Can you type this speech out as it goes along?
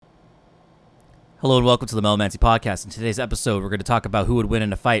Hello and welcome to the Melomancy Podcast. In today's episode, we're going to talk about who would win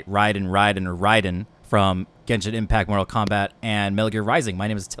in a fight, Raiden from Genshin Impact, Mortal Kombat, and Metal Gear Rising. My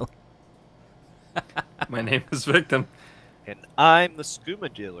name is Tilly. My name is Victim. And I'm the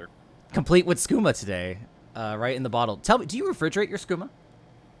skooma dealer. Complete with skooma today, right in the bottle. Tell me, do you refrigerate your skooma?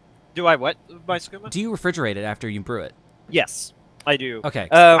 Do I what? My skooma? Do you refrigerate it after you brew it? Yes, I do. Okay.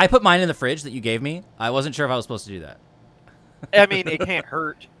 I put mine in the fridge that you gave me. I wasn't sure if I was supposed to do that. I mean, it can't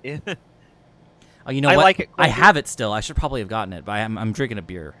hurt. Oh, you know I what? like it I colder. have it still. I should probably have gotten it, but I'm drinking a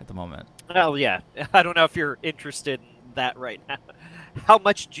beer at the moment. Oh, yeah. I don't know if you're interested in that right now. How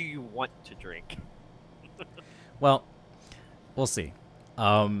much do you want to drink? Well, we'll see.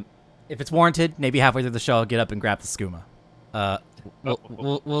 If it's warranted, maybe halfway through the show, I'll get up and grab the skooma.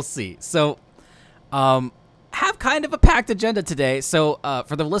 We'll see. So, have kind of a packed agenda today. So,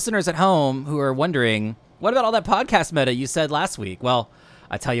 for the listeners at home who are wondering, what about all that podcast meta you said last week? Well,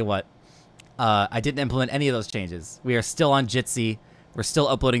 I tell you what, I didn't implement any of those changes. We are still on Jitsi. We're still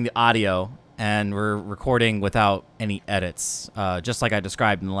uploading the audio, and we're recording without any edits, just like I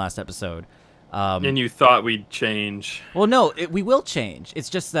described in the last episode. And you thought we'd change. Well, no, we will change. It's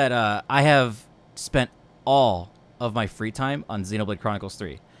just that I have spent all of my free time on Xenoblade Chronicles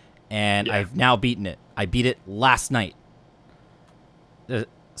 3, and Yeah. I've now beaten it. I beat it last night.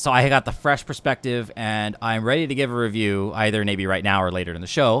 So I got the fresh perspective, and I'm ready to give a review, either maybe right now or later in the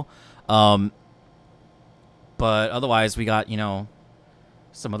show. But otherwise, we got,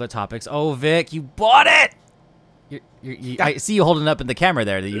 some other topics. Oh, Vic, you bought it! I see you holding it up in the camera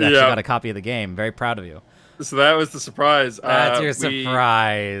there that you actually got a copy of the game. Very proud of you. So that was the surprise. That's your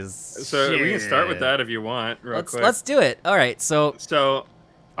surprise. So we can start with that if you want, real quick. Let's do it. All right, so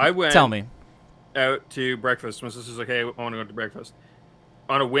I went tell me. out to breakfast. My sister's like, hey, I want to go to breakfast.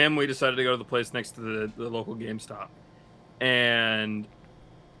 On a whim, we decided to go to the place next to the local GameStop. And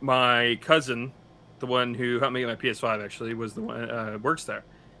my cousin, the one who helped me get my PS5, actually, was the one works there.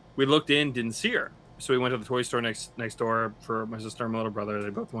 We looked in, didn't see her. So we went to the toy store next door for my sister and my little brother. They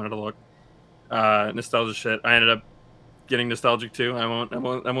both wanted to look. Nostalgia shit. I ended up getting nostalgic too. I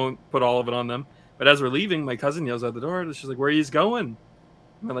won't put all of it on them. But as we're leaving, my cousin yells out the door. She's like, "Where are you going?"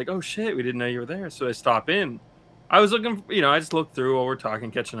 And I'm like, "Oh shit, we didn't know you were there." So I stop in. I was looking, I just looked through while we're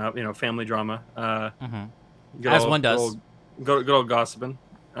talking, catching up, family drama. As one does. Good old gossiping.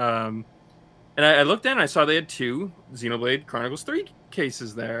 And I looked in and I saw they had 2 Xenoblade Chronicles 3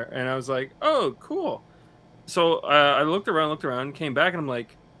 cases there. And I was like, oh, cool. So I looked around, came back, and I'm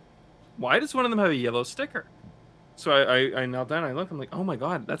like, why does one of them have a yellow sticker? So I knelt down and I looked. I'm like, oh my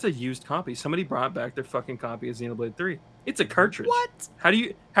god, that's a used copy. Somebody brought back their fucking copy of Xenoblade 3. It's a cartridge. What? How do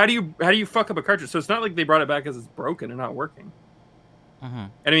you fuck up a cartridge? So it's not like they brought it back because it's broken and not working. Mm-hmm.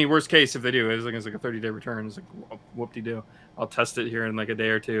 And I mean, worst case, if they do, it's like a 30-day return. It's like whoop-de-doo. I'll test it here in like a day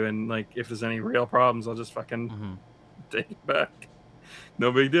or two, and like if there's any real problems, I'll just fucking take it back.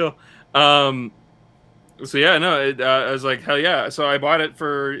 No big deal. So yeah, no, I was like, hell yeah. So I bought it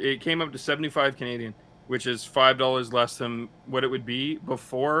it came up to 75 Canadian, which is $5 less than what it would be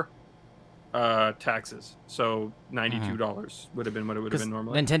before taxes. So $92 would have been what it would have been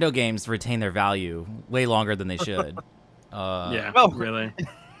normally. Nintendo games retain their value way longer than they should. Yeah, well, really.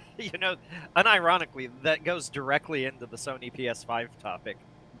 Unironically, that goes directly into the Sony PS5 topic.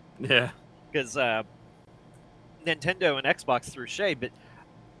 Yeah. Because Nintendo and Xbox threw shade, but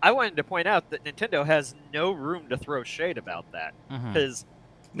I wanted to point out that Nintendo has no room to throw shade about that. Because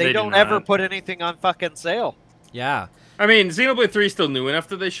they don't ever put anything on fucking sale. Yeah. I mean, Xenoblade 3 is still new enough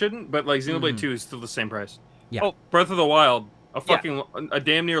that they shouldn't, but like Xenoblade 2 is still the same price. Yeah. Oh, Breath of the Wild, a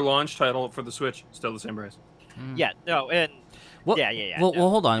damn near launch title for the Switch, still the same price. yeah, no, and Well, yeah. Well, no.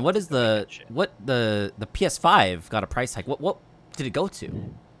 hold on. What is the PS5 got a price hike? What did it go to? It's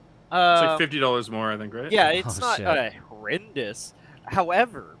like $50 more, I think, right? Yeah, it's Oh, not shit. Horrendous.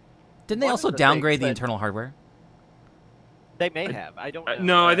 However, Didn't they one also of the downgrade things the that- internal hardware? they may have. I don't know.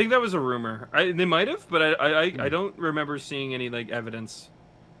 No, I think that was a rumor. They might have, but I don't remember seeing any like evidence.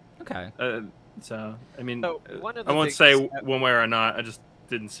 Okay. So I mean, So, one of I the won't things say that- I just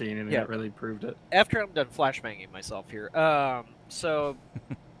didn't see anything Yeah. that really proved it. after I'm done flashbanging myself here. So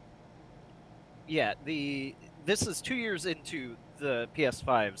yeah, this is 2 years into the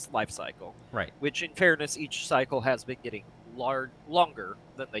PS5's life cycle, Right. which, in fairness, each cycle has been getting longer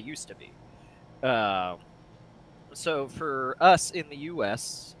than they used to be. So for us in the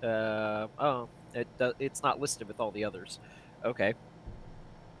U.S., it's not listed with all the others. Okay.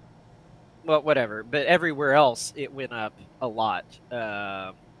 Well, whatever. But everywhere else, it went up a lot.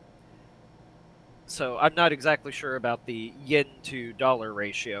 So I'm not exactly sure about the yen to dollar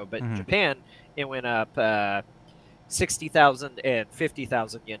ratio, but in Japan, it went up 60,000 and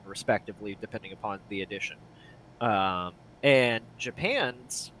 50,000 yen respectively, depending upon the edition. And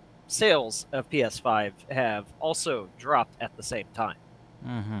Japan's sales of PS5 have also dropped at the same time.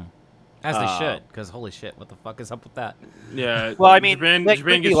 Mm-hmm. As they should, because holy shit, what the fuck is up with that? Yeah. Well, I mean, Japan gets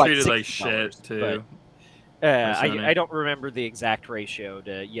treated like shit too. I don't remember the exact ratio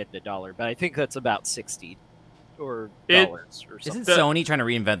to yen to dollar, but I think that's about 60 or dollars or something. Isn't Sony trying to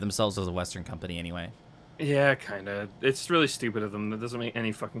reinvent themselves as a Western company anyway? Yeah, kind of. It's really stupid of them. That doesn't make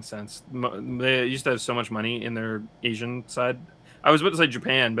any fucking sense. They used to have so much money in their Asian side. I was about to say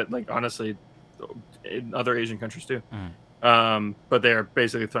Japan, but like honestly, in other Asian countries too. But they're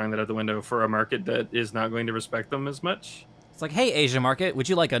basically throwing that out the window for a market that is not going to respect them as much. It's like, hey, Asia market, would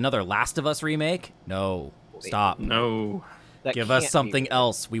you like another Last of Us remake? No. Stop. No. Give us something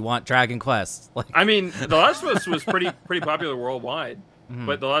else. We want Dragon Quest. Like, I mean, The Last of Us was pretty popular worldwide,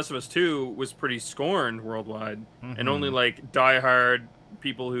 but The Last of Us 2 was pretty scorned worldwide, and only like diehard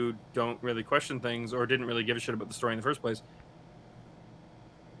people who don't really question things or didn't really give a shit about the story in the first place,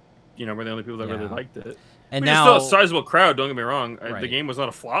 were the only people that really liked it. And now, now, it's still a sizable crowd. Don't get me wrong. Right. The game was not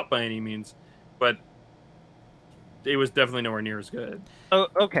a flop by any means, but it was definitely nowhere near as good. Oh,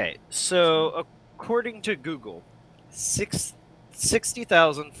 okay. So according to Google,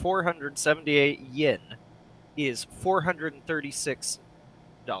 60,478 yen is $436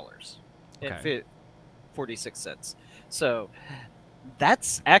 and 46 cents. So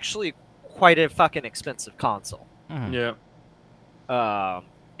that's actually quite a fucking expensive console. Yeah.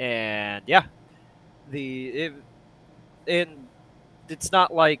 And yeah, and it's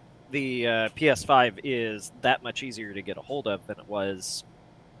not like the PS5 is that much easier to get a hold of than it was,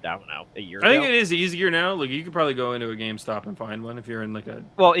 I don't know, a year ago. I think it is easier now. Like, you could probably go into a GameStop and find one if you're in like a...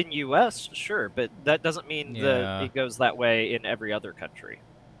 Well, in U.S., sure, but that doesn't mean that it goes that way in every other country.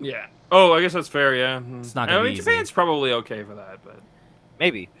 Yeah. Oh, I guess that's fair, yeah. It's not gonna be Japan's easy. probably okay for that, but...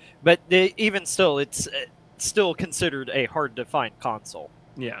 Maybe. But even still, it's still considered a hard-to-find console.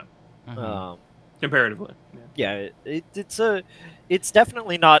 Yeah. Um, Comparatively. Yeah, it's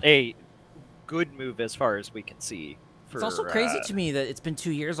definitely not a good move as far as we can see. It's also crazy to me that it's been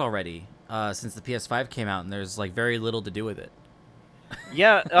 2 years already since the PS5 came out, and there's like very little to do with it.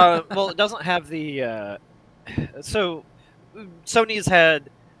 Yeah, well, it doesn't have the... so, Sony's had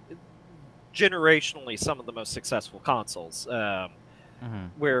generationally some of the most successful consoles,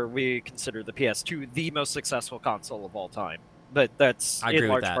 where we consider the PS2 the most successful console of all time. But that's in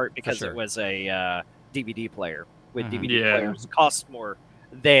large part because it was a DVD player, with DVD players cost more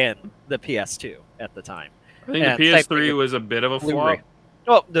than the PS2 at the time. I think the PS3 was a bit of a flop.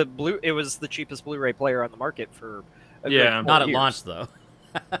 Well, it was the cheapest Blu-ray player on the market for not at launch though.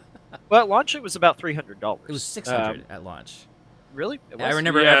 Well, at launch it was about $300. It was $600 at launch. Really? I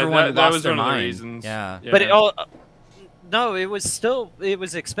remember everyone lost their mind. Reasons. Yeah. But no, it was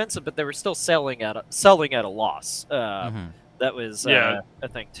expensive, but they were still selling at a loss. That was a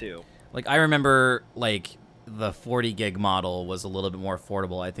thing too. Like, I remember like the 40 gig model was a little bit more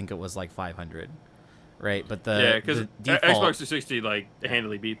affordable. I think it was like 500. Right, but because default... Xbox 360 like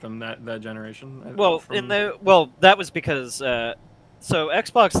handily beat them that generation. Well, that was because so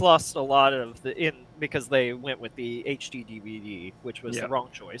Xbox lost a lot of because they went with the HD DVD, which was the wrong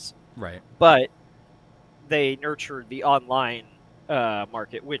choice. Right, but they nurtured the online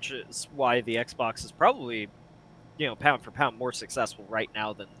market, which is why the Xbox is probably pound for pound more successful right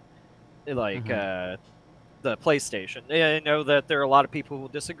now than like the PlayStation. I know that there are a lot of people who will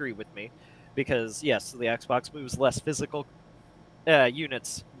disagree with me. Because, yes, the Xbox moves less physical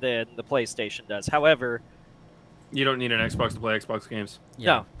units than the PlayStation does. However... You don't need an Xbox to play Xbox games.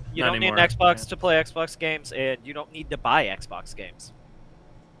 Yeah. No, you don't need an Xbox to play Xbox games, and you don't need to buy Xbox games.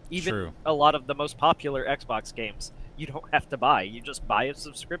 Even a lot of the most popular Xbox games, you don't have to buy. You just buy a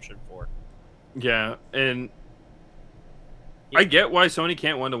subscription for. Yeah, and I get why Sony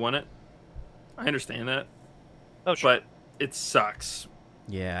can't one-to-one it. I understand that. Oh, sure. But it sucks.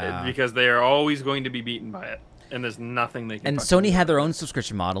 Yeah. Because they are always going to be beaten by it. And there's nothing they can And Sony had their own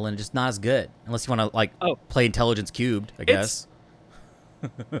subscription model, and just not as good. Unless you want to, play Intelligence Cubed, I guess.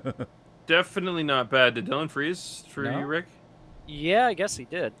 Definitely not bad. Did Dylan freeze for you, Rick? Yeah, I guess he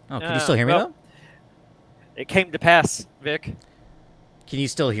did. Oh, can you still hear me, though? It came to pass, Vic. Can you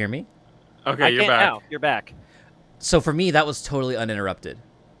still hear me? Okay, you're back. Now. You're back. So for me, that was totally uninterrupted.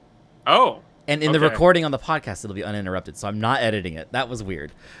 Oh. And in the recording on the podcast, it'll be uninterrupted, so I'm not editing it. That was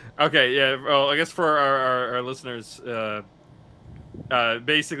weird. Okay, yeah. Well, I guess for our listeners,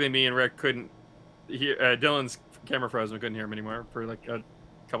 basically me and Rick couldn't hear... Dylan's camera froze and we couldn't hear him anymore for like a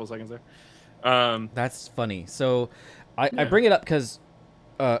couple seconds there. That's funny. So I bring it up because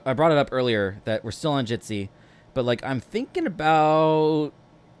I brought it up earlier that we're still on Jitsi, But like I'm thinking about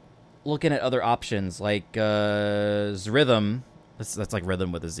looking at other options like Rhythm. That's like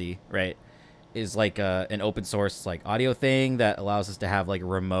Rhythm with a Z, right? Is like an open source like audio thing that allows us to have like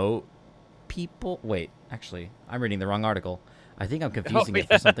remote people. Wait, actually, I'm reading the wrong article. I think I'm confusing it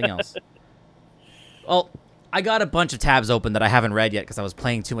for something else. Well, I got a bunch of tabs open that I haven't read yet because I was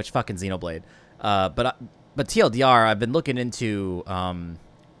playing too much fucking Xenoblade. But TLDR, I've been looking into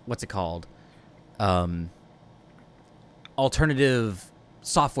what's it called? Alternative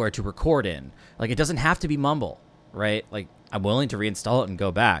software to record in. Like it doesn't have to be Mumble, right? Like I'm willing to reinstall it and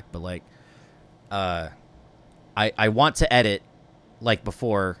go back, but like I want to edit like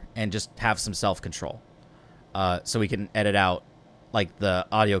before and just have some self-control. So we can edit out like the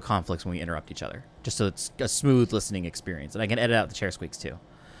audio conflicts when we interrupt each other. Just so it's a smooth listening experience. And I can edit out the chair squeaks too.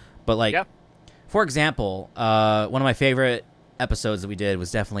 But like for example, one of my favorite episodes that we did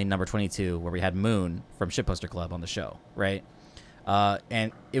was definitely number 22 where we had Moon from Shitposter Club on the show, right?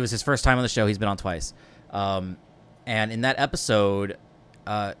 And it was his first time on the show. He's been on twice. And in that episode,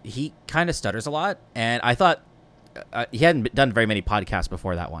 he kind of stutters a lot. And I thought he hadn't done very many podcasts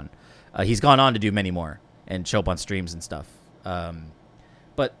before that one. He's gone on to do many more and show up on streams and stuff.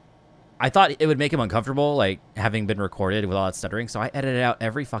 But I thought it would make him uncomfortable, like having been recorded with all that stuttering. So I edited out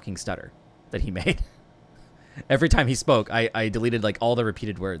every fucking stutter that he made. Every time he spoke, I deleted like all the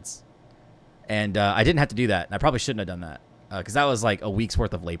repeated words. And I didn't have to do that. And I probably shouldn't have done that because that was like a week's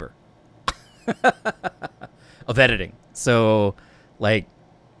worth of labor of editing. So like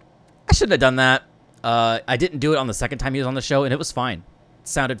I shouldn't have done that. I didn't do it on the second time he was on the show, and it was fine. It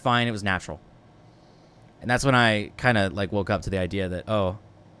sounded fine. It was natural. And that's when I kind of like woke up to the idea that, oh,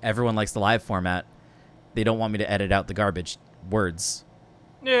 everyone likes the live format. They don't want me to edit out the garbage words.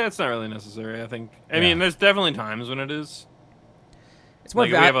 Yeah, it's not really necessary, I think. I mean, there's definitely times when it is. It's more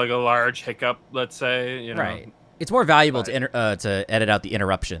like if we have like a large hiccup, let's say, you know. Right. It's more valuable to edit out the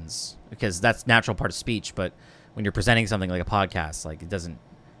interruptions because that's natural part of speech. But when you're presenting something like a podcast, like it doesn't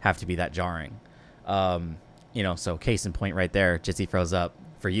have to be that jarring. You know, so case in point right there, Jitsi froze up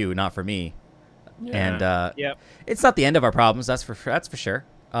for you, not for me. Yeah. And it's not the end of our problems. That's for sure.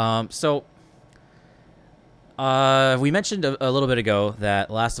 So we mentioned a little bit ago that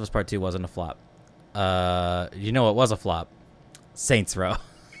Last of Us Part 2 wasn't a flop. You know, it was a flop. Saints Row.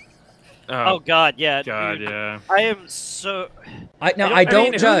 Oh God, yeah. God, dude, yeah. I am so. I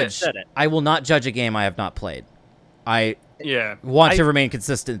don't judge. I will not judge a game I have not played. I want to remain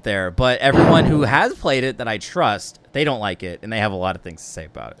consistent there, but everyone who has played it that I trust, they don't like it, and they have a lot of things to say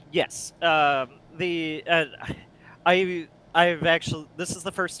about it. Yes. I've actually, this is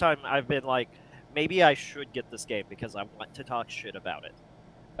the first time I've been like, maybe I should get this game because I want to talk shit about it.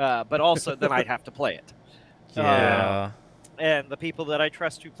 But also, then I'd have to play it. Yeah. And the people that I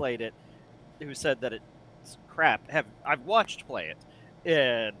trust who played it, who said that it's crap, I've watched play it.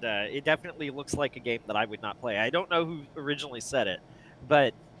 And it definitely looks like a game that I would not play. I don't know who originally said it,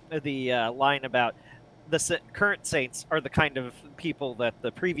 but the line about the current Saints are the kind of people that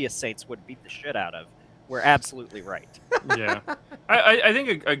the previous Saints would beat the shit out of were absolutely right. Yeah. I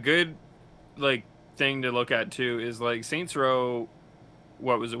think a good like thing to look at too is like Saints Row,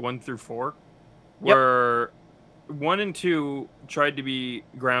 what was it, 1 through 4? Yep. Where 1 and 2 tried to be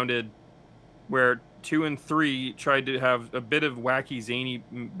grounded, where 2 and 3 tried to have a bit of wacky, zany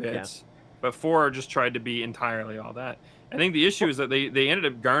bits, but 4 just tried to be entirely all that. I think the issue is that they ended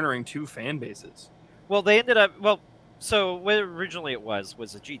up garnering 2 fan bases. Well, they ended up... Well, so what originally it was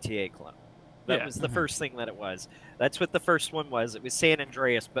a GTA clone. That was the first thing that it was. That's what the first one was. It was San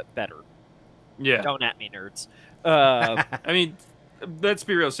Andreas, but better. Yeah. Don't at me, nerds. I mean, let's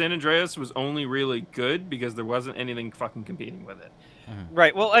be real. San Andreas was only really good because there wasn't anything fucking competing with it.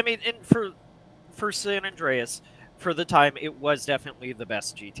 Right. Well, I mean, and for San Andreas, for the time, it was definitely the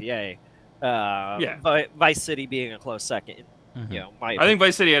best GTA. Vice City being a close second. You know, I think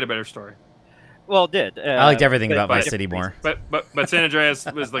Vice City had a better story. Well, it did. I liked everything about Vice City more. But San Andreas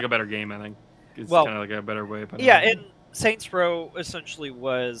was like a better game, I think. It's kind of like a better way of putting it. Yeah, and Saints Row essentially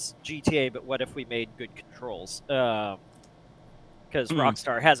was GTA, but what if we made good controls? Because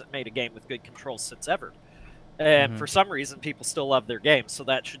Rockstar hasn't made a game with good controls since ever. And for some reason, people still love their games, so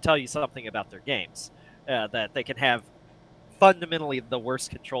that should tell you something about their games. That they can have fundamentally the worst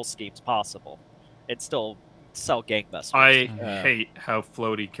control schemes possible and still sell gangbusters. I hate how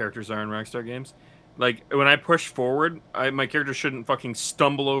floaty characters are in Rockstar games. Like, when I push forward, my character shouldn't fucking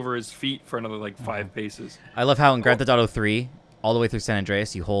stumble over his feet for another, like, 5 paces. I love how in Grand Theft Auto 3, all the way through San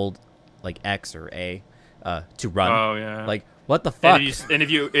Andreas, you hold, like, X or A to run. Oh, yeah. Like, what the fuck? And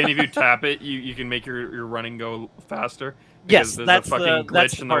if you tap it, you can make your running go faster. Yes, there's that's a fucking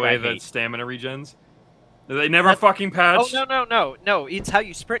glitch in the way that that stamina regens. They never fucking patched. Oh no! It's how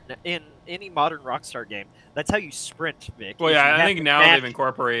you sprint in any modern Rockstar game. That's how you sprint, Vic. Well, yeah, I think now they've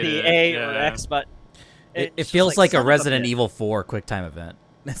incorporated the A or X button. It feels like a Resident Evil 4 QuickTime event.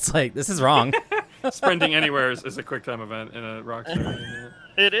 It's like, this is wrong. Sprinting anywhere is a QuickTime event in a Rockstar game.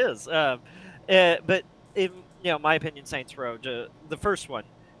 Yeah. It is. But in my opinion, Saints Row, the first one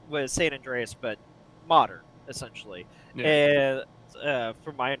was San Andreas, but modern, essentially. Yeah. And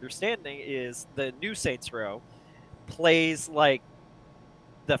from my understanding, is the new Saints Row plays like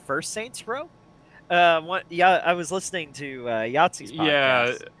the first Saints Row. I was listening to Yahtzee's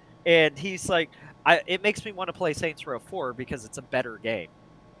podcast, and he's like, it makes me want to play Saints Row 4 because it's a better game,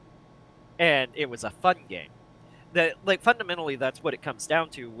 and it was a fun game. That, like, fundamentally, that's what it comes down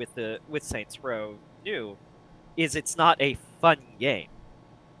to with Saints Row New, is it's not a fun game.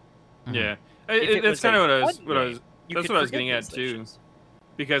 Yeah, that's kind of what I was getting at too,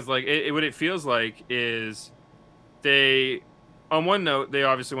 because like what it feels like is they, on one note, they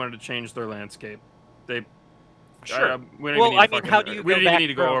obviously wanted to change their landscape. They sure. We don't even need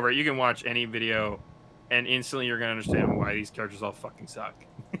to go from... over it. You can watch any video, and instantly you're gonna understand why these characters all fucking suck.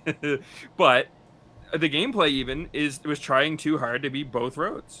 But the gameplay even was trying too hard to be both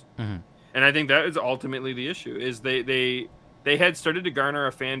roads, and I think that is ultimately the issue. Is they had started to garner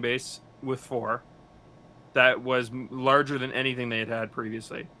a fan base with 4 that was larger than anything they had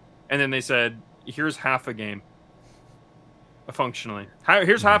previously, and then they said, "Here's half a game, functionally.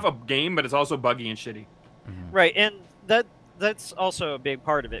 Here's half a game, but it's also buggy and shitty." Right, and that's also a big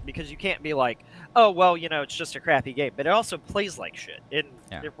part of it, because you can't be like, oh, well, it's just a crappy game, but it also plays like shit. It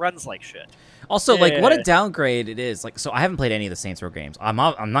runs like shit. Also, like, what a downgrade it is. Like, so I haven't played any of the Saints Row games. I'm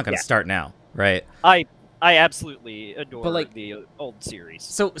not going to start now, right? I absolutely adore the old series.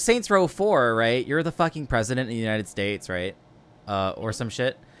 So Saints Row 4, right? You're the fucking president of the United States, right? Or some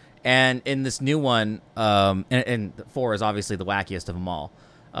shit. And in this new one, and 4 is obviously the wackiest of them all.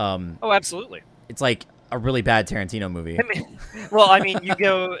 Oh, absolutely. It's like a really bad Tarantino movie. I mean, you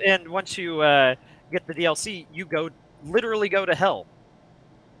go, and once you get the DLC, you literally go to hell.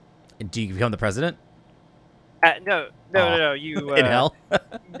 And do you become the president? No. You in hell?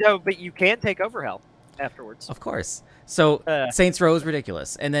 No, but you can take over hell afterwards. Of course. So Saints Row is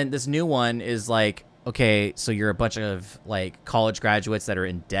ridiculous, and then this new one is like, okay, so you're a bunch of like college graduates that are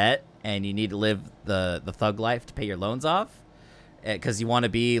in debt, and you need to live the thug life to pay your loans off, because you want to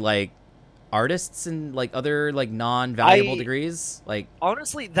be like artists and like other like non-valuable degrees. Like,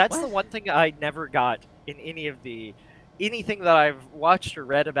 honestly, that's the one thing I never got in anything that I've watched or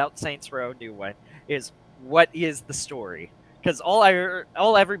read about Saints Row New One is, what is the story? Because all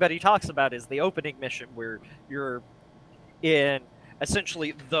everybody talks about is the opening mission, where you're in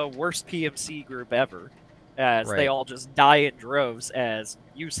essentially the worst PMC group ever, as they all just die in droves as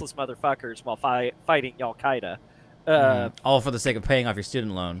useless motherfuckers while fighting Al-Qaeda. All for the sake of paying off your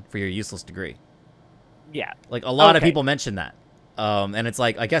student loan for your useless degree. Yeah. Like, a lot of people mention that. And it's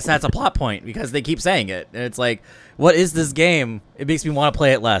like, I guess that's a plot point, because they keep saying it. And it's like, what is this game? It makes me want to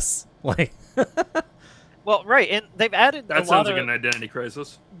play it less. Like, well, right, and they've added that sounds like an identity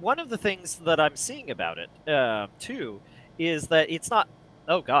crisis. One of the things that I'm seeing about it, too, is that it's not...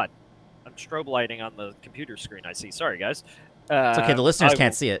 Oh, God. I'm strobe lighting on the computer screen, I see. Sorry, guys. It's okay, the listeners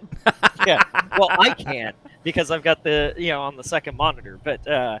can't see it. Yeah, well, I can, because I've got the, on the second monitor.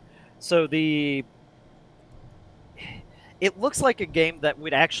 But, so it looks like a game that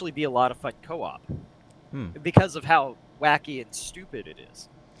would actually be a lot of fun co-op, because of how wacky and stupid it is.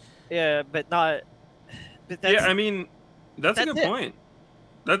 Yeah, but not... But yeah, I mean, that's a good point.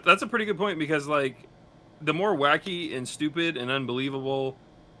 That's a pretty good point, because, like, the more wacky and stupid and unbelievable,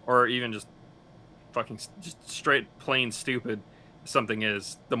 or even just fucking just straight plain stupid something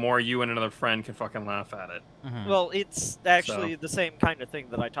is, the more you and another friend can fucking laugh at it. Well, it's actually the same kind of thing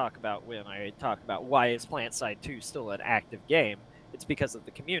that I talk about when I talk about why is PlanetSide 2 still an active game. It's because of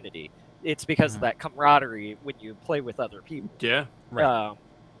the community. It's because of that camaraderie when you play with other people. Yeah. Right.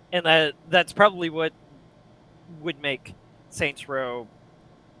 And that's probably what would make Saints Row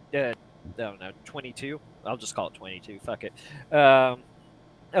 22. I'll just call it 22. Fuck it.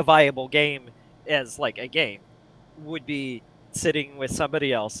 A viable game as like a game would be sitting with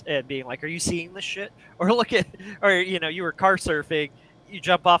somebody else and being like, "Are you seeing this shit?" Or you were car surfing, you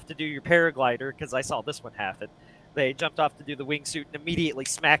jump off to do your paraglider, because I saw this one happen. They jumped off to do the wingsuit and immediately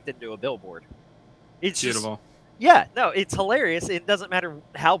smacked into a billboard. It's beautiful. It's hilarious. It doesn't matter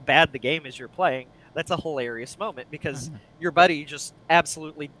how bad the game is you're playing. That's a hilarious moment, because your buddy just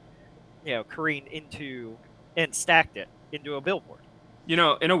absolutely, careened into and stacked it into a billboard. In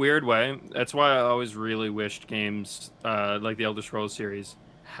a weird way, that's why I always really wished games like the Elder Scrolls series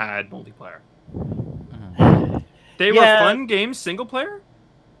had multiplayer. They were fun games single player,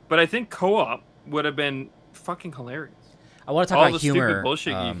 but I think co-op would have been fucking hilarious. I want to talk All about the humor stupid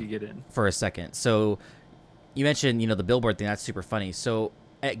bullshit you could get in for a second. So you mentioned, the billboard thing. That's super funny. So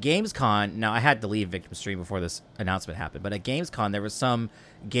at GamesCon, now I had to leave Victim Stream before this announcement happened, but at GamesCon there was some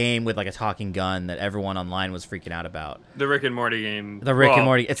game with like a talking gun that everyone online was freaking out about. The Rick and Morty game. The Rick and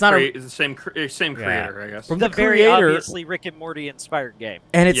Morty. It's not it's the same creator, I guess. From the very obviously Rick and Morty inspired game.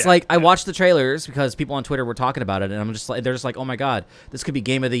 And it's like I watched the trailers because people on Twitter were talking about it, and I'm just like, they're just like, oh my god, this could be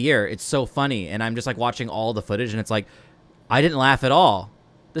game of the year. It's so funny, and I'm just like watching all the footage, and it's like, I didn't laugh at all.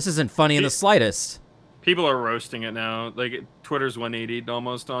 This isn't funny in the slightest. People are roasting it now. Like Twitter's 180'd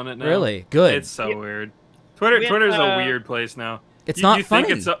almost on it now. Really? Good. It's so weird. Twitter's a weird place now. It's not funny.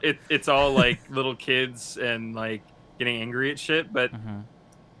 You think it's all like little kids and like getting angry at shit, but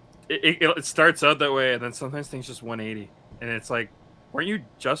it starts out that way, and then sometimes things just 180, and it's like, weren't you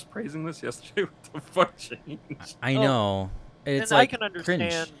just praising this yesterday? What the fuck changed? I know. It's and like I can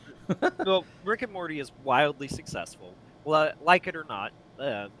understand. Well, Rick and Morty is wildly successful. Well, like it or not.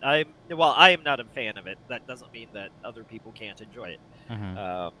 I am not a fan of it. That doesn't mean that other people can't enjoy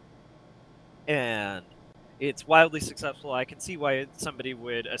it. And it's wildly successful. I can see why somebody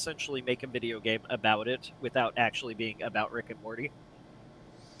would essentially make a video game about it without actually being about Rick and Morty.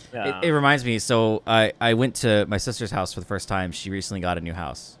 It reminds me. So I went to my sister's house for the first time. She recently got a new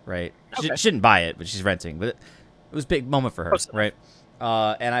house, right? Okay. She didn't buy it, but she's renting. But it was a big moment for her, right?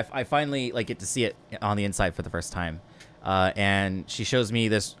 And I finally like get to see it on the inside for the first time. And she shows me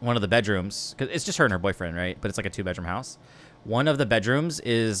one of the bedrooms, because it's just her and her boyfriend, right? But it's like a 2-bedroom house. One of the bedrooms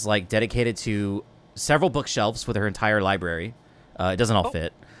is like dedicated to several bookshelves with her entire library. It doesn't all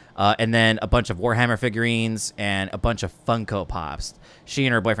fit. And then a bunch of Warhammer figurines and a bunch of Funko Pops. She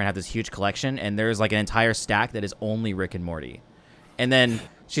and her boyfriend have this huge collection, and there's like an entire stack that is only Rick and Morty. And then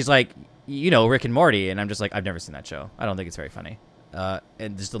she's like, Rick and Morty. And I'm just like, I've never seen that show. I don't think it's very funny.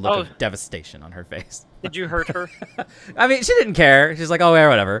 And just the look of devastation on her face. Did you hurt her? I mean, she didn't care. She's like, oh, yeah,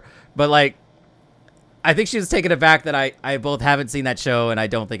 whatever. But, like, I think she was taken aback that I both haven't seen that show, and I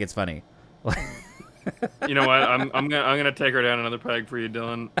don't think it's funny. You know what? I'm gonna take her down another peg for you,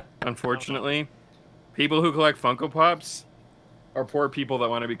 Dylan. Unfortunately, people who collect Funko Pops are poor people that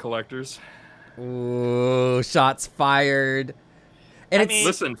want to be collectors. Ooh, shots fired. And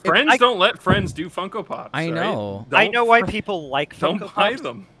listen, friends don't let friends do Funko Pops. I know. Right? I know why people like Funko Pops. Don't buy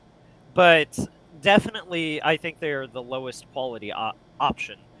them. But definitely, I think they're the lowest quality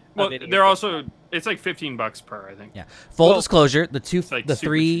option. Well, they're also, it's like $15 per, I think. Yeah. Full disclosure, the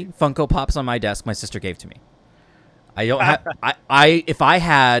 3 Funko Pops on my desk, my sister gave to me. I don't have, if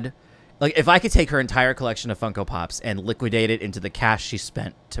I could take her entire collection of Funko Pops and liquidate it into the cash she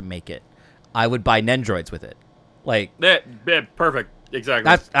spent to make it, I would buy Nendroids with it. Like perfect.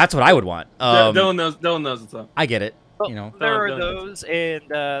 Exactly. That's what I would want. Dylan knows what's up. I get it. Well, there are those, and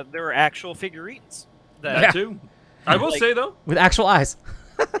there are actual figurines. That too. I will say though, with actual eyes.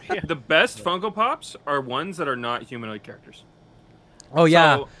 The best Funko Pops are ones that are not humanoid characters. Oh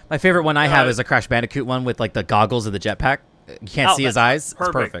yeah, my favorite one I have is a Crash Bandicoot one with like the goggles of the jetpack. You can't see his eyes.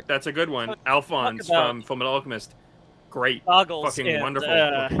 Perfect. It's perfect. That's a good one. Alphonse from Fullmetal Alchemist. Great. Goggles. Fucking and,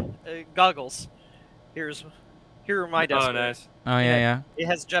 wonderful. Goggles. Here are my desk. Oh, nice. Oh yeah. It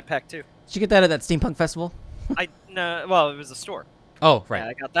has jetpack too. Did you get that at that steampunk festival? Well, it was a store. Oh, right. Yeah,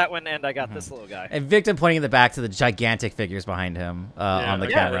 I got that one, and I got this little guy. And Victim pointing in the back to the gigantic figures behind him on the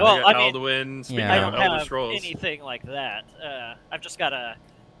camera. Well, I mean, Alduin, I don't have anything like that. I've just got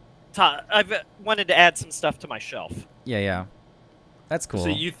I've wanted to add some stuff to my shelf. Yeah. That's cool. So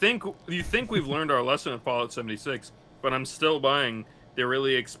you think we've learned our lesson in Fallout 76, but I'm still buying the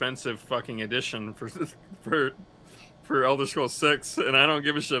really expensive fucking edition for Elder Scrolls 6, and I don't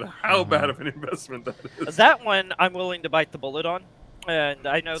give a shit how bad of an investment that is. That one I'm willing to bite the bullet on. And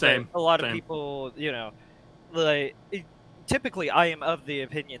I know that a lot of people, typically I am of the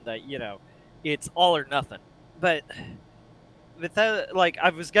opinion that, it's all or nothing. But with that, I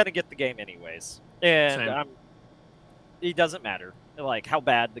was going to get the game anyways. And it doesn't matter, how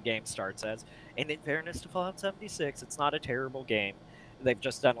bad the game starts as. And in fairness to Fallout 76, it's not a terrible game. They've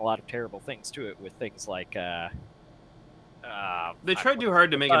just done a lot of terrible things to it with things like... they tried too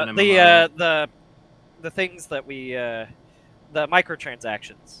hard to make it an MMO. The things that we... the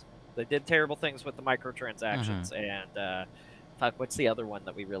microtransactions. They did terrible things with the microtransactions, and what's the other one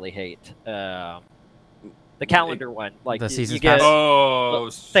that we really hate? The calendar one, the season pass. Oh,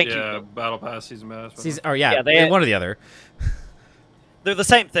 thank you. Battle Pass, season pass. They one or the other. They're the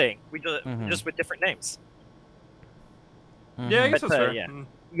same thing. We do it just with different names. Yeah, I guess that's fair.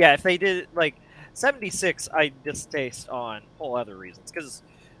 Yeah, if they did 76, I distaste on whole other reasons because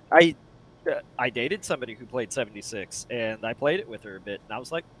I I dated somebody who played 76, and I played it with her a bit, and I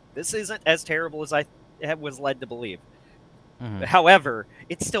was like, this isn't as terrible as I was led to believe. Mm-hmm. However,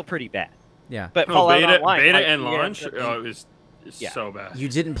 it's still pretty bad. Yeah. But Fallout Online, beta like, and launch, it was so bad. You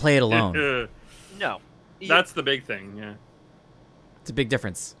didn't play it alone. No. That's the big thing, yeah. It's a big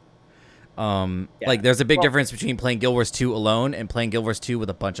difference. Like, there's a big difference between playing Guild Wars 2 alone and playing Guild Wars 2 with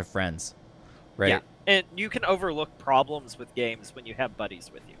a bunch of friends, right? Yeah, and you can overlook problems with games when you have buddies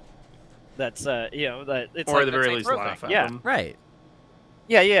with you. That's, that it's or like at the very least laugh at them. Right.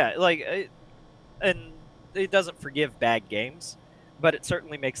 Yeah, like, and it doesn't forgive bad games, but it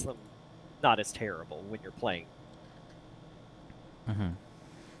certainly makes them not as terrible when you're playing. Mm-hmm.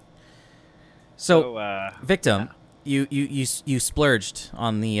 So Victim, you splurged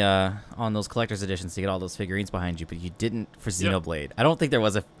on the on those collector's editions to get all those figurines behind you, but you didn't for Xenoblade. Yep. I don't think there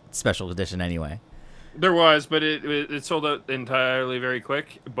was a special edition anyway. There was, but it sold out entirely very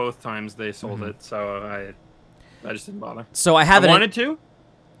quick. Both times they sold it, so I just didn't bother. So I wanted to,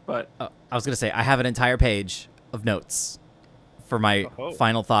 but I was gonna say I have an entire page of notes for my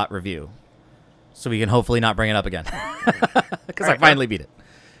final thought review, so we can hopefully not bring it up again because I finally beat it.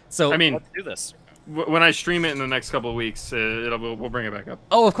 So I mean, let's do this. When I stream it in the next couple of weeks, we'll bring it back up.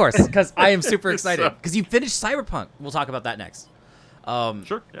 Oh, of course, because I am super excited because you finished Cyberpunk. We'll talk about that next.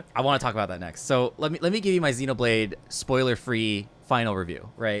 Sure. Yeah. I want to talk about that next. So let me give you my Xenoblade spoiler-free final review.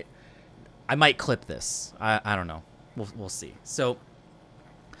 Right? I might clip this. I don't know. We'll see. So,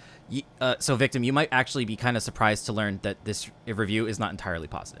 Victim, you might actually be kind of surprised to learn that this review is not entirely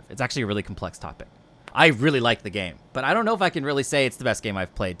positive. It's actually a really complex topic. I really like the game, but I don't know if I can really say it's the best game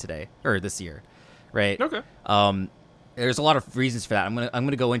I've played today or this year. Right? Okay. There's a lot of reasons for that. I'm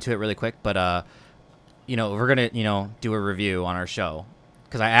gonna go into it really quick, but we're gonna do a review on our show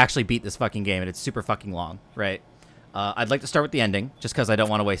because I actually beat this fucking game and it's super fucking long, right? I'd like to start with the ending just because I don't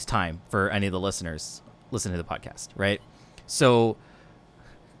want to waste time for any of the listeners listening to the podcast, right? So,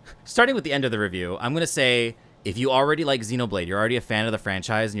 starting with the end of the review, I'm gonna say if you already like Xenoblade, you're already a fan of the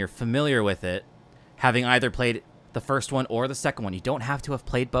franchise and you're familiar with it, having either played the first one or the second one, you don't have to have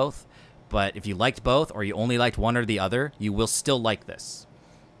played both. But if you liked both or you only liked one or the other, you will still like this.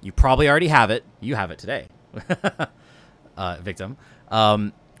 You probably already have it. You have it today, Victim.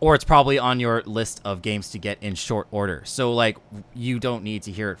 Or it's probably on your list of games to get in short order. So, like, you don't need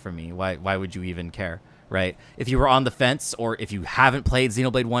to hear it from me. Why would you even care, right? If you were on the fence or if you haven't played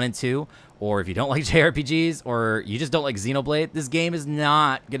Xenoblade 1 and 2 or if you don't like JRPGs or you just don't like Xenoblade, this game is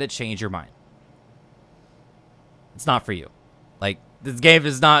not going to change your mind. It's not for you. Like, this game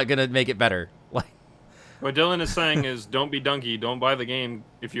is not going to make it better. What Dylan is saying is don't be Donkey. Don't buy the game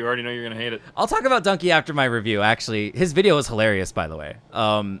if you already know you're going to hate it. I'll talk about Donkey after my review, actually. His video was hilarious, by the way.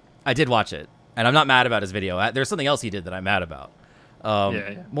 I did watch it, and I'm not mad about his video. There's something else he did that I'm mad about.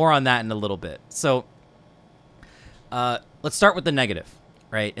 More on that in a little bit. So let's start with the negative,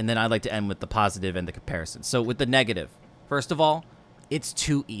 right? And then I'd like to end with the positive and the comparison. So with the negative, first of all, it's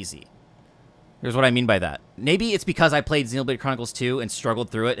too easy. Here's what I mean by that. Maybe it's because I played Xenoblade Chronicles 2 and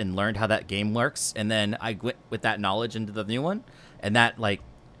struggled through it and learned how that game works, and then I went with that knowledge into the new one, and that, like,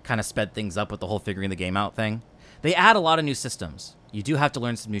 kind of sped things up with the whole figuring the game out thing. They add a lot of new systems. You do have to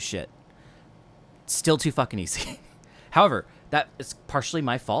learn some new shit. It's still too fucking easy. However, that is partially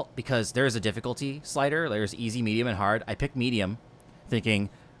my fault because there is a difficulty slider. There's easy, medium, and hard. I picked medium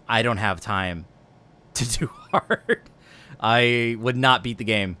thinking I don't have time to do hard. I would not beat the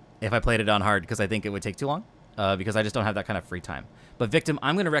game if I played it on hard because I think it would take too long because I just don't have that kind of free time. But Victim,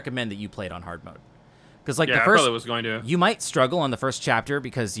 I'm going to recommend that you play it on hard mode. Because like the first, I probably was going to. You might struggle on the first chapter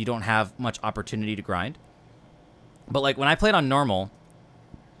because you don't have much opportunity to grind. But like when I played on normal,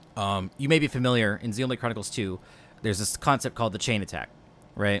 you may be familiar in Xenoblade Chronicles 2, there's this concept called the chain attack,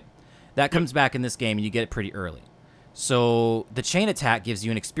 right? That comes back in this game and you get it pretty early. So the chain attack gives you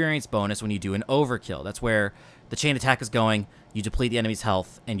an experience bonus when you do an overkill. That's where the chain attack is going, you deplete the enemy's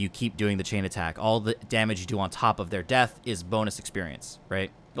health, and you keep doing the chain attack. All the damage you do on top of their death is bonus experience,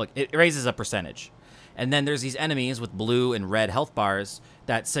 right? Like, it raises a percentage. And then there's these enemies with blue and red health bars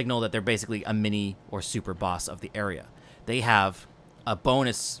that signal that they're basically a mini or super boss of the area. They have a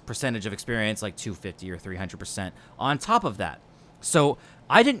bonus percentage of experience, like 250 or 300% on top of that. So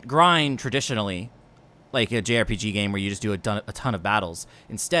I didn't grind traditionally, like a JRPG game where you just do a ton of battles.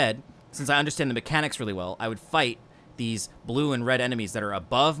 Instead, since I understand the mechanics really well, I would fight these blue and red enemies that are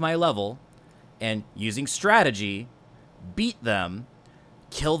above my level and using strategy, beat them,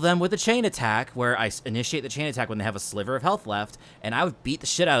 kill them with a chain attack where I initiate the chain attack when they have a sliver of health left, and I would beat the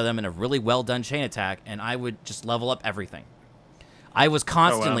shit out of them in a really well done chain attack, and I would just level up everything. I was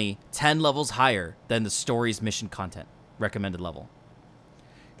constantly 10 levels higher than the story's mission content recommended level.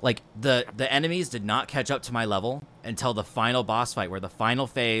 Like, the enemies did not catch up to my level until the final boss fight, where the final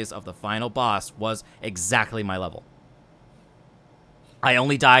phase of the final boss was exactly my level. I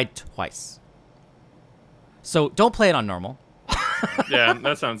only died twice. So don't play it on normal. Yeah,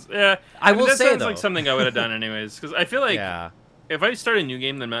 that sounds... Yeah. I will that say, sounds though, like something I would have done anyways. Because I feel like yeah. if I start a new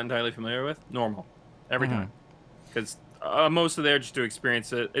game that I'm not entirely familiar with, normal. Every time. Because most of there just to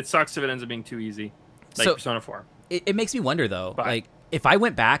experience it. It sucks if it ends up being too easy. Like So- Persona 4. It makes me wonder, though, But- like, if I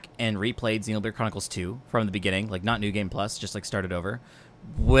went back and replayed Xenoblade Chronicles 2 from the beginning, like, not New Game Plus, just, like, started over,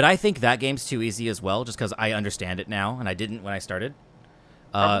 would I think that game's too easy as well, just because I understand it now, and I didn't when I started?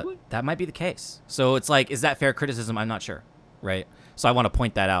 Probably. That might be the case. So it's like, is that fair criticism? I'm not sure, right? So I want to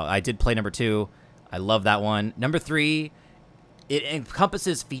point that out. I did play number 2. I love that one. Number 3, it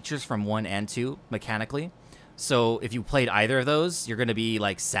encompasses features from 1 and 2 mechanically. So if you played either of those, you're going to be,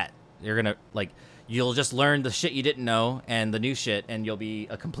 like, set. You're going to, like... You'll just learn the shit you didn't know and the new shit, and you'll be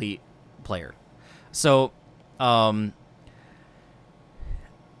a complete player. So, I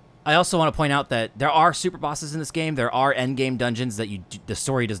also want to point out that there are super bosses in this game. There are end game dungeons that the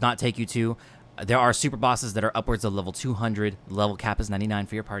story does not take you to. There are super bosses that are upwards of level 200. The level cap is 99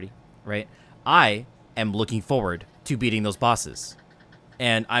 for your party, right? I am looking forward to beating those bosses.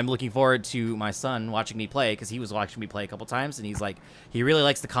 And I'm looking forward to my son watching me play, because he was watching me play a couple times, and he's like, he really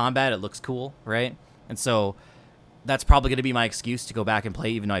likes the combat. It looks cool, right? And so that's probably going to be my excuse to go back and play,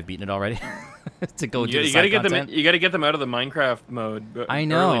 even though I've beaten it already. To go do the You gotta side get them. content. You gotta get them out of the Minecraft mode. But I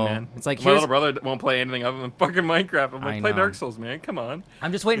know. early, man. It's like, my here's- little brother won't play anything other than fucking Minecraft. I'm I like, play know. Dark Souls, man. Come on.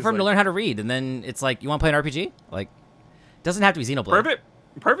 I'm just waiting He's for him to like- learn how to read, and then it's like, you want to play an RPG? Like, it doesn't have to be Xenoblade.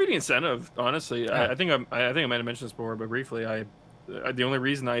 Perfect incentive. Honestly, Yeah. I think I might have mentioned this before, but briefly, the only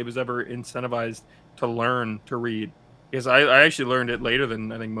reason I was ever incentivized to learn to read, because I actually learned it later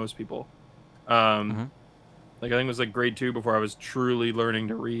than I think most people. Like, I think it was like grade 2 before I was truly learning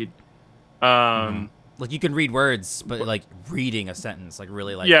to read. Like, you can read words, but like reading a sentence, like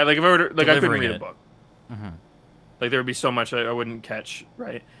really, like, yeah, like if I were to, like I couldn't delivering read it. a book. Like there would be so much I wouldn't catch,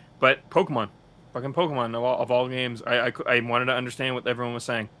 right? But Pokemon, fucking Pokemon of all games, I wanted to understand what everyone was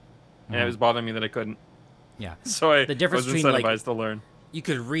saying, and it was bothering me that I couldn't. Yeah. So The difference was between, incentivized like, to learn. You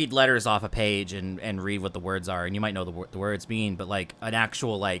could read letters off a page and read what the words are, and you might know the words mean, but like an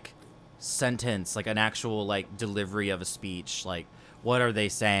actual like sentence, like an actual like delivery of a speech, like what are they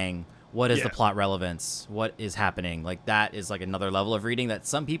saying? What is the plot relevance? What is happening? Like that is like another level of reading that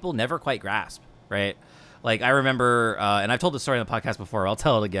some people never quite grasp, right? Like I remember, and I've told this story on the podcast before, I'll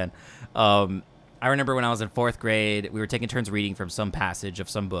tell it again. I remember when I was in 4th grade, we were taking turns reading from some passage of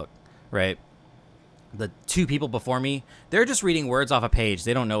some book, right? The 2 people before me, they're just reading words off a page.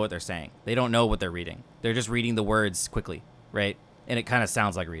 They don't know what they're saying. They don't know what they're reading. They're just reading the words quickly, right? And it kind of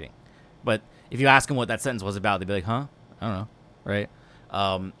sounds like reading. But if you ask them what that sentence was about, they'd be like, huh? I don't know, right?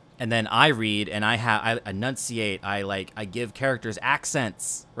 And then I read, and I enunciate. I give characters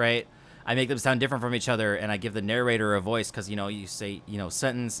accents, right? I make them sound different from each other, and I give the narrator a voice because, you say,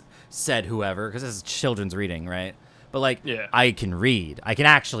 sentence said whoever, because this is children's reading, right? But, like, I can read. I can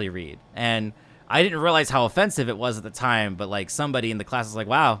actually read. And I didn't realize how offensive it was at the time, but, like, somebody in the class was like,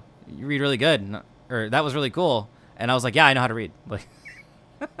 wow, you read really good, or that was really cool. And I was like, yeah, I know how to read. Like,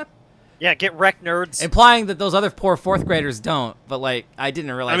 yeah, get wrecked, nerds. implying that those other poor 4th graders don't, but, like, I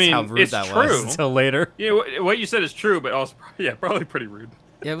didn't realize how rude it's that true. was until later. What you said is true, but also, probably pretty rude.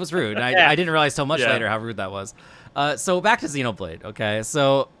 Yeah, it was rude. I didn't realize till much later how rude that was. So back to Xenoblade, okay?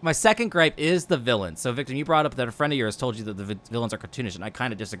 So my second gripe is the villain. So, Victor, you brought up that a friend of yours told you that the villains are cartoonish, and I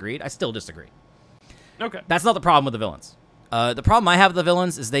kind of disagreed. I still disagree. Okay. That's not the problem with the villains. The problem I have with the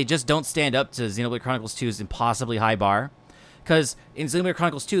villains is they just don't stand up to Xenoblade Chronicles 2's impossibly high bar. Because in Xenoblade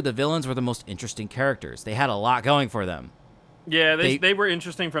Chronicles 2, the villains were the most interesting characters. They had a lot going for them. Yeah, they were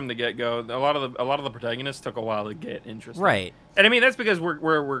interesting from the get-go. A lot of the protagonists took a while to get interesting. Right. And I mean that's because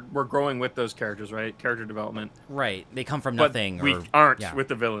we're growing with those characters, right? Character development. Right. They come from But nothing. we aren't with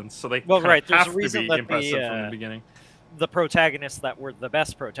the villains, so they Well, right, there's have a reason to be that impressive from the beginning. The protagonists that were the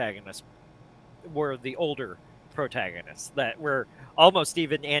best protagonists were the older protagonists that were almost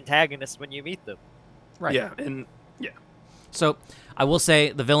even antagonists when you meet them. Right. Yeah, and So I will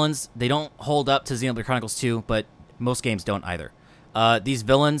say the villains, they don't hold up to Xenoblade Chronicles 2, but most games don't either. These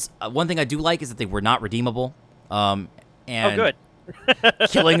villains, one thing I do like is that they were not redeemable. And good.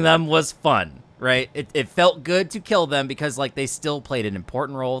 killing them was fun, right? It felt good to kill them because, like, they still played an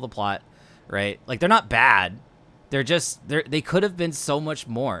important role of the plot, right? Like, they're not bad. They could have been so much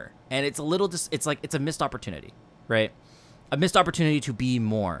more. And it's a little it's a missed opportunity, right? A missed opportunity to be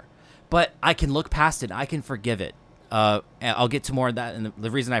more. But I can look past it. I can forgive it. And I'll get to more of that. And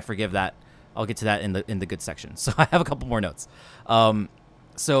the reason I forgive that, I'll get to that in the good section. So I have a couple more notes.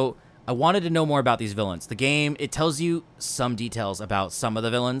 So I wanted to know more about these villains. The game, it tells you some details about some of the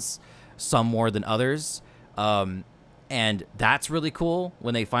villains, some more than others. And that's really cool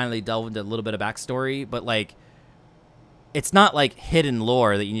when they finally delve into a little bit of backstory. But, like, it's not, like, hidden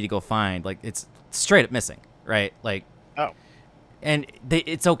lore that you need to go find. Like, it's straight up missing, right? Like, oh. And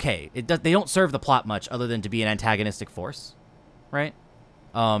it's okay. They don't serve the plot much other than to be an antagonistic force, right?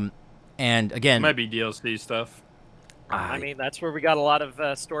 And, again... It might be DLC stuff. I mean, that's where we got a lot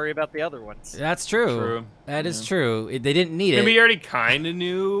of story about the other ones. That's true. That is true. They didn't need it. We already kind of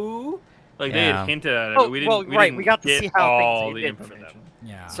knew. Like, they had hinted at it, but we didn't, we got to see how all things the ended for them.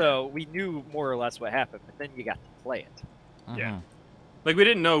 Yeah. So we knew more or less what happened, but then you got to play it. Mm-hmm. Yeah. Like, we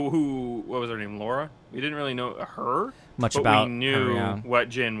didn't know what was her name, Laura? We didn't really know her. Much but about we knew her, what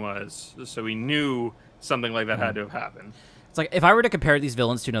Jin was, so we knew something like that had to have happened. It's like, if I were to compare these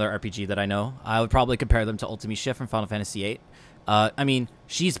villains to another RPG that I know, I would probably compare them to Ultimecia from Final Fantasy VIII. I mean,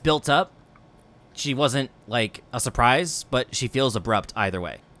 she's built up. She wasn't, like, a surprise, but she feels abrupt either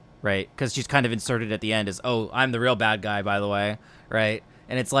way, right? Because she's kind of inserted at the end as, oh, I'm the real bad guy, by the way, right?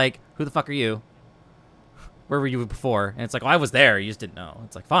 And it's like, who the fuck are you? Where were you before? And it's like, oh, I was there. You just didn't know.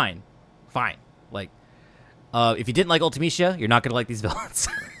 It's like, fine. Like, if you didn't like Ultimecia, you're not going to like these villains.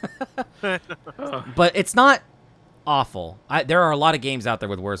 But it's not awful. There are a lot of games out there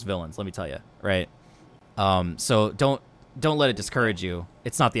with worse villains, let me tell you, right? So don't let it discourage you.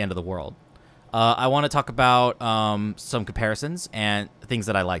 It's not the end of the world. I want to talk about some comparisons and things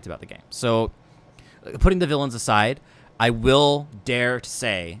that I liked about the game. So, putting the villains aside, I will dare to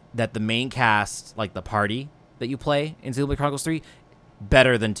say that the main cast, like the party that you play in Xenoblade Chronicles 3,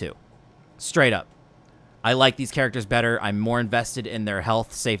 better than 2. Straight up. I like these characters better. I'm more invested in their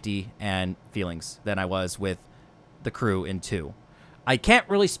health, safety, and feelings than I was with the crew in 2. I can't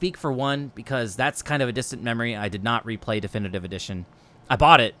really speak for 1 because that's kind of a distant memory. I did not replay Definitive Edition. I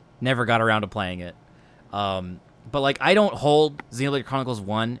bought it, never got around to playing it. But, like, I don't hold Xenoblade Chronicles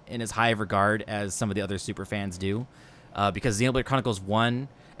 1 in as high of regard as some of the other super fans do. Because Xenoblade Chronicles 1,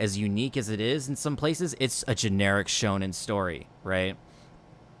 as unique as it is in some places, it's a generic shonen story, right?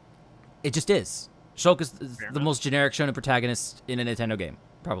 It just is. Shulk is the most generic shonen protagonist in a Nintendo game,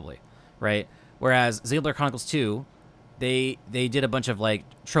 probably, right? Whereas Xenoblade Chronicles 2, they did a bunch of, like,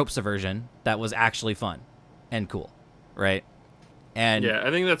 trope subversion that was actually fun and cool, right? And yeah,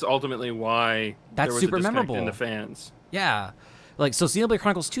 I think that's ultimately why that's there was super a disconnect memorable in the fans. Yeah. Like, so Xenoblade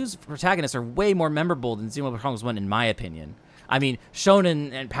Chronicles 2's protagonists are way more memorable than Xenoblade Chronicles 1, in my opinion. I mean,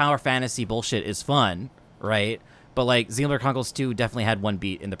 shonen and power fantasy bullshit is fun, right? But, like, Xenoblade Chronicles 2 definitely had one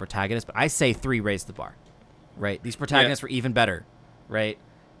beat in the protagonist, but I say 3 raised the bar, right? These protagonists were even better, right?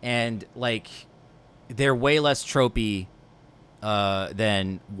 And, like, they're way less tropey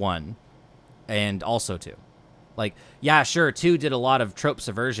than 1, and also 2. Like, yeah, sure, 2 did a lot of trope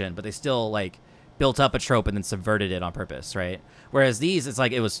subversion, but they still, like, built up a trope and then subverted it on purpose, right? Whereas these, it's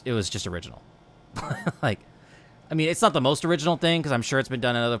like it was just original. Like, I mean, it's not the most original thing because I'm sure it's been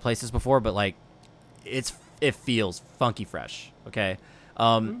done in other places before, but, like, it feels funky fresh. Okay,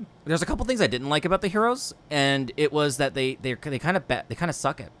 there's a couple things I didn't like about the heroes, and it was that they kind of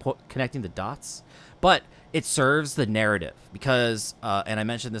suck at connecting the dots, but it serves the narrative because, and I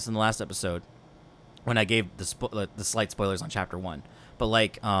mentioned this in the last episode when I gave the slight spoilers on Chapter 1, but,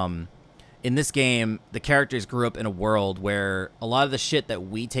 like, in this game, the characters grew up in a world where a lot of the shit that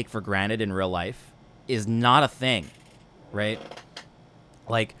we take for granted in real life is not a thing, right?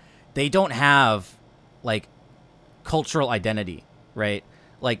 Like, they don't have, like, cultural identity, right?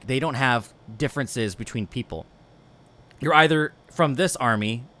 Like, they don't have differences between people. You're either from this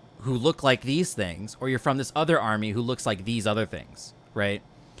army who look like these things, or you're from this other army who looks like these other things, right?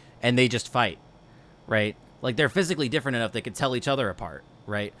 And they just fight, right? Like, they're physically different enough they could tell each other apart,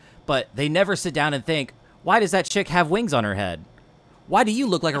 right? But they never sit down and think, why does that chick have wings on her head? Why do you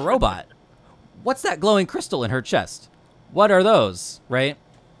look like a robot? What's that glowing crystal in her chest? What are those, right?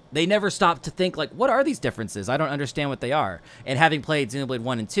 They never stop to think, like, what are these differences? I don't understand what they are. And having played Xenoblade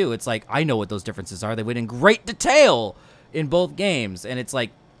 1 and 2, it's like, I know what those differences are. They went in great detail in both games. And it's,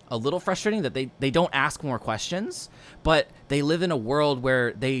 like, a little frustrating that they don't ask more questions, but they live in a world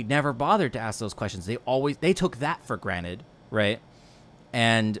where they never bothered to ask those questions. They took that for granted, right?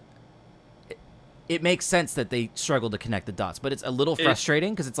 And it makes sense that they struggle to connect the dots, but it's a little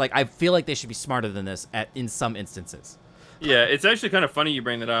frustrating because it's like, I feel like they should be smarter than this in some instances. Yeah, it's actually kind of funny you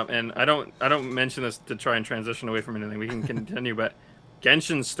bring that up, and I don't mention this to try and transition away from anything. We can continue, but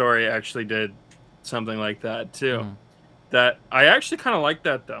Genshin's story actually did something like that too. Mm. That I actually kind of like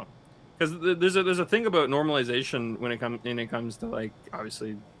that though, because there's a thing about normalization when it comes to, like,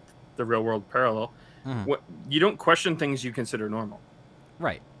 obviously the real world parallel. Mm. You don't question things you consider normal.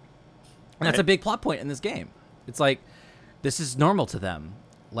 Right. And that's a big plot point in this game. It's like, this is normal to them.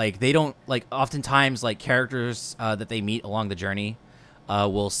 Like, they don't, like, oftentimes, like, characters that they meet along the journey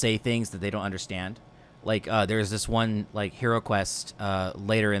will say things that they don't understand. Like, there's this one, like, hero quest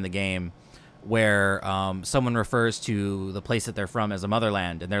later in the game where someone refers to the place that they're from as a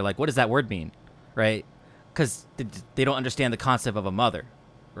motherland, and they're like, what does that word mean? Right? Because they don't understand the concept of a mother,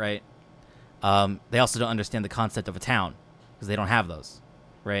 right? They also don't understand the concept of a town, because they don't have those,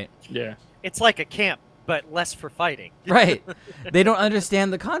 right? Yeah. It's like a camp, but less for fighting. Right. They don't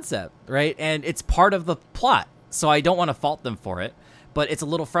understand the concept, right? And it's part of the plot, so I don't want to fault them for it. But it's a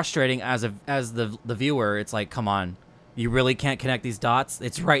little frustrating as the viewer. It's like, come on, you really can't connect these dots?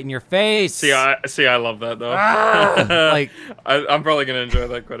 It's right in your face. See, I love that though. Like, I'm probably gonna enjoy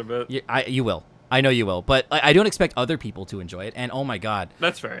that quite a bit. You will. I know you will. But I don't expect other people to enjoy it. And oh my god,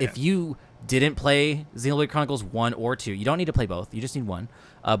 that's fair. If you didn't play Xenoblade Chronicles 1 or 2, you don't need to play both. You just need one.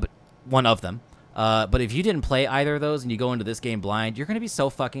 But one of them. But if you didn't play either of those and you go into this game blind, you're gonna be so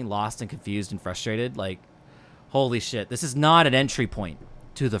fucking lost and confused and frustrated. Like, holy shit, this is not an entry point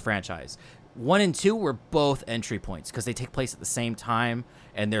to the franchise. 1 and 2 were both entry points because they take place at the same time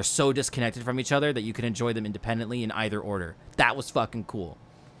and they're so disconnected from each other that you can enjoy them independently in either order. That was fucking cool.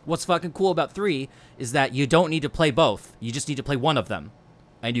 What's fucking cool about 3 is that you don't need to play both. You just need to play one of them,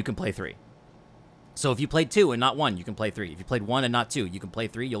 and you can play 3. So if you played 2 and not 1, you can play 3. If you played 1 and not 2, you can play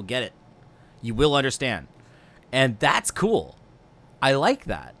 3. You'll get it. You will understand. And that's cool. I like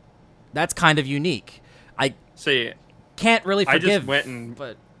that. That's kind of unique. I can't really forgive. I just went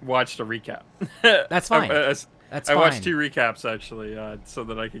and watched a recap. That's fine. That's fine. I watched 2 recaps actually, so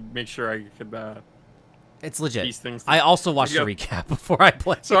that I could make sure I could. It's legit. These things I also watched a recap before I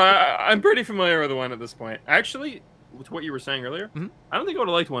played. So I'm pretty familiar with the 1 at this point. Actually, with what you were saying earlier, I don't think I would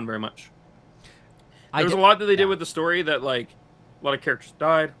have liked 1 very much. There was a lot that they did with the story that, like, a lot of characters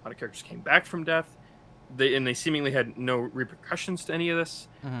died, a lot of characters came back from death, they seemingly had no repercussions to any of this.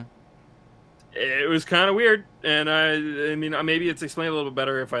 It was kind of weird, and I mean, maybe it's explained a little bit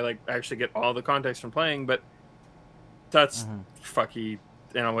better if I like actually get all the context from playing, but that's fucky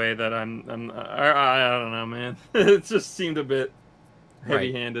in a way that I don't know, man. It just seemed a bit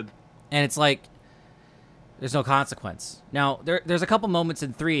heavy-handed. Right. And it's like, there's no consequence. Now, there's a couple moments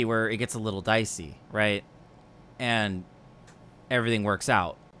in 3 where it gets a little dicey, right? And everything works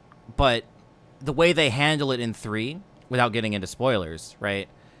out. But the way they handle it in 3, without getting into spoilers, right?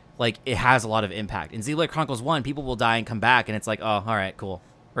 Like, it has a lot of impact. In Xenoblade Chronicles 1, people will die and come back, and it's like, oh, all right, cool,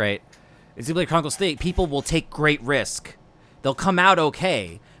 right? In Xenoblade Chronicles 3, people will take great risk. They'll come out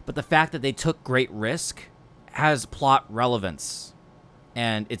okay, but the fact that they took great risk has plot relevance,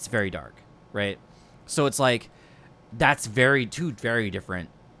 and it's very dark, right? So it's like, that's two very different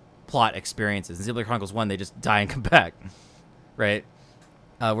plot experiences. In Xenoblade Chronicles 1, they just die and come back, right?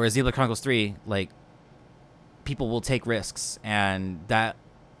 Whereas Xenoblade Chronicles 3, like, people will take risks, and that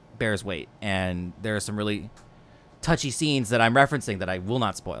bears weight. And there are some really touchy scenes that I'm referencing that I will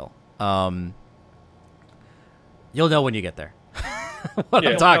not spoil. You'll know when you get there what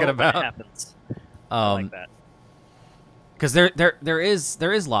I'm talking about. Happens. I like that. Because there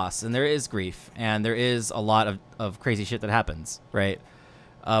is loss, and there is grief, and there is a lot of crazy shit that happens, right?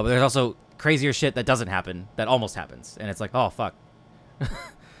 But there's also crazier shit that doesn't happen, that almost happens, and it's like, oh, fuck.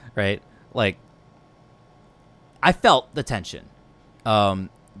 Right? Like, I felt the tension.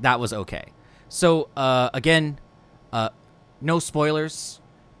 That was okay. So, again, no spoilers,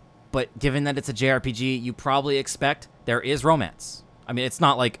 but given that it's a JRPG, you probably expect there is romance. I mean, it's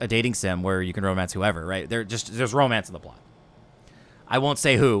not like a dating sim where you can romance whoever, right? There's romance in the plot. I won't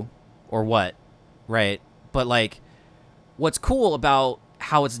say who or what, right? But, like, what's cool about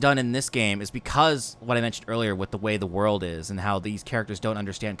how it's done in this game is because what I mentioned earlier with the way the world is and how these characters don't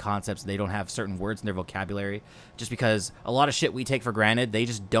understand concepts, they don't have certain words in their vocabulary, just because a lot of shit we take for granted, they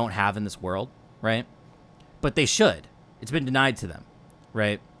just don't have in this world, right? But they should. It's been denied to them,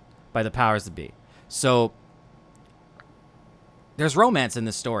 right? By the powers that be. So there's romance in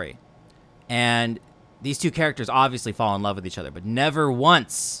this story. And these two characters obviously fall in love with each other, but never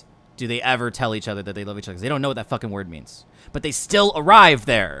once do they ever tell each other that they love each other, because they don't know what that fucking word means. But they still arrive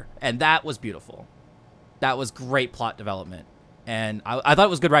there, and that was beautiful. That was great plot development, and I thought it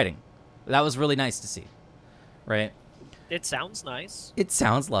was good writing. That was really nice to see, right? It sounds nice. It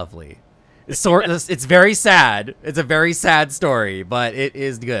sounds lovely. It's very sad. It's a very sad story, but it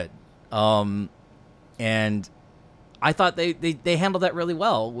is good. And I thought they handled that really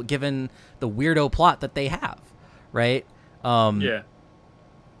well, given the weirdo plot that they have, right? Yeah.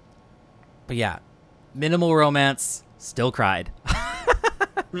 But yeah, minimal romance. Still cried.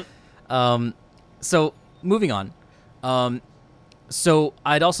 So moving on. So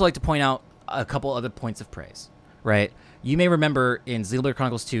I'd also like to point out a couple other points of praise, right? You may remember in Xenoblade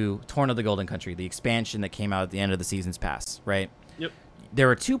Chronicles 2, Torn of the Golden Country, the expansion that came out at the end of the Season's Pass, right? Yep. There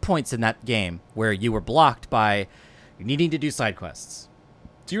were 2 points in that game where you were blocked by needing to do side quests.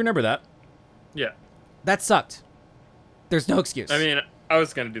 Do you remember that? Yeah. That sucked. There's no excuse. I mean, I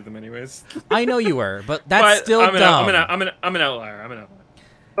was gonna do them anyways. I know you were, but that's still dumb. I'm an outlier.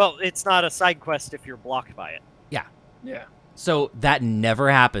 Well, it's not a side quest if you're blocked by it. Yeah. Yeah. So that never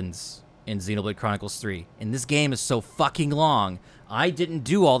happens in Xenoblade Chronicles 3. And this game is so fucking long. I didn't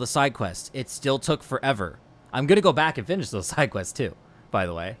do all the side quests. It still took forever. I'm going to go back and finish those side quests too, by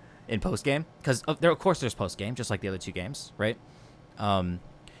the way, in post-game. Because, of course, there's post-game, just like the other 2 games, right? And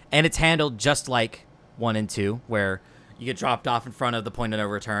it's handled just like 1 and 2, where you get dropped off in front of the point of no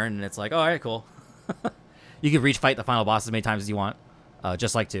return, and it's like, oh, all right, cool. You can reach fight the final boss as many times as you want,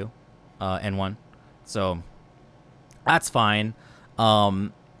 just like 2 and 1. So that's fine. At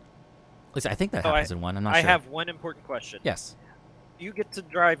least I think that happens in 1. I'm not sure. I have one important question. Yes. You get to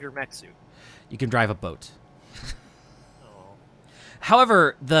drive your mech suit. You can drive a boat. Oh.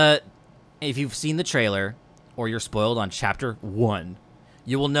 However, if you've seen the trailer or you're spoiled on Chapter 1,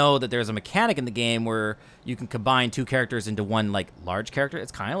 you will know that there's a mechanic in the game where you can combine 2 characters into one like large character.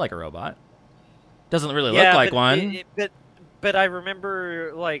 It's kind of like a robot. Doesn't really look like one. But I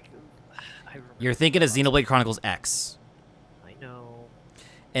remember You're thinking of Xenoblade Chronicles X. I know.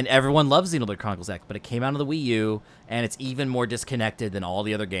 And everyone loves Xenoblade Chronicles X, but it came out of the Wii U, and it's even more disconnected than all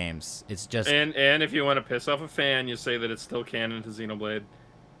the other games. It's just... And if you want to piss off a fan, you say that it's still canon to Xenoblade,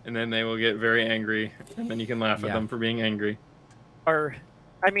 and then they will get very angry, and then you can laugh at them for being angry.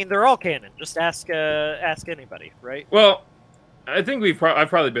 They're all canon. Just ask anybody, right? Well, I think I've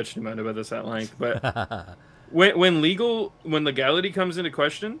probably bitched about this at length, but when legality comes into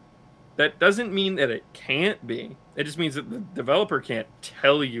question, that doesn't mean that it can't be. It just means that the developer can't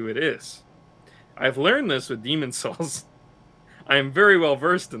tell you it is. I've learned this with Demon's Souls. I am very well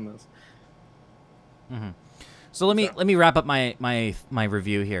versed in this. Mm-hmm. So let me wrap up my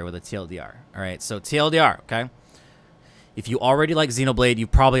review here with a TLDR. All right, so TLDR, okay? If you already like Xenoblade, you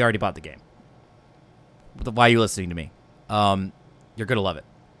probably already bought the game. Why are you listening to me? You're gonna love it.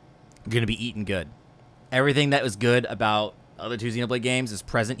 You're gonna be eating good. Everything that was good about other 2 Xenoblade games is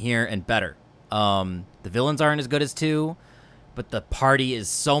present here and better. The villains aren't as good as 2, but the party is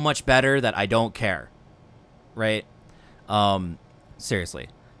so much better that I don't care. Right? Seriously.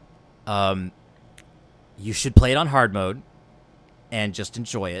 You should play it on hard mode and just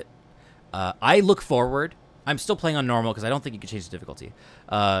enjoy it. I look forward. I'm still playing on normal because I don't think you can change the difficulty.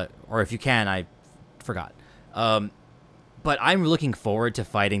 Or if you can, I forgot. But I'm looking forward to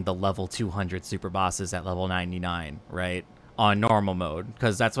fighting the level 200 super bosses at level 99, right? On normal mode,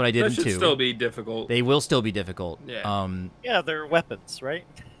 because that's what I did in 2. That should still be difficult. They will still be difficult. Yeah. They're weapons, right?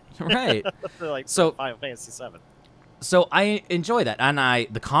 Right. They're like so Final Fantasy 7. So I enjoy that, and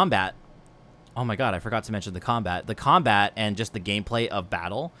the combat. Oh my god, I forgot to mention the combat. The combat and just the gameplay of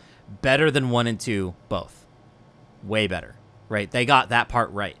battle, better than 1 and 2 both. Way better, right? They got that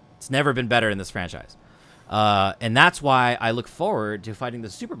part right. It's never been better in this franchise. And that's why I look forward to fighting the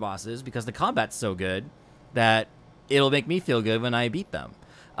super bosses, because the combat's so good that it'll make me feel good when I beat them.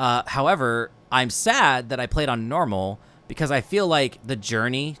 However, I'm sad that I played on normal because I feel like the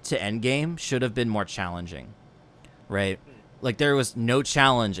journey to endgame should have been more challenging, right? Like, there was no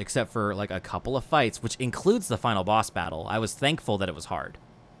challenge except for, like, a couple of fights, which includes the final boss battle. I was thankful that it was hard,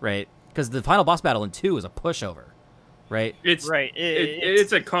 right? Because the final boss battle in 2 is a pushover, right?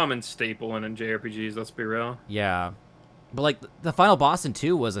 It's a common staple in JRPGs, let's be real. Yeah. But, like, the final boss in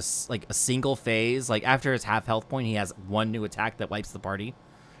 2 was, a single phase. Like, after his half health point, he has one new attack that wipes the party,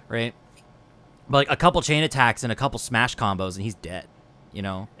 right? But, like, a couple chain attacks and a couple smash combos, and he's dead, you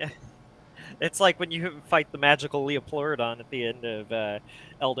know? It's like when you fight the magical Leopleurodon at the end of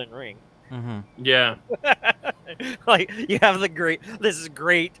Elden Ring. Mm-hmm. Yeah. Like, you have this is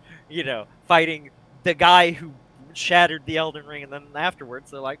great, fighting the guy who shattered the Elden Ring, and then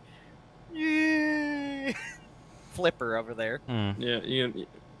afterwards they're like, yeah. Flipper over there. Mm. Yeah,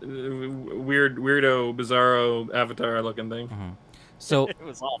 weirdo, bizarro avatar looking thing. Mm-hmm. So it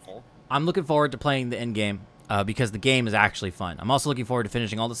was awful. I'm looking forward to playing the end game because the game is actually fun. I'm also looking forward to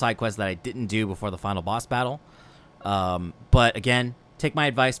finishing all the side quests that I didn't do before the final boss battle. But again, take my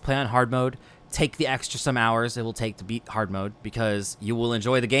advice, play on hard mode. Take the extra some hours it will take to beat hard mode, because you will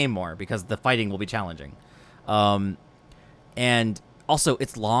enjoy the game more, because the fighting will be challenging. And also,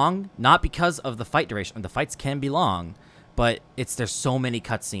 it's long, not because of the fight duration. The fights can be long, but there's so many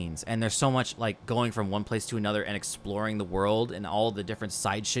cutscenes, and there's so much, like, going from one place to another and exploring the world and all the different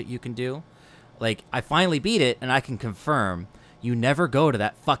side shit you can do. Like, I finally beat it, and I can confirm you never go to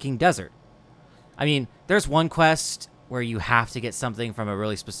that fucking desert. I mean, there's one quest where you have to get something from a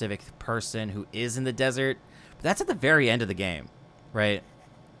really specific person who is in the desert, but that's at the very end of the game, right?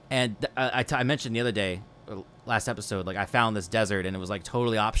 And I mentioned the other day, last episode, like I found this desert and it was like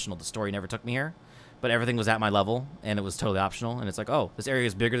totally optional. The story never took me here, but everything was at my level and it was totally optional. And it's like, oh, this area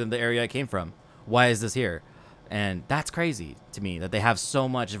is bigger than the area I came from. Why is this here? And that's crazy to me that they have so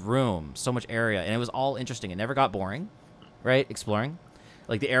much room, so much area, and it was all interesting. It never got boring, right? Exploring.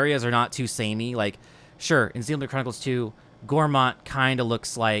 Like, the areas are not too samey. Like, sure, in Xenoblade Chronicles 2, Gormont kind of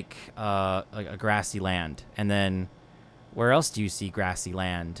looks like a grassy land. And then where else do you see grassy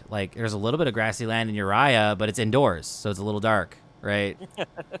land? Like, there's a little bit of grassy land in Uriah, but it's indoors, so it's a little dark, right?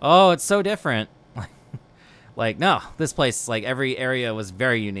 Oh, it's so different. Like, no, this place, like, every area was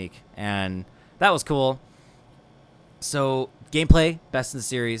very unique, and that was cool. So, gameplay, best in the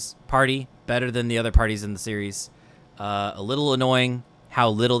series. Party, better than the other parties in the series. A little annoying how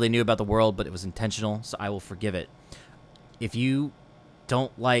little they knew about the world, but it was intentional, so I will forgive it. If you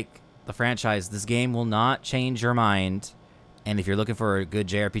don't like the franchise, this game will not change your mind. And if you're looking for a good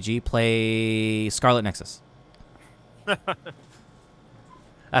JRPG, play Scarlet Nexus.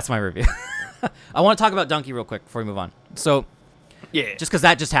 That's my review. I want to talk about Donkey real quick before we move on. So, yeah, just because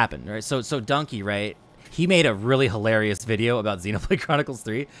that just happened, right? So Donkey, right? He made a really hilarious video about Xenoblade Chronicles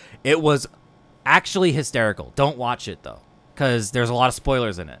 3. It was actually hysterical. Don't watch it, though, because there's a lot of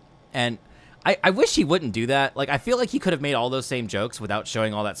spoilers in it. And I wish he wouldn't do that. Like, I feel like he could have made all those same jokes without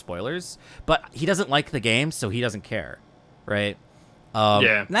showing all that spoilers. But he doesn't like the game, so he doesn't care, right?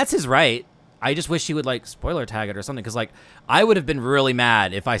 Yeah. And that's his right. I just wish he would, like, spoiler tag it or something. Because, like, I would have been really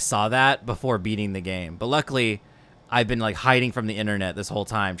mad if I saw that before beating the game. But luckily, I've been, like, hiding from the internet this whole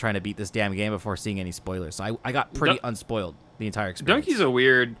time, trying to beat this damn game before seeing any spoilers. So I got pretty unspoiled the entire experience. Donkey's a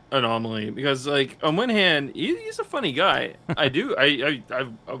weird anomaly because, like, on one hand, he's a funny guy. I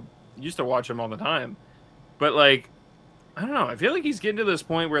used to watch him all the time. But, like, I don't know. I feel like he's getting to this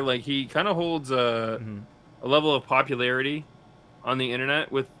point where, like, he kind of holds a level of popularity on the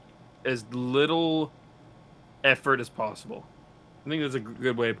internet with as little effort as possible. I think that's a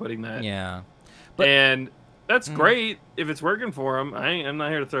good way of putting that. Yeah. And that's great if it's working for him. I'm not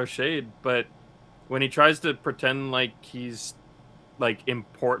here to throw shade, but when he tries to pretend like he's like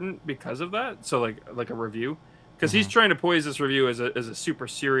important because of that, so like a review, because he's trying to poise this review as a super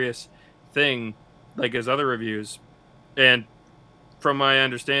serious thing, like his other reviews, and from my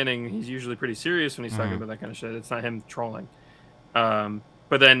understanding, he's usually pretty serious when he's talking about that kind of shit. It's not him trolling,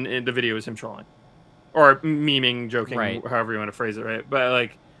 but then in the video is him trolling or memeing, joking, right, however you want to phrase it, right? But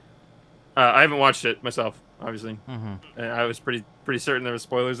like, I haven't watched it myself, obviously. And I was pretty certain there were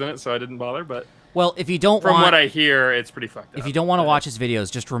spoilers in it, so I didn't bother. But well, if you don't, from what I hear, it's pretty fucked up. If you don't want to watch his videos,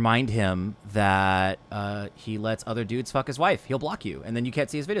 just remind him that he lets other dudes fuck his wife. He'll block you, and then you can't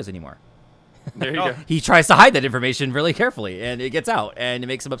see his videos anymore. There you go. He tries to hide that information really carefully, and it gets out, and it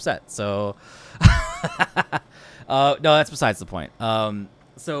makes him upset. So, no, that's besides the point.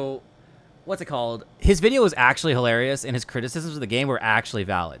 So, what's it called? His video was actually hilarious, and his criticisms of the game were actually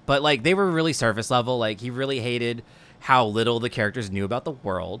valid. But, like, they were really surface level. Like, he really hated how little the characters knew about the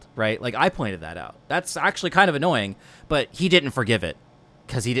world, right? Like, I pointed that out. That's actually kind of annoying, but he didn't forgive it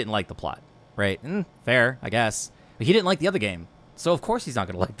because he didn't like the plot, right? Fair, I guess. But he didn't like the other game, so of course he's not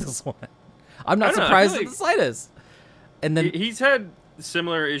going to like this one. I'm not surprised in the slightest. And then he's had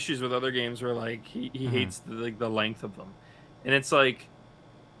similar issues with other games where, like, he hates the length of them, and it's like,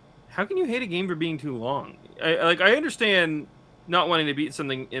 how can you hate a game for being too long? I understand not wanting to beat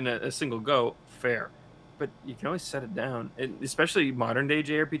something in a single go, fair, but you can always set it down. And especially modern day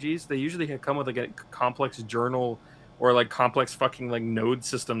JRPGs, they usually come with like a complex journal or like complex fucking like node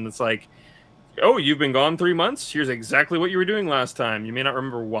system that's like, oh, you've been gone 3 months. Here's exactly what you were doing last time. You may not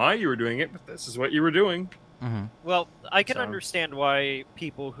remember why you were doing it, but this is what you were doing. Well, I can understand why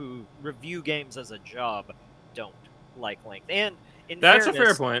people who review games as a job don't like length. And that's a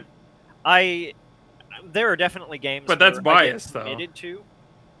fair point. There are definitely games, but that's biased, though. Committed to,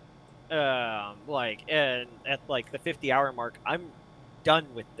 like, and at like the 50-hour mark, I'm done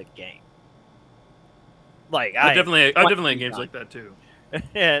with the game. Like, I definitely have games like that too.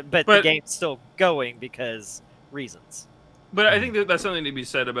 but the game's still going because reasons. But I think that's something to be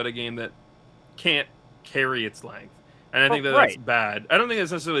said about a game that can't carry its length, and I think that's bad. I don't think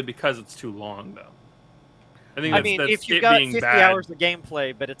it's necessarily because it's too long, though. I think that's if you've got 50 hours of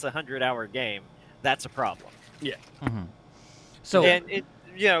gameplay, but it's a 100-hour game, that's a problem. Yeah. So, and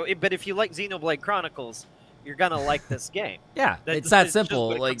but if you like Xenoblade Chronicles, you're gonna like this game. Yeah, it's that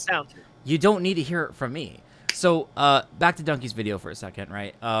simple. Like, you don't need to hear it from me. So, back to Donkey's video for a second,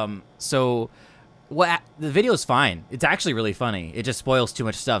 right? So, Well, the video is fine. It's actually really funny. It just spoils too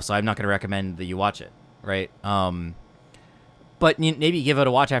much stuff, so I'm not going to recommend that you watch it, right? But maybe give it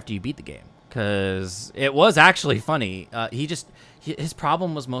a watch after you beat the game, because it was actually funny. His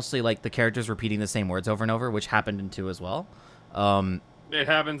problem was mostly like the characters repeating the same words over and over, which happened in 2 as well. It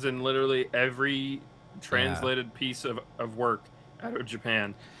happens in literally every translated piece of work out of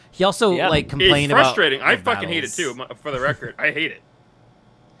Japan. He also like complained about. It's frustrating. I fucking hate it too. For the record, I hate it.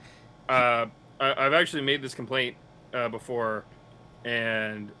 I've actually made this complaint before,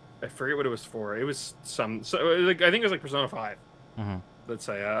 and I forget what it was for. It was I think it was like Persona 5. Mm-hmm. Let's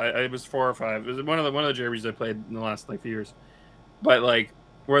say it was 4 or 5. It was one of the JRPGs I played in the last like few years. But like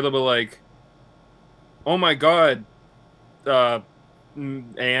where they'll be like, "Oh my god,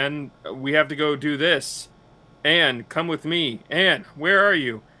 Anne, we have to go do this. Anne, come with me. Anne, where are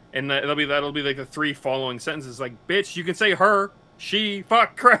you?" And that'll be like the 3 following sentences. Like, bitch, you can say her, she,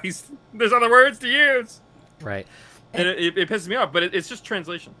 fuck, Christ. There's other words to use. Right. And it pisses me off, but it's just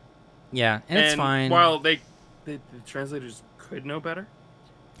translation. Yeah, and it's fine. While the translators could know better,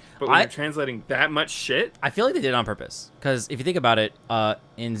 but when you're translating that much shit, I feel like they did it on purpose. Because if you think about it,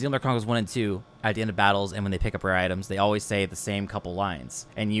 in Xenoblade Chronicles 1 and 2, at the end of battles and when they pick up rare items, they always say the same couple lines,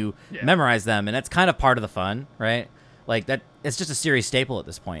 and you memorize them, and that's kind of part of the fun, right? Like that, it's just a series staple at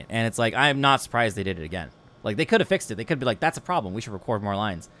this point, and it's like I'm not surprised they did it again. Like they could have fixed it. They could be like, "That's a problem. We should record more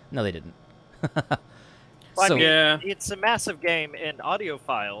lines." No, they didn't. Well, I mean, it's a massive game, and audio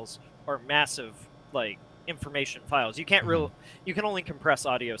files are massive, like information files. You can't you can only compress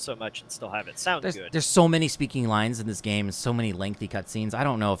audio so much and still have it sound good. There's so many speaking lines in this game and so many lengthy cutscenes. I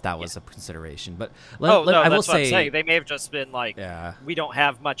don't know if that was a consideration, but I will say they may have just been like, we don't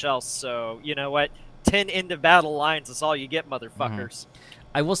have much else, so you know what? 10 end of battle lines is all you get, motherfuckers.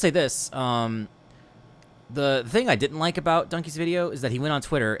 I will say this. The thing I didn't like about Donkey's video is that he went on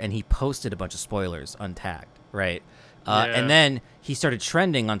Twitter and he posted a bunch of spoilers untagged, right? And then he started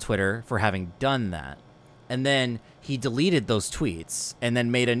trending on Twitter for having done that. And then he deleted those tweets and then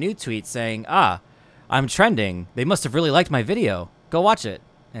made a new tweet saying, I'm trending. They must have really liked my video. Go watch it.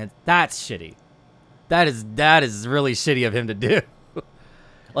 And that's shitty. That is really shitty of him to do.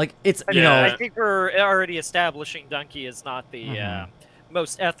 Like, it's, I think we're already establishing Donkey is not the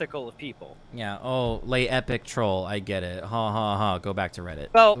most ethical of people. Yeah. Oh, lay epic troll. I get it. Ha ha ha. Go back to Reddit.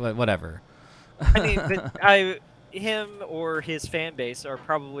 Well, whatever. I mean, but him or his fan base are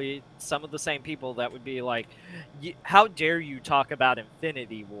probably some of the same people that would be like, how dare you talk about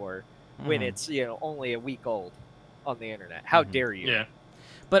Infinity War when it's, only a week old on the internet? How dare you? Yeah.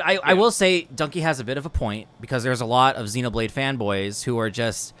 But I will say Donkey has a bit of a point, because there's a lot of Xenoblade fanboys who are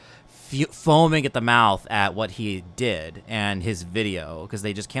just foaming at the mouth at what he did and his video, because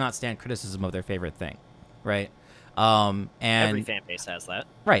they just cannot stand criticism of their favorite thing, right? And every fan base has that.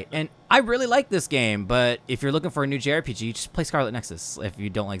 Right, and I really like this game, but if you're looking for a new JRPG, just play Scarlet Nexus if you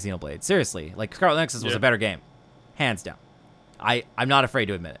don't like Xenoblade. Seriously, like Scarlet Nexus was a better game. Hands down. I'm not afraid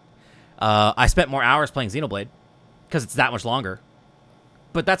to admit it. I spent more hours playing Xenoblade because it's that much longer.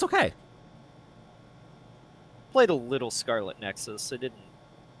 But that's okay. Played a little Scarlet Nexus. It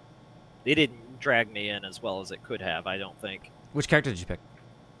didn't drag me in as well as it could have, I don't think. Which character did you pick?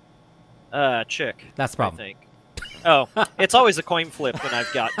 Chick. That's the problem. I think. Oh, it's always a coin flip when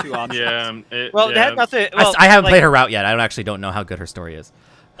I've got 2 options. It had nothing. Well, I haven't played her route yet. I actually don't know how good her story is.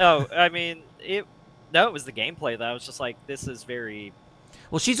 Oh, I mean, it was the gameplay that I was just like, this is very.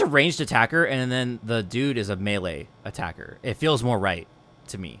 Well, she's a ranged attacker, and then the dude is a melee attacker. It feels more right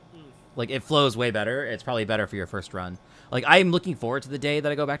to me. Like, it flows way better. It's probably better for your first run. Like, I'm looking forward to the day that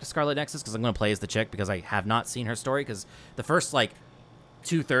I go back to Scarlet Nexus, because I'm going to play as the chick, because I have not seen her story, because the first,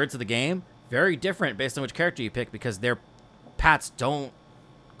 2/3 of the game, very different based on which character you pick, because their paths don't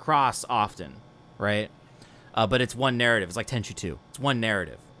cross often, right? But it's one narrative. It's like Tenchu 2. It's one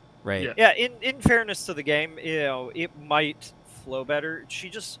narrative, right? Yeah, in fairness to the game, it might flow better.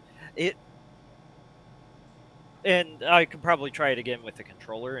 And I could probably try it again with the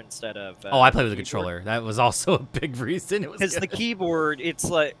controller instead of. I play with the controller. That was also a big reason. Because the keyboard, it's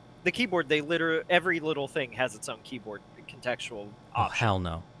like the keyboard. They every little thing has its own keyboard contextual option. Oh, hell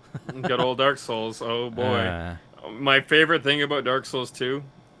no. Good old Dark Souls. Oh boy. My favorite thing about Dark Souls 2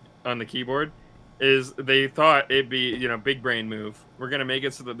 on the keyboard is they thought it'd be big brain move. We're gonna make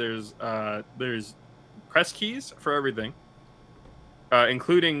it so that there's press keys for everything,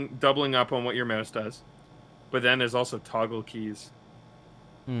 including doubling up on what your mouse does. But then there's also toggle keys,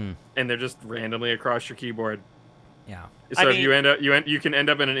 and they're just randomly across your keyboard. Yeah. So if you can end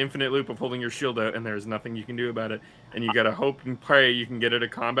up in an infinite loop of holding your shield out, and there's nothing you can do about it, and you gotta hope and pray you can get it to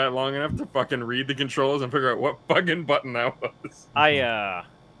combat long enough to fucking read the controls and figure out what fucking button that was. I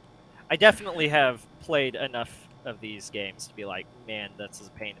I definitely have played enough of these games to be like, man, that's a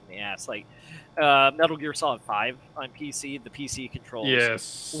pain in the ass. Like Metal Gear Solid 5 on PC, the PC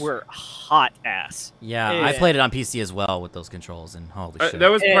controls were hot ass. Yeah, I played it on PC as well with those controls, and holy shit. That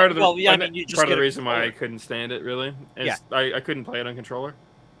was part of the part of the reason why I couldn't stand it. Really, I couldn't play it on controller.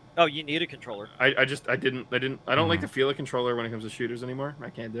 Oh, you need a controller. I don't like the feel of controller when it comes to shooters anymore. I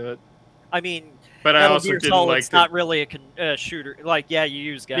can't do it. I mean, but I also didn't like. It's not really a shooter. Like, yeah, you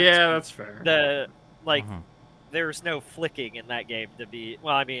use guns. Yeah, that's fair. There's no flicking in that game to be.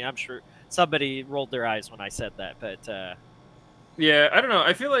 Well, I mean, I'm sure somebody rolled their eyes when I said that, but. Yeah, I don't know.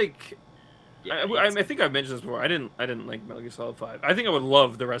 I feel like. I think I've mentioned this before. I didn't like Metal Gear Solid 5. I think I would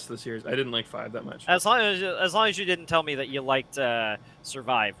love the rest of the series. I didn't like 5 that much. As long as you didn't tell me that you liked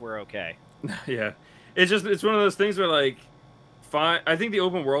Survive, we're okay. Yeah, it's one of those things where like, 5. I think the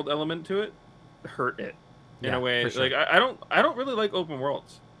open world element to it hurt it in a way. Sure. Like I don't really like open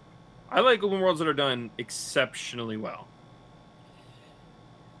worlds. I like open worlds that are done exceptionally well.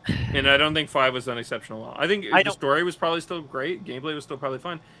 And I don't think 5 was done exceptionally well. I think the story was probably still great. Gameplay was still probably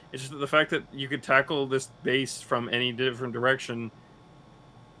fun. It's just that the fact that you could tackle this base from any different direction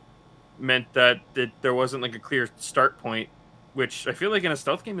meant that there wasn't like a clear start point, which I feel like in a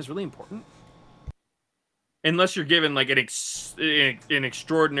stealth game is really important. Unless you're given like an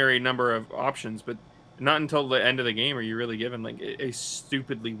extraordinary number of options, but not until the end of the game are you really given like a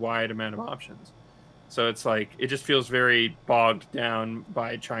stupidly wide amount of options. So it's like, it just feels very bogged down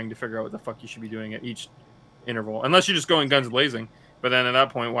by trying to figure out what the fuck you should be doing at each interval. Unless you're just going guns blazing. But then at that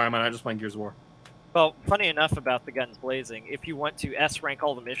point, why am I not just playing Gears of War? Well, funny enough about the guns blazing, if you want to S-rank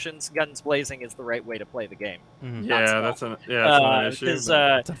all the missions, guns blazing is the right way to play the game. Mm-hmm. Yeah, that's an issue. It's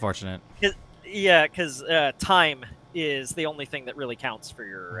unfortunate. Because time is the only thing that really counts for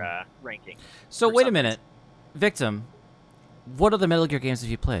your ranking. So wait a minute. Victim, what other Metal Gear games have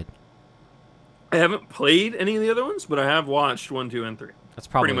you played? I haven't played any of the other ones, but I have watched 1, 2, and 3. That's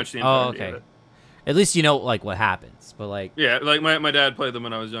probably pretty much the entirety of it. At least you know like what happens, but like like my dad played them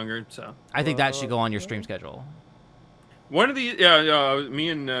when I was younger, so I think that should go on your stream schedule. One of the me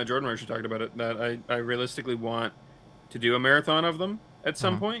and Jordan were actually talking about it that I realistically want to do a marathon of them at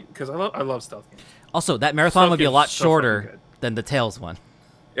some point because I love stealth games. Also, that marathon would be a lot shorter than the Tales one.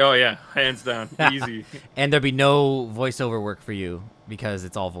 Oh yeah, hands down, easy. And there'd be no voiceover work for you because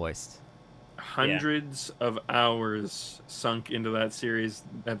it's all voiced. Hundreds of hours sunk into that series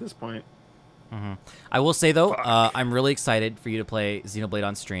at this point. Mm-hmm. I will say though, I'm really excited for you to play Xenoblade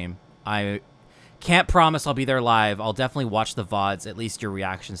on stream. I can't promise I'll be there live. I'll definitely watch the VODs, at least your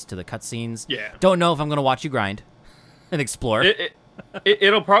reactions to the cutscenes. Yeah. Don't know if I'm gonna watch you grind and explore.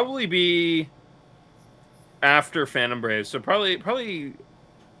 It'll probably be after Phantom Brave, so probably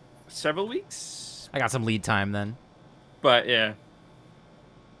several weeks. I got some lead time then. But yeah.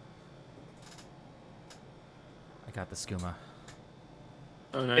 I got the skooma.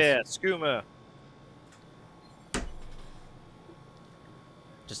 Oh, nice. Yeah, skooma.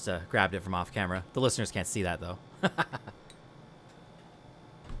 Just grabbed it from off camera. The listeners can't see that though.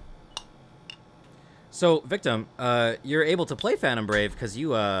 So, Victim, you're able to play Phantom Brave because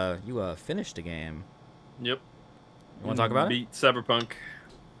you finished a game. Yep. You want to talk about Beat Cyberpunk.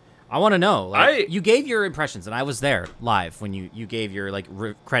 I want to know. Like, you gave your impressions, and I was there live when you gave your like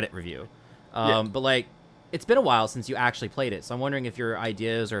credit review. But like, it's been a while since you actually played it, so I'm wondering if your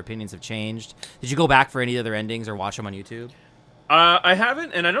ideas or opinions have changed. Did you go back for any other endings or watch them on YouTube? I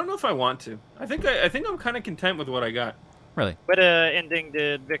haven't, and I don't know if I want to. I think I'm kind of content with what I got. Really? What ending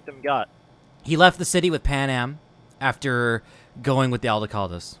did Victim got? He left the city with Pan Am after going with the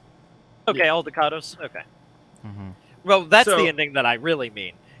Aldecados. Okay, Aldecados. Okay. Mm-hmm. Well, that's the ending that I really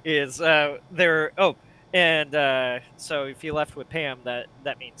mean. Is there? Oh, and so if he left with Pam,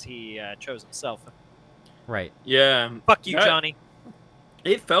 that means he chose himself. Right. Yeah. Fuck you, Johnny.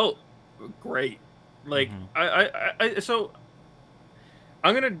 It felt great. Like so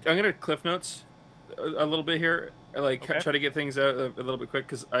I'm gonna cliff notes a little bit here. Like try to get things out a little bit quick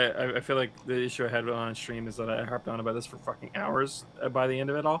because I feel like the issue I had on stream is that I harped on about this for fucking hours by the end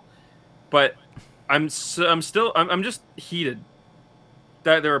of it all. But I'm just heated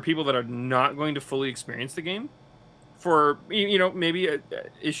that there are people that are not going to fully experience the game for maybe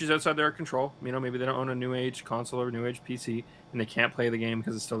issues outside their control. Maybe they don't own a new age console or new age PC and they can't play the game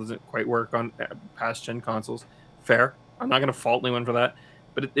because it still doesn't quite work on past gen consoles. Fair. I'm not going to fault anyone for that,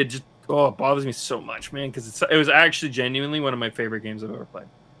 but it just it bothers me so much, man, because it was actually genuinely one of my favorite games I've ever played.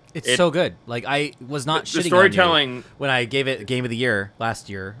 It's so good. Like, I was not shitting storytelling on you when I gave it Game of the Year last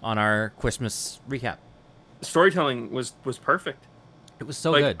year on our Christmas recap. Storytelling was perfect. It was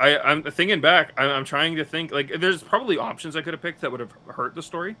so good. I'm thinking back. I'm trying to think. Like, there's probably options I could have picked that would have hurt the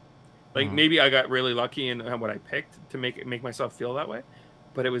story, Like maybe I got really lucky in what I picked to make myself feel that way,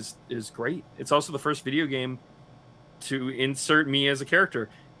 but it was great. It's also the first video game to insert me as a character,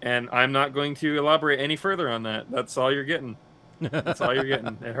 and I'm not going to elaborate any further on that. That's all you're getting. That's all you're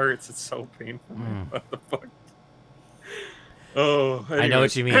getting. It hurts. It's so painful. What the fuck? Oh, anyways. I know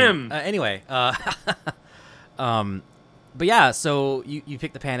what you mean. Anyway, but yeah, so you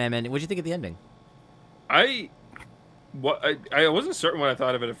picked the Pan Am ending. What did you think of the ending? I wasn't certain what I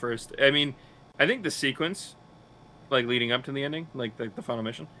thought of it at first. I mean, I think the sequence, like leading up to the ending, like the final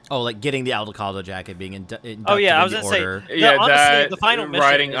mission. Oh, like getting the Aldecaldo jacket, being inducted. Oh yeah, I was in gonna order. say. Yeah, honestly, the final mission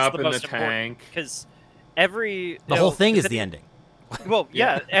riding is up the in most the tank because the whole thing is the ending. Well,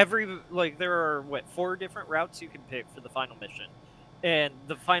 yeah, there are 4 different routes you can pick for the final mission, and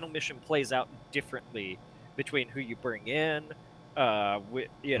the final mission plays out differently between who you bring in,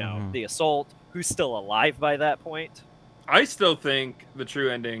 the assault, who's still alive by that point. I still think the true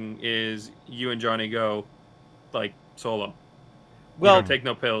ending is you and Johnny go, like, solo. Well, you don't take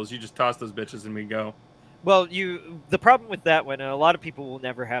no pills. You just toss those bitches and we go. Well, the problem with that one, and a lot of people will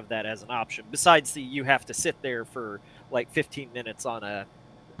never have that as an option. Besides, you have to sit there for like 15 minutes on a.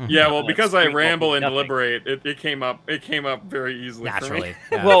 Yeah, well, because I ramble and deliberate, it came up very easily naturally.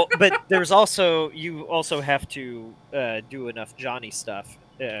 For me. Yeah. Well, but you also have to do enough Johnny stuff.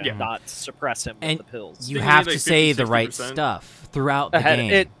 Not suppress him with the pills. You have to say the right stuff throughout the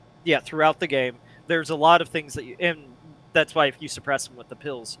game. Throughout the game, there's a lot of things that and that's why if you suppress him with the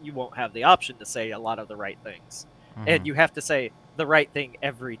pills, you won't have the option to say a lot of the right things, and you have to say the right thing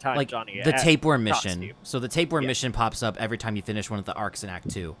every time. Like Johnny, the tapeworm mission. So the tapeworm mission pops up every time you finish one of the arcs in Act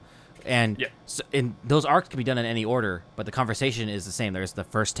 2. And those arcs can be done in any order, but the conversation is the same. There's the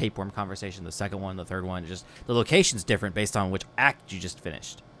first tapeworm conversation, the second one, the third one. Just the location's different based on which act you just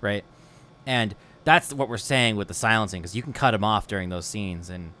finished, right? And that's what we're saying with the silencing, because you can cut them off during those scenes,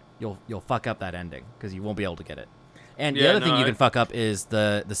 and you'll fuck up that ending because you won't be able to get it. And the other thing you can fuck up is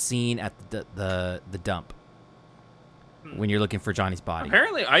the scene at the dump when you're looking for Johnny's body.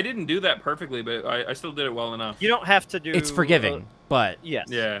 Apparently, I didn't do that perfectly, but I still did it well enough. You don't have to do. It's forgiving, but yes,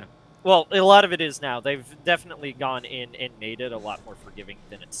 yeah. Well, a lot of it is now. They've definitely gone in and made it a lot more forgiving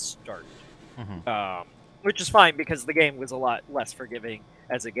than it started. Which is fine because the game was a lot less forgiving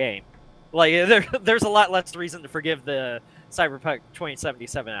as a game. Like there's a lot less reason to forgive the Cyberpunk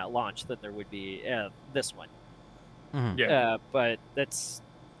 2077 at launch than there would be this one. But that's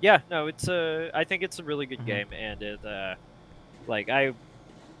it's I think it's a really good game, and it I'm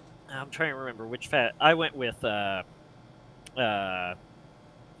trying to remember which I went with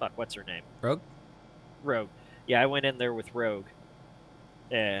what's her name? Rogue. Yeah, I went in there with Rogue,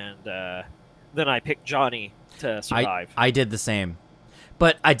 and then I picked Johnny to survive. I did the same,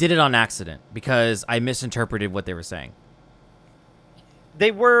 but I did it on accident because I misinterpreted what they were saying.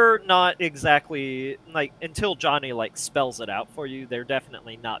 They were not exactly until Johnny spells it out for you. They're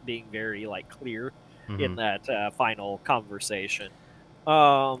definitely not being very clear in that final conversation.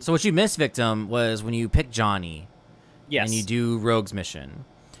 So what you missed, Victim, was when you pick Johnny. Yes. And you do Rogue's mission.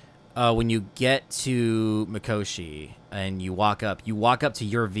 When you get to Mikoshi and you walk up to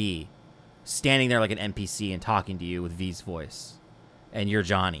your V, standing there like an NPC and talking to you with V's voice, and you're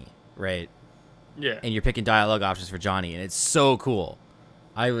Johnny, right? Yeah. And you're picking dialogue options for Johnny, and it's so cool.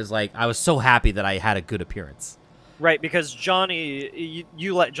 I was so happy that I had a good appearance. Right, because Johnny,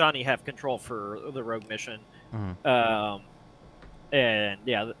 you let Johnny have control for the Rogue mission, and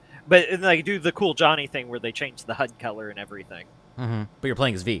yeah, but do the cool Johnny thing where they change the HUD color and everything. But you're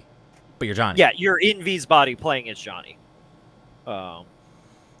playing as V. But you're Johnny. Yeah, you're in V's body playing as Johnny. And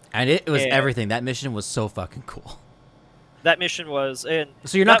it was everything. That mission was so fucking cool. That mission was, and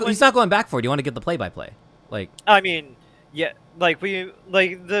so he's not going back for it. You want to get the play-by-play, I mean, yeah,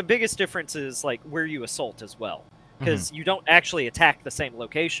 the biggest difference is where you assault as well, because you don't actually attack the same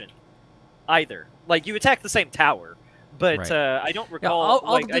location either. You attack the same tower, but right. I don't recall. Yeah,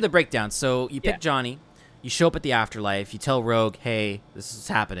 I'll do the breakdown. So you pick Johnny. You show up at the afterlife. You tell Rogue, hey, this is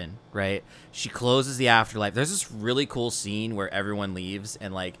happening, right? She closes the afterlife. There's this really cool scene where everyone leaves,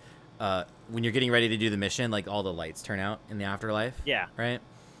 and when you're getting ready to do the mission, all the lights turn out in the afterlife. Yeah. Right?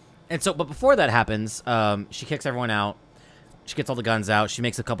 And so, but before that happens, she kicks everyone out. She gets all the guns out. She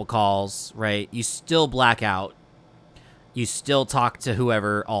makes a couple calls, right? You still black out. You still talk to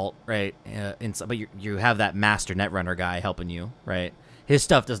whoever alt, right? But you have that master netrunner guy helping you, right? His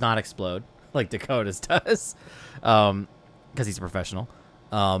stuff does not explode like Dakota's does, because he's a professional.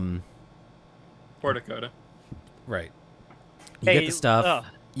 Poor Dakota. Right. You get the stuff.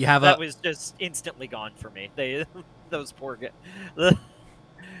 You have that was just instantly gone for me. Those poor guys.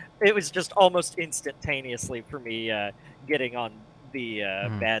 It was just almost instantaneously for me getting on the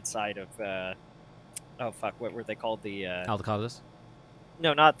bad side of oh fuck, what were they called? The Aldecados?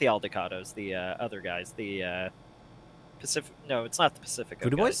 no, not the Aldecados. The other guys. The Pacific. No, it's not the Pacific.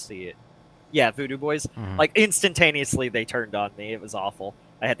 Voodoo guys. Boys? Yeah, Voodoo Boys. Like instantaneously, they turned on me. It was awful.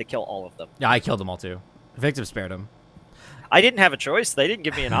 I had to kill all of them. Yeah, I killed them all too. Victim spared them. I didn't have a choice. They didn't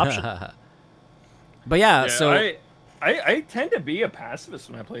give me an option. But yeah, so I tend to be a pacifist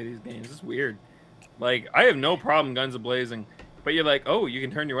when I play these games. It's weird. Like, I have no problem guns a-blazing. But you're like, oh, you can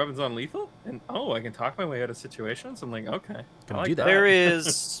turn your weapons on lethal? And, oh, I can talk my way out of situations? I'm like, okay. Can I like do that. There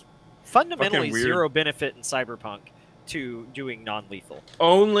is fundamentally Fucking weird. zero benefit in Cyberpunk to doing non-lethal.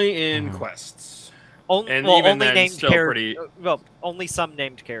 Only in quests. Only, And well, even only then, named still characters. pretty- Well, only some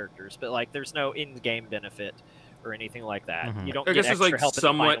named characters, but like, there's no in-game benefit or anything like that. You don't I get guess it's extra like help in the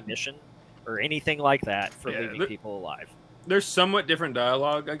somewhat- final mission or anything like that for Yeah, leaving people alive. There's somewhat different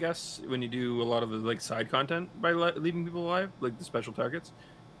dialogue, I guess, when you do a lot of the like side content by leaving people alive, like the special targets.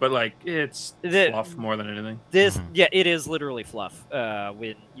 But like, it's fluff more than anything. Yeah, it is literally fluff.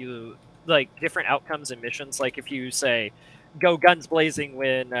 When you like different outcomes and missions, like if you say go guns blazing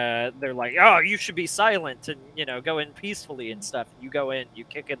when they're like, oh, you should be silent and go in peacefully and stuff. You go in, you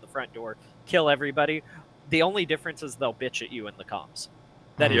kick in the front door, kill everybody. The only difference is they'll bitch at you in the comms.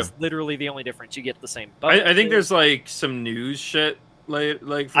 That is literally the only difference. You get the same bonuses. I think there's like some news shit like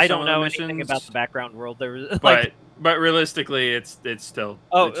for I some don't of the know missions, anything about the background world. There was but realistically, it's still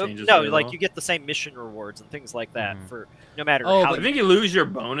it changes no, very like little. you get the same mission rewards and things like that for no matter Oh, how. I think you lose your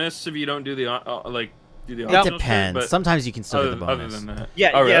bonus if you don't do the do the it optional depends. shit, but Sometimes you can still get the other bonus. than that,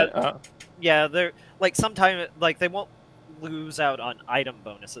 Yeah, oh, yeah. really? Yeah, they're like sometimes like they won't lose out on item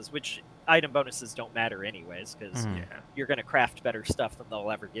bonuses, which item bonuses don't matter anyways because yeah. you're going to craft better stuff than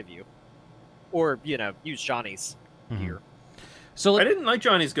they'll ever give you, or use Johnny's gear. So I didn't like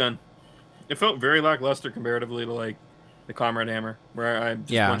Johnny's gun. It felt very lackluster comparatively to like the Comrade Hammer, where I'm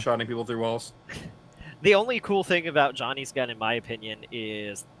just one-shotting people through walls. The only cool thing about Johnny's gun, in my opinion,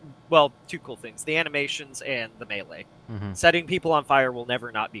 is, well, two cool things. The animations and the melee. Setting people on fire will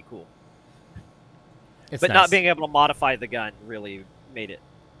never not be cool. It's but nice. not being able to modify the gun really made it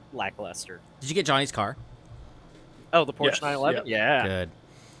lackluster. Did you get Johnny's car? Oh, the Porsche Yes, 911? Yeah. Good.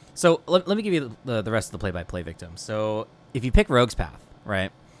 So let me give you the rest of the play-by-play victim. So if you pick Rogue's Path,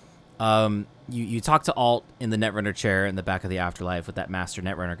 right, you talk to Alt in the Netrunner chair in the back of the Afterlife with that master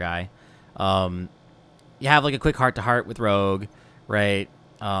Netrunner guy. You have like a quick heart-to-heart with Rogue, right?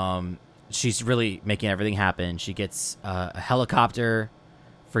 She's really making everything happen. She gets a helicopter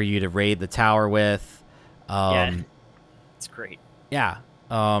for you to raid the tower with. Yeah, it's great. Yeah.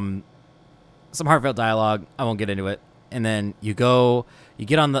 Some heartfelt dialogue. I won't get into it. And then you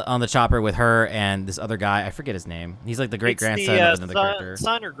get on the chopper with her and this other guy. I forget his name. He's like the great grandson of another character.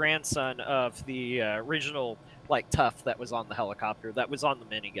 Son or grandson of the original like tough that was on the helicopter that was on the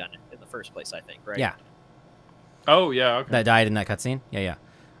minigun in the first place, I think, right? Yeah. Oh yeah, okay. That died in that cutscene. Yeah.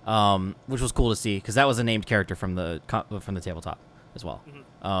 Which was cool to see because that was a named character from the tabletop as well.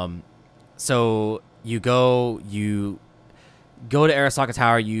 So you go to Arasaka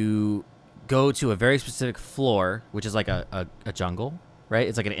Tower. You go to a very specific floor, which is like a jungle, right?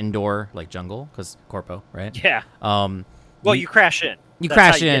 It's like an indoor like jungle because Corpo, right? Yeah. Well, you crash in. You That's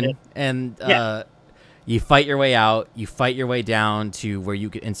crash how you get in, it. and you fight your way out. You fight your way down to where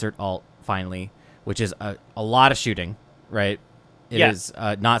you can insert Alt finally, which is a lot of shooting, right? It is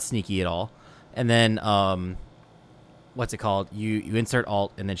not sneaky at all. And then, what's it called? You insert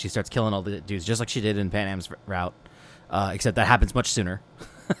Alt, and then she starts killing all the dudes, just like she did in Pan Am's route, except that happens much sooner.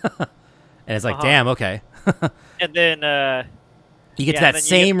 And it's like, damn, okay. And then you get to that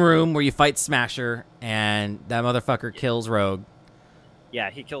same room where you fight Smasher, and that motherfucker kills Rogue. Yeah,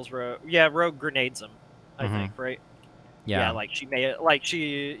 he kills Rogue. Yeah, Rogue grenades him, I think, right? Yeah. Like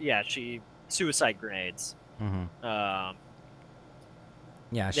she suicide grenades.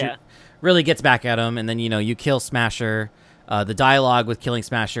 She really gets back at him, and then you kill Smasher. The dialogue with killing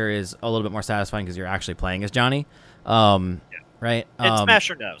Smasher is a little bit more satisfying because you're actually playing as Johnny, right? And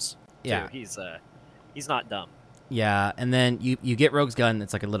Smasher knows. Yeah, too. He's not dumb. Yeah, and then you get Rogue's gun.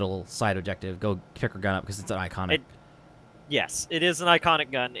 It's like a little side objective. Go pick her gun up because it's an iconic. Yes, it is an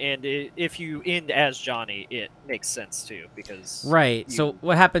iconic gun, and if you end as Johnny, it makes sense too because So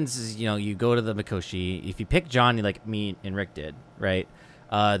what happens is you go to the Mikoshi. If you pick Johnny like me and Rick did, right?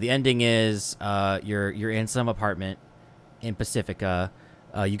 The ending is you're in some apartment in Pacifica.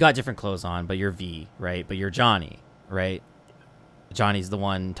 You got different clothes on, but you're V, right? But you're Johnny, right? Johnny's the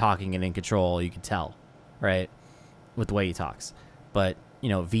one talking and in control. You can tell, right, with the way he talks. But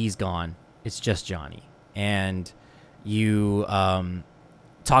V's gone. It's just Johnny, and you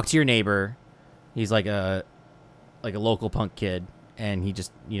talk to your neighbor. He's like a local punk kid, and he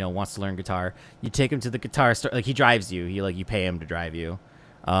just wants to learn guitar. You take him to the guitar store. Like, he drives you. You pay him to drive you.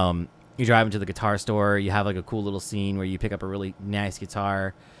 You drive him to the guitar store. You have like a cool little scene where you pick up a really nice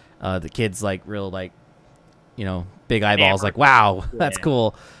guitar. The kid's like real big eyeballs. Like, wow, that's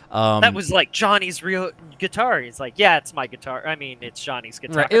cool. That was like Johnny's real guitar. He's like, yeah, it's my guitar. I mean, it's Johnny's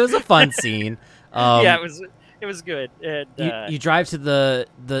guitar. Right. It was a fun scene. Yeah, it was good. And, you drive to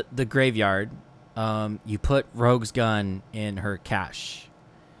the graveyard. You put Rogue's gun in her cache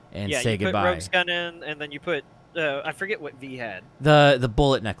and say goodbye. You put Rogue's gun in, and then you put I forget what V had. The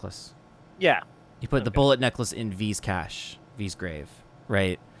bullet necklace. Yeah. You put the bullet necklace in V's cache, V's grave,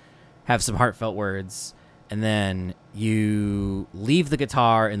 right? Have some heartfelt words, and then you leave the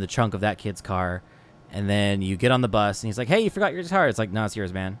guitar in the trunk of that kid's car, and then you get on the bus, and he's like, "Hey, you forgot your guitar." It's like, "No, it's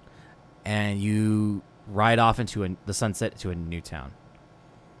yours, man." And you ride off into the sunset to a new town.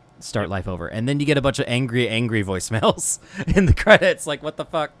 Start life over. And then you get a bunch of angry voicemails in the credits. Like, what the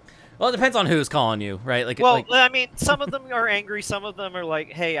fuck? Well, it depends on who's calling you, right? I mean, some of them are angry. Some of them are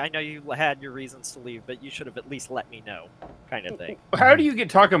like, "Hey, I know you had your reasons to leave, but you should have at least let me know," kind of thing. How do you get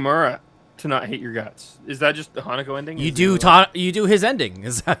Takamura to not hate your guts? Is that just the Hanako ending? You do his ending.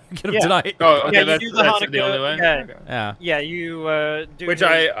 Is how you get him to not hate. Oh, okay, that's the only way. Yeah, okay. Yeah. You do. Which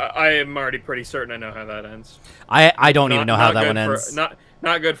I am already pretty certain I know how that ends. I don't even know how that one ends.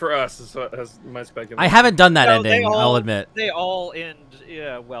 Not good for us, is my speculation. I haven't done that ending, I'll admit. They all end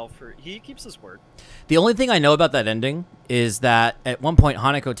well for... He keeps his word. The only thing I know about that ending is that at one point,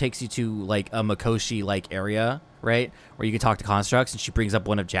 Hanako takes you to, like, a Makoshi-like area, right? Where you can talk to constructs, and she brings up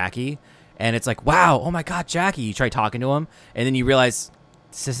one of Jackie. And it's like, wow, oh my god, Jackie. You try talking to him, and then you realize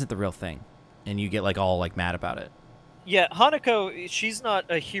this isn't the real thing. And you get, like, all, like, mad about it. Yeah, Hanako, she's not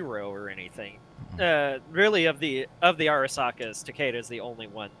a hero or anything. Really, of the Arasakas, Takeda is the only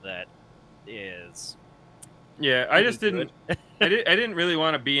one that is. Yeah, I just didn't. I didn't really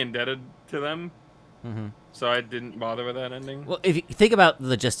want to be indebted to them, so I didn't bother with that ending. Well, if you think about the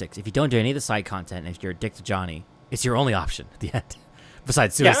logistics, if you don't do any of the side content, and if you're addicted to Johnny, it's your only option at the end,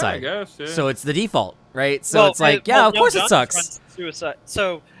 besides suicide. Yeah, I guess. Yeah. So it's the default, right? So it's like, of course it sucks. Suicide.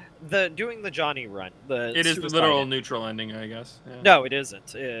 So doing the Johnny run, it is the literal neutral ending, I guess. Yeah. No, it isn't.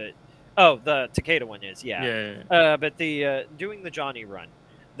 The Takeda one is, yeah. But the doing the Johnny run,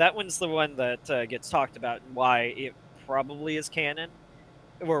 that one's the one that gets talked about and why it probably is canon,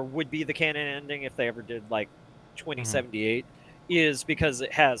 or would be the canon ending if they ever did like 2078, is because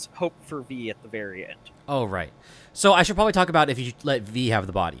it has hope for V at the very end. Oh, right. So I should probably talk about if you let V have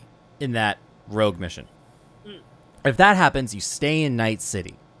the body in that rogue mission. If that happens, you stay in Night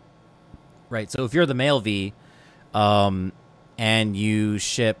City. Right. So if you're the male V, and you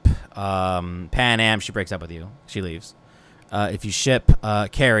ship Pan Am, she breaks up with you. She leaves. If you ship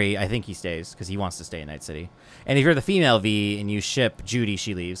Carrie, I think he stays because he wants to stay in Night City. And if you're the female V and you ship Judy,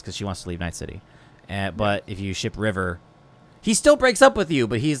 she leaves because she wants to leave Night City. But if you ship River, he still breaks up with you,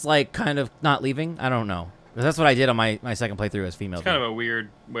 but he's like kind of not leaving. I don't know. That's what I did on my second playthrough as female. It's kind of a weird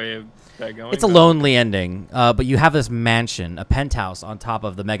way of that going. It's a lonely ending, but you have this mansion, a penthouse on top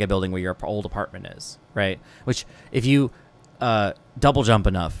of the mega building where your old apartment is, right? Which, if you double jump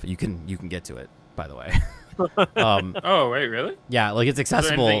enough, you can get to it. By the way. Oh wait, really? Yeah, like it's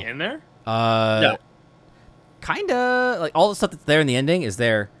accessible. Is there anything in there? No. Kinda. Like all the stuff that's there in the ending is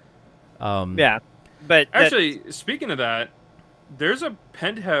there. Yeah, but actually, speaking of that, there's a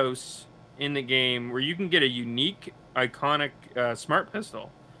penthouse in the game where you can get a unique, iconic smart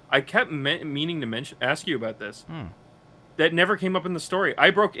pistol. I kept meaning to ask you about this. That never came up in the story. I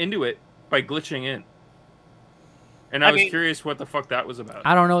broke into it by glitching in, and I was curious what the fuck that was about.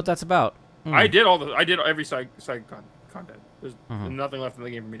 I don't know what that's about. I did every side content. There's nothing left in the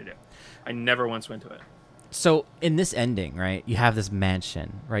game for me to do. I never once went to it. So in this ending, right, you have this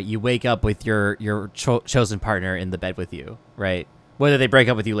mansion, right? You wake up with your chosen partner in the bed with you, right? Whether they break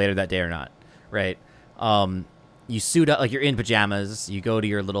up with you later that day or not, right? You suit up, like you're in pajamas. You go to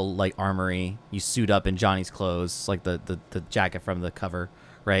your little like armory. You suit up in Johnny's clothes, like the jacket from the cover,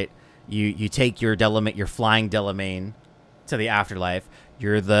 right? You take your flying Delamain to the afterlife.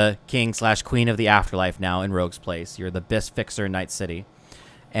 You're the king/queen of the afterlife now in Rogue's Place. You're the best fixer in Night City.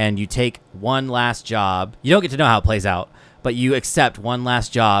 And you take one last job. You don't get to know how it plays out, but you accept one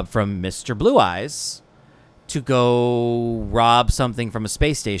last job from Mr. Blue Eyes to go rob something from a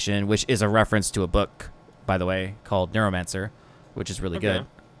space station, which is a reference to a book, by the way, called Neuromancer, which is really good,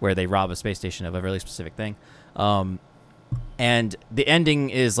 where they rob a space station of a really specific thing. And the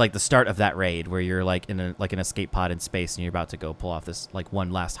ending is like the start of that raid, where you're like in an escape pod in space, and you're about to go pull off this like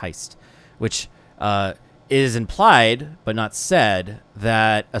one last heist, which is implied but not said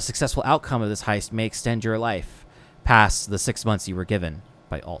that a successful outcome of this heist may extend your life past the 6 months you were given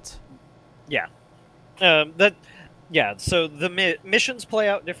by Alt. Yeah. So the missions play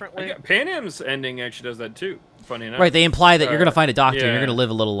out differently. Pan Am's ending actually does that too. Funny enough. Right, they imply that you're going to find a doctor and yeah. you're going to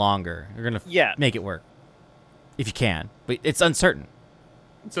live a little longer. You're going to make it work. If you can. But it's uncertain.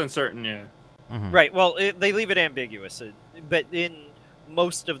 It's uncertain, yeah. Mm-hmm. Right, well, they leave it ambiguous. But in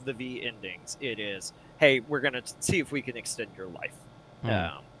most of the V endings, it is, hey, we're going to see if we can extend your life.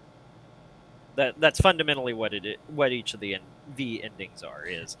 That's fundamentally what each of the V endings are.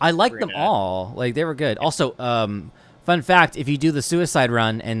 I like them all. Like, they were good. Also, fun fact, if you do the suicide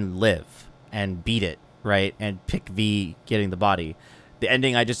run and live and beat it, right, and pick V getting the body, the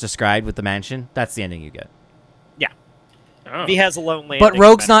ending I just described with the mansion, that's the ending you get. Yeah. Oh. V has a lonely But ending.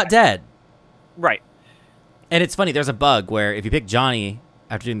 Rogue's not dead. Right. And it's funny, there's a bug where if you pick Johnny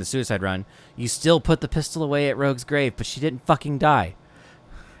after doing the suicide run, you still put the pistol away at Rogue's grave, but she didn't fucking die.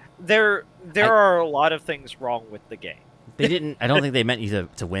 There are a lot of things wrong with the game. They didn't. I don't think they meant you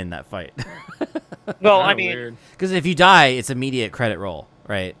to win that fight. Well, I mean, because if you die, it's immediate credit roll,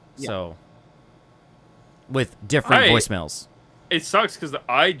 right? Yeah. So with different voicemails. It sucks because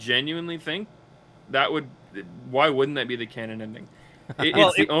I genuinely think that would. Why wouldn't that be the canon ending?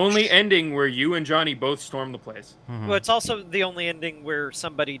 It's the only ending where you and Johnny both storm the place. Mm-hmm. Well, it's also the only ending where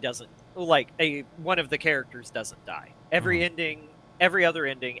somebody doesn't, one of the characters doesn't die. Every other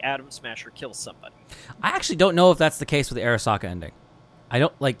ending, Atom Smasher kills somebody. I actually don't know if that's the case with the Arasaka ending. I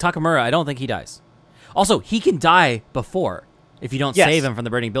don't like Takamura. I don't think he dies. Also, he can die before if you don't save him from the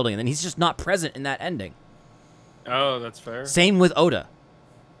burning building, and then he's just not present in that ending. Oh, that's fair. Same with Oda.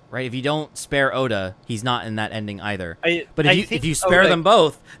 Right, if you don't spare Oda, he's not in that ending either. But if you spare them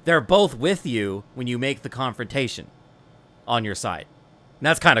both, they're both with you when you make the confrontation on your side. And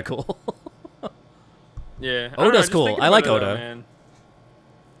that's kind of cool. Yeah, Oda's cool. I like Oda. Man.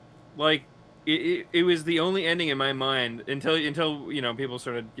 Like it was the only ending in my mind until people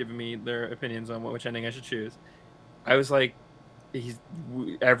started giving me their opinions on which ending I should choose. I was like,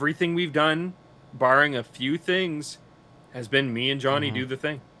 everything we've done, barring a few things, has been me and Johnny do the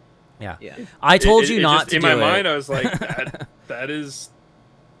thing. Yeah. I told you not to do it. In my mind, I was like, that is...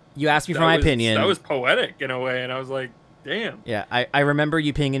 You asked me for my opinion. That was poetic in a way, and I was like, damn. Yeah, I remember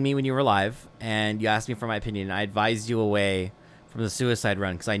you pinging me when you were live, and you asked me for my opinion, and I advised you away from the suicide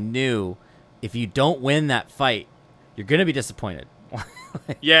run, because I knew if you don't win that fight, you're going to be disappointed.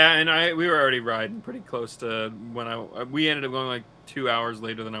 Yeah, and we were already riding pretty close to when we ended up going like 2 hours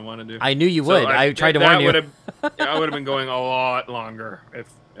later than I wanted to. I knew you would. I tried to warn you. I would have been going a lot longer if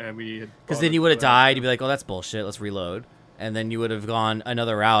we had. Because then you would have died. You'd be like, "Oh, that's bullshit. Let's reload." And then you would have gone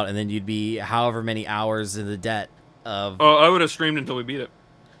another route, and then you'd be however many hours in the debt of. Oh, I would have streamed until we beat it.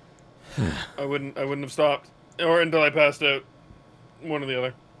 I wouldn't have stopped, or until I passed out. One or the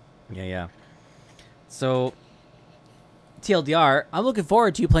other. Yeah. So. TLDR, I'm looking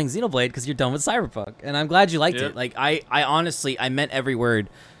forward to you playing Xenoblade because you're done with Cyberpunk, and I'm glad you liked it. Like, I honestly, I meant every word.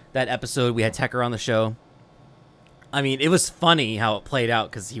 That episode, we had Tekker on the show. I mean, it was funny how it played out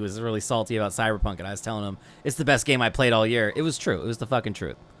because he was really salty about Cyberpunk, and I was telling him, it's the best game I played all year. It was true. It was the fucking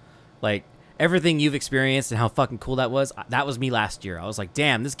truth. Like, everything you've experienced and how fucking cool that was me last year. I was like,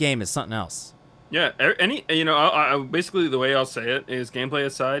 damn, this game is something else. Yeah, basically the way I'll say it is, gameplay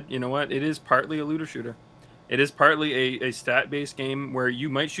aside, you know what? It is partly a looter shooter. It is partly a stat-based game where you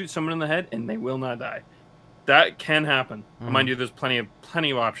might shoot someone in the head and they will not die. That can happen. Mind you, there's plenty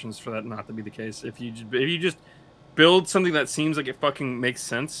of options for that not to be the case. If you just build something that seems like it fucking makes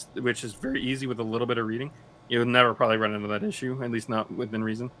sense, which is very easy with a little bit of reading, you'll never probably run into that issue, at least not within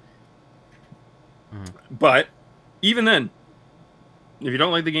reason. But even then, if you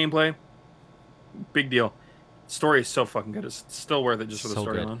don't like the gameplay, big deal. Story is so fucking good. It's still worth it just for the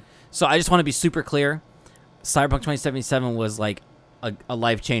story alone. So I just want to be super clear. Cyberpunk 2077 was like a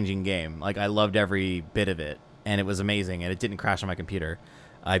life-changing game. Like, I loved every bit of it, and it was amazing, and it didn't crash on my computer.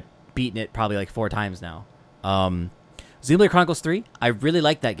 I've beaten it probably like 4 times now. Xenoblade Chronicles 3, I really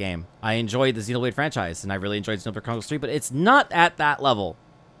liked that game. I enjoyed the Xenoblade franchise, and I really enjoyed Xenoblade Chronicles 3, but it's not at that level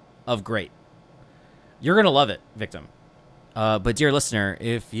of great. You're going to love it, Victim. But dear listener,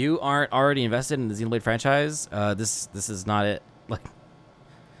 if you aren't already invested in the Xenoblade franchise, this is not it. Like,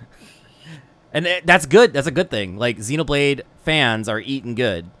 and that's good. That's a good thing. Like, Xenoblade fans are eating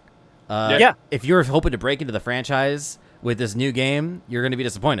good. If you're hoping to break into the franchise with this new game, you're going to be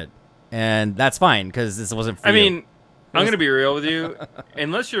disappointed. And that's fine, because this wasn't for you. I mean, I'm going to be real with you.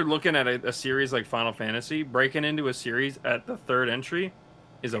 Unless you're looking at a series like Final Fantasy, breaking into a series at the 3rd entry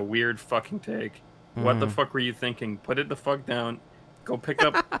is a weird fucking take. What the fuck were you thinking? Put it the fuck down. Go pick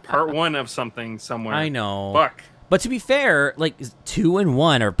up part 1 of something somewhere. I know. Fuck. But to be fair, like 2 and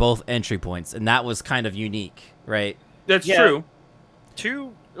 1 are both entry points, and that was kind of unique, right? That's true.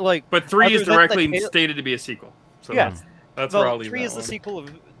 2, like, but 3 is directly stated to be a sequel. So that's where I'll leave 3 is the sequel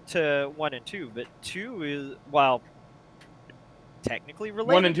to 1 and 2, but 2 is, while technically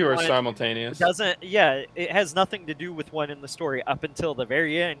related, 1 and 2 are simultaneous. It has nothing to do with 1 in the story up until the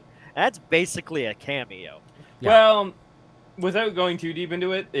very end. That's basically a cameo. Yeah. Well, without going too deep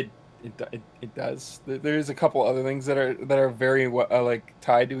into it, it does. There's a couple other things that are very like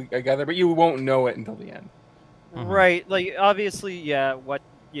tied together, but you won't know it until the end. Right. Like, obviously, what,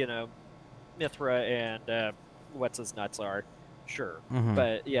 Mithra and what's his nuts are, sure.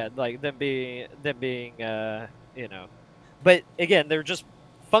 But yeah, like them being but again, they're just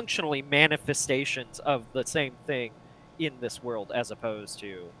functionally manifestations of the same thing in this world, as opposed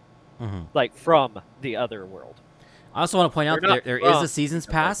to like from the other world. I also want to point out that there is a Seasons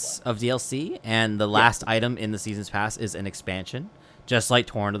Pass of DLC, and the last item in the Seasons Pass is an expansion, just like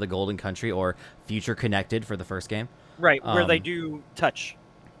Torn to the Golden Country or Future Connected for the first game. Right, where they do touch.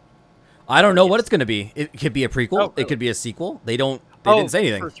 I don't know what it's going to be. It could be a prequel. Really? It could be a sequel. They didn't say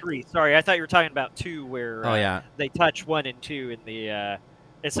anything. For 3. Sorry, I thought you were talking about 2, where they touch 1 and 2 in the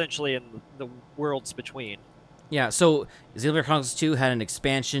essentially in the worlds between. Yeah, so Xenoblade Chronicles 2 had an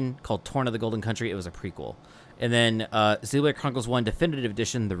expansion called Torn to the Golden Country. It was a prequel. And then Xenoblade Chronicles 1 Definitive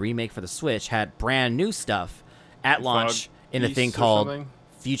Edition, the remake for the Switch, had brand new stuff at launch in a thing called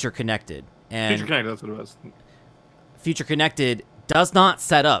Future Connected. And Future Connected, that's what it was. Future Connected does not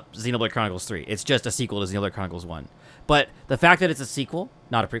set up Xenoblade Chronicles 3. It's just a sequel to Xenoblade Chronicles 1. But the fact that it's a sequel,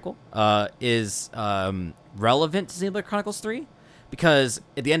 not a prequel, is relevant to Xenoblade Chronicles 3. Because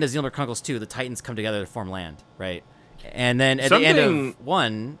at the end of Xenoblade Chronicles 2, the Titans come together to form land, right? And then at the end of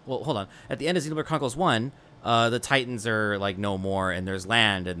 1... Well, hold on. At the end of Xenoblade Chronicles 1, the Titans are, like, no more, and there's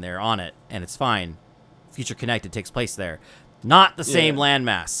land, and they're on it, and it's fine. Future Connected takes place there. Not the same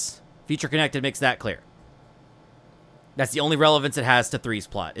landmass. Future Connected makes that clear. That's the only relevance it has to 3's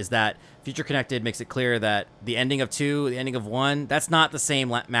plot, is that Future Connected makes it clear that the ending of 2, the ending of 1, that's not the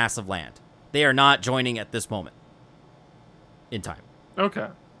same mass of land. They are not joining at this moment in time. Okay.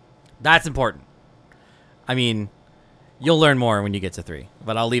 That's important. I mean, you'll learn more when you get to 3,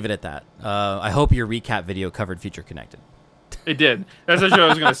 but I'll leave it at that. I hope your recap video covered Future Connected. It did. That's what I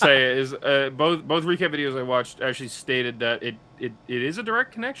was going to say. Is both recap videos I watched actually stated that it is a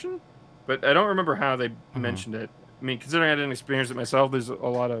direct connection, but I don't remember how they mentioned it. I mean, considering I didn't experience it myself, there's a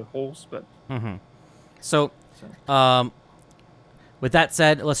lot of holes. But so, with that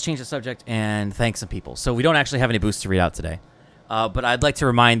said, let's change the subject and thank some people. So we don't actually have any boosts to read out today, but I'd like to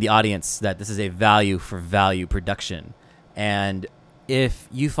remind the audience that this is a value for value production, and if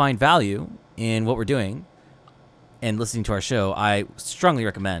you find value in what we're doing and listening to our show, I strongly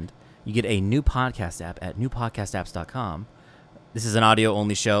recommend you get a new podcast app at newpodcastapps.com. This is an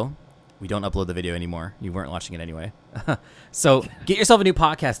audio-only show. We don't upload the video anymore. You weren't watching it anyway. So get yourself a new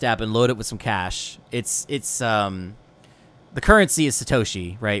podcast app and load it with some cash. It's the currency is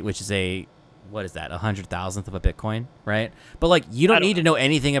Satoshi, right? Which is what is that? 100,000th of a Bitcoin, right? But like, you don't need to know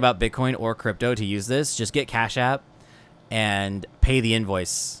anything about Bitcoin or crypto to use this. Just get Cash App and pay the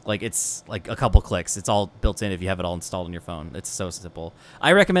invoice. Like, it's like a couple clicks. It's all built in if you have it all installed on your phone. It's so simple.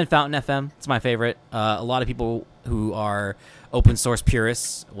 I recommend Fountain FM. It's my favorite. A lot of people who are open source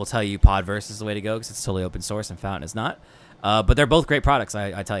purists will tell you Podverse is the way to go because it's totally open source and Fountain is not. But they're both great products,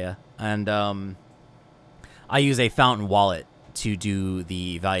 I tell you. And I use a Fountain wallet to do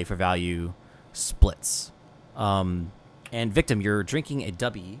the value for value splits. And Victim, you're drinking a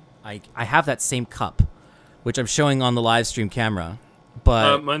Dubby. I have that same cup, which I'm showing on the live stream camera,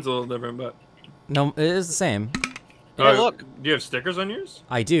 but mine's a little different, but no, it is the same. Oh, look, do you have stickers on yours?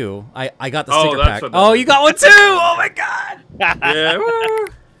 I do. I got the sticker pack. Oh, you got one too! Oh my god!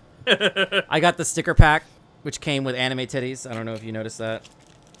 Yeah. I got the sticker pack, which came with anime titties. I don't know if you noticed that.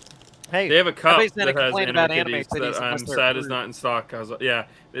 Hey, they have a cup that has anime titties that I'm sad is not in stock.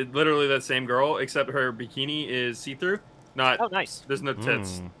 Literally that same girl, except her bikini is see-through. Not. Oh, nice. There's no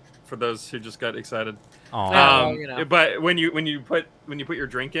tits for those who just got excited. But when you put your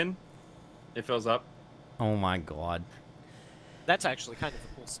drink in, it fills up. Oh my god. That's actually kind of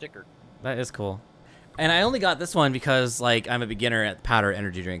a cool sticker. That is cool. And I only got this one because like I'm a beginner at powder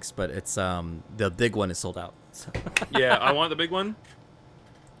energy drinks, but it's the big one is sold out. So. Yeah, I want the big one.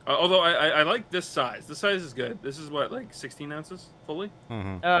 Although I like this size. This size is good. This is what, like 16 ounces fully?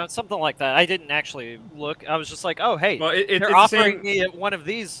 Something like that. I didn't actually look. I was just like, oh, hey, well, they're offering me one of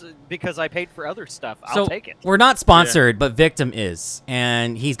these because I paid for other stuff. I'll take it. We're not sponsored, but Victim is.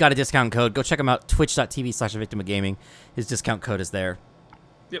 And he's got a discount code. Go check him out, twitch.tv/victimofgaming. His discount code is there.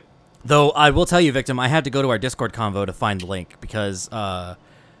 Yep. Though I will tell you, Victim, I had to go to our Discord convo to find the link because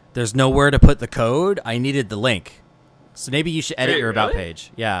there's nowhere to put the code. I needed the link. So maybe you should edit your About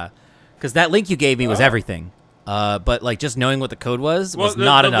page. Yeah. Because that link you gave me was everything. But like just knowing what the code was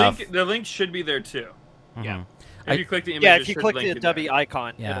not enough. The link should be there too. Mm-hmm. Yeah. If you click the image, if you click the W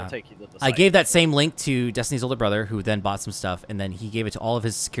icon, it'll take you to the site. I gave that same link to Destiny's older brother, who then bought some stuff, and then he gave it to all of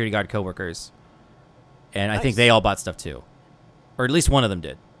his security guard coworkers. And I think they all bought stuff too. Or at least one of them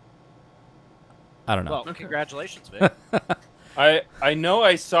did. I don't know. Well, congratulations, Vic. I know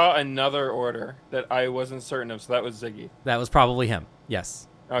I saw another order that I wasn't certain of, so that was Ziggy. That was probably him, yes.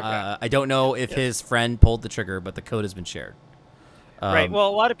 Okay. I don't know if his friend pulled the trigger, but the code has been shared. Right. Well, a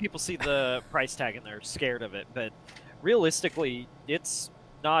lot of people see the price tag and they're scared of it, but realistically, it's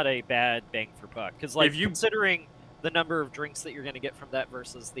not a bad bang for buck. Because, like, considering the number of drinks that you're going to get from that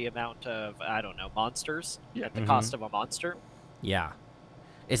versus the amount of, I don't know, monsters at the cost of a monster. Yeah.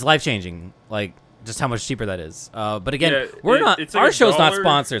 It's life-changing, like, just how much cheaper that is. But again, we're not. Like our show's not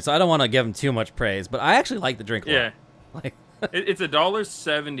sponsored, so I don't want to give them too much praise. But I actually like the drink a lot. Like, it's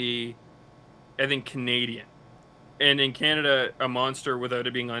 $1.70, I think, Canadian. And in Canada, a monster without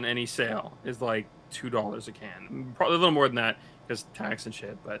it being on any sale is like $2 a can. Probably a little more than that because tax and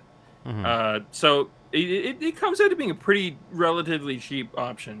shit. But so it comes out to being a pretty relatively cheap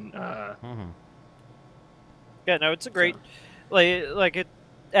option. Yeah, no, it's a great, like it.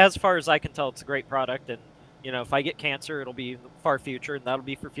 As far as I can tell, it's a great product, and you know, if I get cancer, it'll be far future, and that'll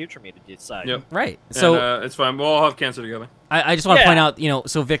be for future me to decide. Yep. Right. So and, it's fine. We'll all have cancer together. I just want to point out, you know,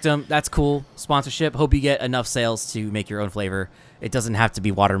 so Victim, that's cool. Sponsorship. Hope you get enough sales to make your own flavor. It doesn't have to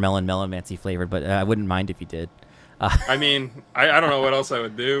be watermelon melonmancy flavored, but I wouldn't mind if you did. I mean, I don't know what else I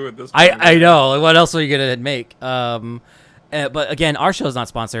would do with this. I know. What else are you going to make? But again, our show's not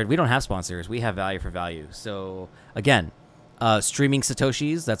sponsored. We don't have sponsors. We have value for value. So again, streaming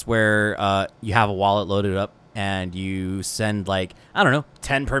Satoshis, that's where you have a wallet loaded up and you send like, I don't know,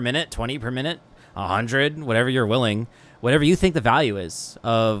 10 per minute, 20 per minute, 100, whatever you're willing, whatever you think the value is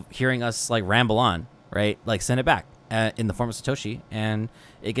of hearing us like ramble on, right? Like send it back in the form of Satoshi and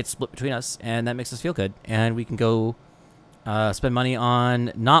it gets split between us and that makes us feel good. And we can go spend money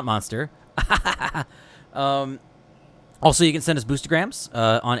on not Monster. Also, you can send us boostograms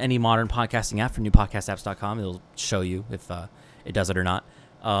on any modern podcasting app from newpodcastapps.com. It'll show you if it does it or not.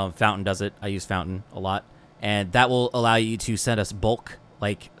 Fountain does it. I use Fountain a lot. And that will allow you to send us bulk,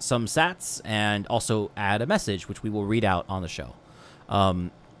 like some sats, and also add a message, which we will read out on the show.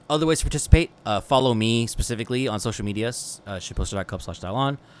 Other ways to participate, follow me specifically on social media,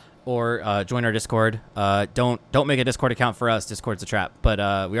 shitposter.com/dialon, or join our Discord. Don't make a Discord account for us. Discord's a trap.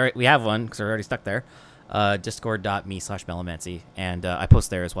 But we have one because we're already stuck there. Discord.me/melomancy, and I post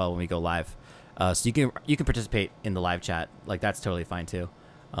there as well when we go live. So you can participate in the live chat. Like that's totally fine too.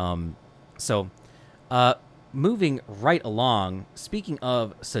 Moving right along, speaking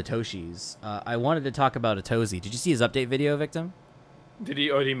of Satoshis, I wanted to talk about Atozi. Did you see his update video, Victim? Did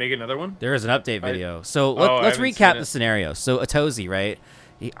he make another one? There is an update video. So let's recap the scenario. So Atozi, right?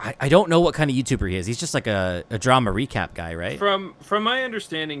 I don't know what kind of YouTuber he is. He's just like a drama recap guy, right? From my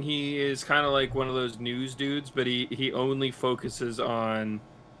understanding, he is kind of like one of those news dudes, but he only focuses on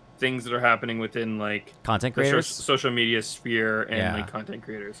things that are happening within like content creators, social media sphere, and like content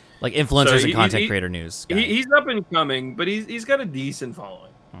creators, like influencers and content creator news. He's up and coming, but he's got a decent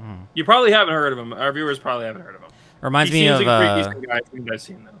following. You probably haven't heard of him. Our viewers probably haven't heard of him. Reminds me of a pretty decent guy I've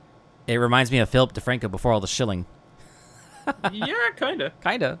seen though. It reminds me of Philip DeFranco before all the shilling. Yeah,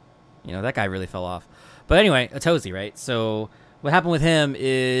 kinda. You know, that guy really fell off. But anyway, Atozi, right? So what happened with him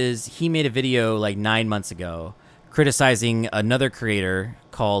is he made a video like 9 months ago criticizing another creator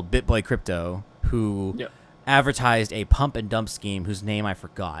called BitBoy Crypto who advertised a pump and dump scheme whose name I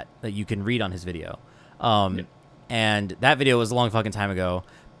forgot that you can read on his video. And that video was a long fucking time ago,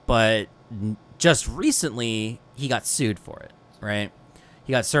 but just recently he got sued for it, right?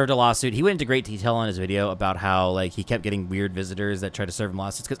 He got served a lawsuit. He went into great detail on his video about how like he kept getting weird visitors that tried to serve him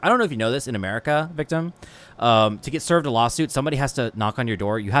lawsuits. Because I don't know if you know this in America, Victim, to get served a lawsuit, somebody has to knock on your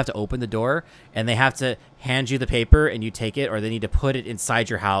door. You have to open the door, and they have to hand you the paper, and you take it, or they need to put it inside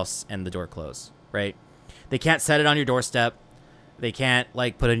your house, and the door close. Right? They can't set it on your doorstep. They can't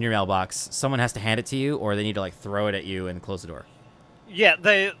like put it in your mailbox. Someone has to hand it to you, or they need to like throw it at you and close the door. Yeah,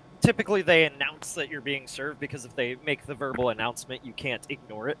 typically they announce that you're being served because if they make the verbal announcement, you can't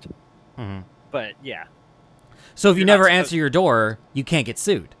ignore it. But yeah. So if you never answer your door, you can't get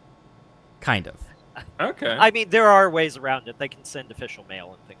sued. Kind of. Okay. I mean, there are ways around it. They can send official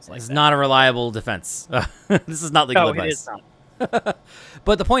mail and things like that. It's not a reliable defense. This is not legal advice. It is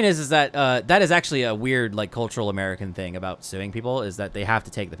But the point is that that is actually a weird like cultural American thing about suing people, is that they have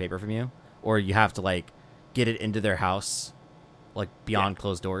to take the paper from you, or you have to like get it into their house, like beyond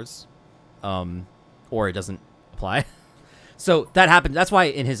closed doors, or it doesn't apply. So that happened. That's why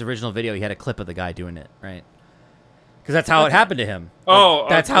in his original video he had a clip of the guy doing it, right? Because that's how it happened to him. Like,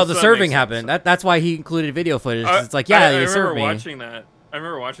 that's how the serving happened. That's why he included video footage. It's like, you served me. I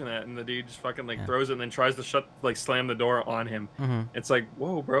remember watching that, and the dude just fucking like throws it and then tries to slam the door on him. Mm-hmm. It's like,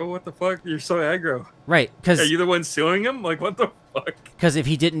 whoa, bro, what the fuck? You're so aggro. Right? Because are you the one suing him? Like, what the fuck? Because if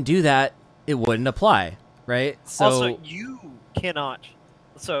he didn't do that, it wouldn't apply, right? So also, you cannot.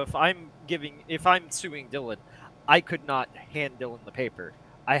 So if I'm suing Dylan, I could not hand Dylan the paper.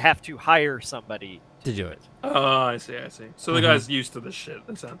 I have to hire somebody to do it. Oh, I see. So the guy's used to this shit,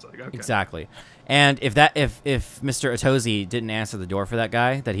 it sounds like. Okay. Exactly. And if Mr. Otozi didn't answer the door for that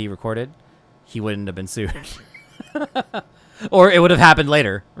guy that he recorded, he wouldn't have been sued. Or it would have happened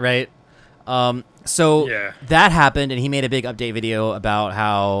later, right? So that happened, and he made a big update video about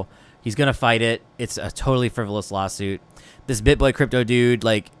how he's going to fight it. It's a totally frivolous lawsuit. This BitBoy crypto dude,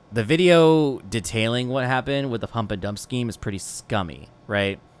 like, the video detailing what happened with the pump and dump scheme is pretty scummy,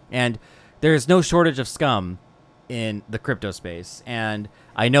 right? And there's no shortage of scum in the crypto space. And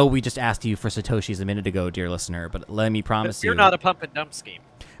I know we just asked you for Satoshis a minute ago, dear listener, but let me promise you're not a pump and dump scheme.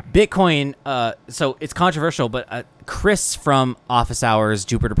 Bitcoin, so it's controversial, but Chris from Office Hours,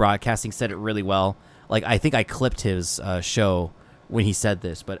 Jupiter Broadcasting, said it really well. Like, I think I clipped his show when he said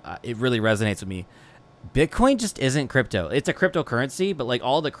this, but it really resonates with me. Bitcoin just isn't crypto. It's a cryptocurrency, but like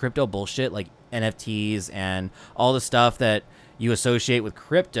all the crypto bullshit, like NFTs and all the stuff that you associate with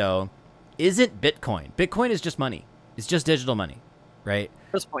crypto isn't Bitcoin. Bitcoin is just money. It's just digital money, right?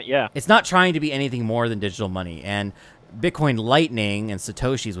 At this point, yeah. It's not trying to be anything more than digital money. And Bitcoin Lightning and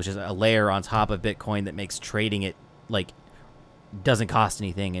Satoshis, which is a layer on top of Bitcoin that makes trading it like doesn't cost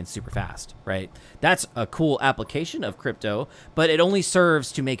anything and super fast, right? That's a cool application of crypto, but it only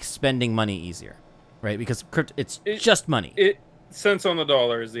serves to make spending money easier. Right, because it's just money. Cents on the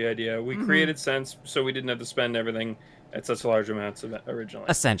dollar is the idea. We created cents so we didn't have to spend everything at such large amounts originally.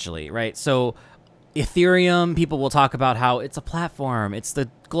 Essentially, right? So Ethereum, people will talk about how it's a platform. It's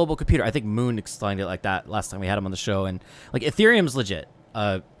the global computer. I think Moon explained it like that last time we had him on the show. And like Ethereum's legit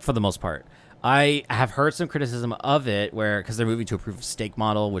for the most part. I have heard some criticism of it because they're moving to a proof of stake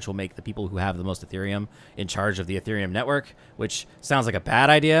model, which will make the people who have the most Ethereum in charge of the Ethereum network, which sounds like a bad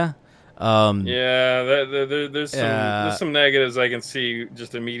idea. There's some negatives I can see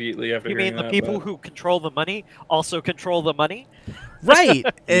just immediately after. You mean the people who control the money also control the money? Right.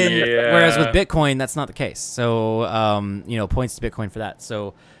 And whereas with Bitcoin, that's not the case. So, points to Bitcoin for that.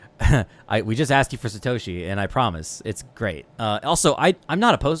 So we just asked you for Satoshi, and I promise it's great. Also, I'm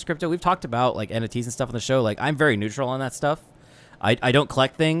not opposed to crypto. We've talked about like NFTs and stuff on the show. Like, I'm very neutral on that stuff. I don't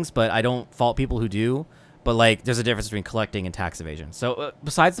collect things, but I don't fault people who do. But like, there's a difference between collecting and tax evasion. So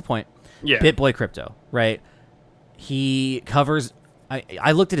besides the point. Yeah. BitBoy Crypto, right? He covers.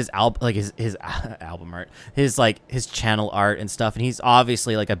 I looked at his album art, his channel art and stuff, and he's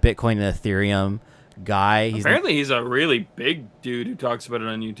obviously like a Bitcoin and Ethereum guy. Apparently, he's a really big dude who talks about it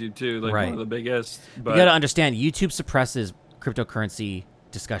on YouTube too, like one of the biggest. But you got to understand, YouTube suppresses cryptocurrency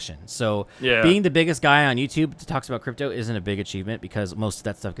discussion. So being the biggest guy on YouTube that talks about crypto isn't a big achievement because most of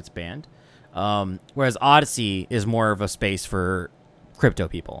that stuff gets banned. Whereas Odyssey is more of a space for crypto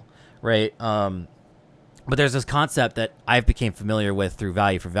people. Right. But there's this concept that I've became familiar with through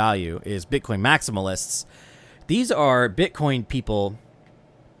Value for Value is Bitcoin maximalists. These are Bitcoin people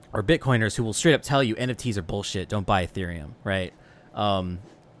or Bitcoiners who will straight up tell you NFTs are bullshit. Don't buy Ethereum. Right.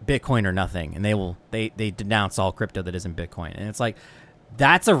 Bitcoin or nothing. And they denounce all crypto that isn't Bitcoin. And it's like,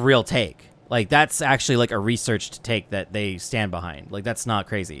 that's a real take. Like, that's actually like a researched take that they stand behind. Like, that's not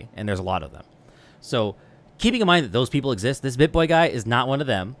crazy. And there's a lot of them. So keeping in mind that those people exist, this BitBoy guy is not one of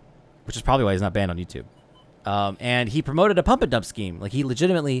them. Which is probably why he's not banned on YouTube. And he promoted a pump and dump scheme. Like, he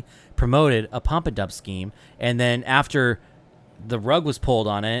legitimately promoted a pump and dump scheme. And then after the rug was pulled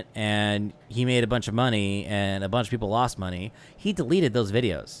on it and he made a bunch of money and a bunch of people lost money, he deleted those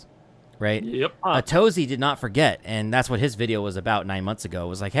videos, right? Yep. Tozy did not forget. And that's what his video was about 9 months ago. It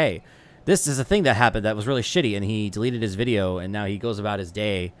was like, hey, this is a thing that happened that was really shitty. And he deleted his video. And now he goes about his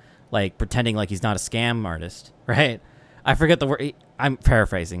day, like, pretending like he's not a scam artist, right? I forget the word. I'm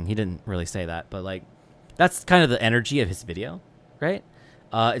paraphrasing. He didn't really say that, but like, that's kind of the energy of his video, right?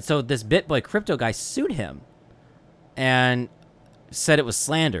 And so this BitBoy crypto guy sued him and said it was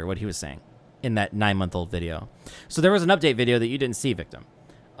slander, what he was saying in that 9-month-old video. So there was an update video that you didn't see, Victim.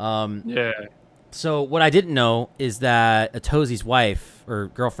 So what I didn't know is that Atozi's wife or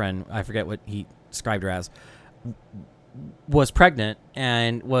girlfriend, I forget what he described her as, was pregnant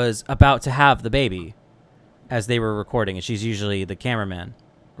and was about to have the baby as they were recording, and she's usually the cameraman,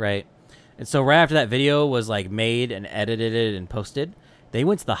 right? And so right after that video was like made and edited and posted, they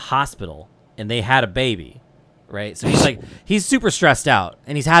went to the hospital and they had a baby, right? So he's super stressed out,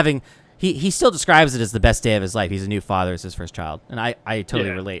 and he still describes it as the best day of his life. He's a new father, it's his first child, and I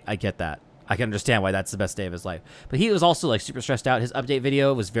totally relate. I get that. I can understand why that's the best day of his life. But he was also like super stressed out. His update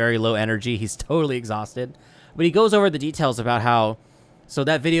video was very low energy. He's totally exhausted. But he goes over the details about how, so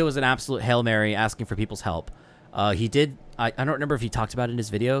that video was an absolute Hail Mary asking for people's help. He did, I don't remember if he talked about it in his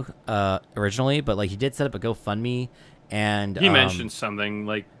video originally, but like he did set up a GoFundMe, and he mentioned something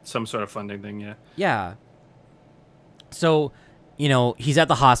like some sort of funding thing. Yeah. Yeah. So, he's at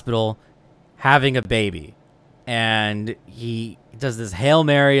the hospital having a baby, and he does this Hail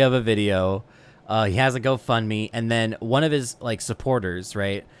Mary of a video. He has a GoFundMe, and then one of his like supporters,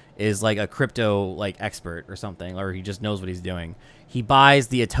 right, is like a crypto like expert or something, or he just knows what he's doing. He buys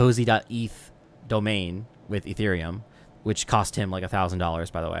the atozi.eth domain with Ethereum, which cost him like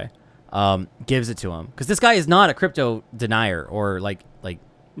 $1,000, by the way. Gives it to him because this guy is not a crypto denier or like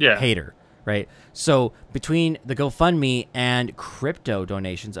hater, right? So between the GoFundMe and crypto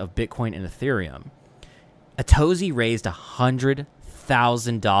donations of Bitcoin and Ethereum, Atozi raised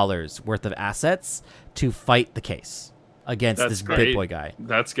 $100,000 worth of assets to fight the case against this BitBoy guy.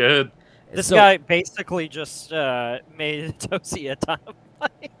 That's good. This guy basically just made Atozi a ton of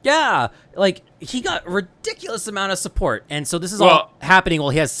money. Yeah, like he got a ridiculous amount of support, and so this is all happening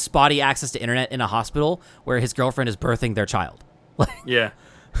while he has spotty access to internet in a hospital where his girlfriend is birthing their child. Yeah.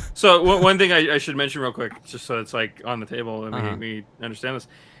 So one thing I should mention real quick, just so it's like on the table and we understand this.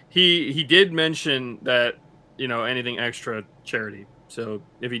 He did mention that, anything extra charity. So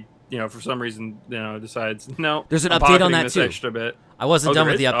if he, for some reason, decides, no, there's an update on that too. Extra bit. I wasn't done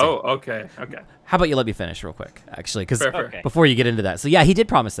with the update. Oh, okay. How about you let me finish real quick, actually, because Fair. before you get into that. So yeah, he did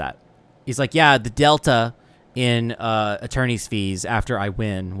promise that. He's like, yeah, the delta in attorney's fees after I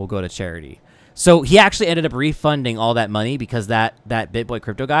win will go to charity. So he actually ended up refunding all that money because that BitBoy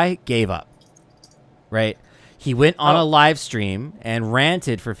crypto guy gave up, right? He went on a live stream and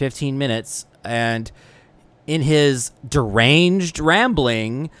ranted for 15 minutes, and in his deranged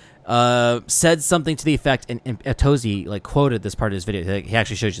rambling, said something to the effect, and Atozi like quoted this part of his video. He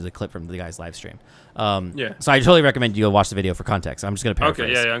actually shows you the clip from the guy's live stream. Yeah. So I totally recommend you go watch the video for context. I'm just going to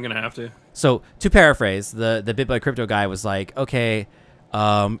paraphrase. Okay, yeah, I'm going to have to. So to paraphrase, the BitBoy crypto guy was like, okay,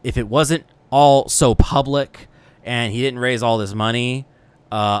 if it wasn't all so public and he didn't raise all this money,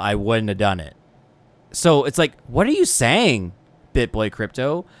 I wouldn't have done it. So it's like, what are you saying, BitBoy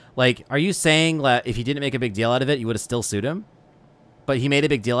crypto? Like, are you saying that if he didn't make a big deal out of it, you would have still sued him? But he made a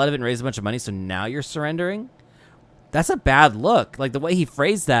big deal out of it and raised a bunch of money, so now you're surrendering? That's a bad look. Like, the way he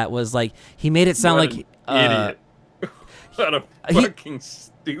phrased that was like, he made it sound like idiot. What a fucking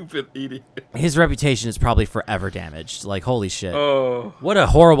stupid idiot. His reputation is probably forever damaged. Like, holy shit. Oh. What a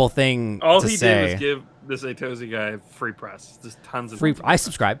horrible thing to say. All he did was give this Atozi guy free press. Just tons of free. I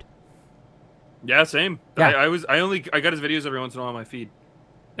subscribed. Yeah, same. Yeah. I got his videos every once in a while on my feed.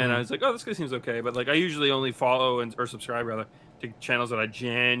 And I was like, oh, this guy seems okay. But like, I usually only follow or subscribe rather to channels that I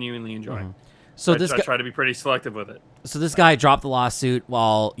genuinely enjoy. So I try to be pretty selective with it. So this guy dropped the lawsuit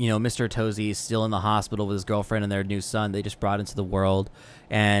while, Mr. Atozi is still in the hospital with his girlfriend and their new son they just brought into the world.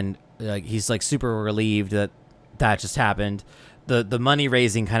 And he's like super relieved that just happened. The money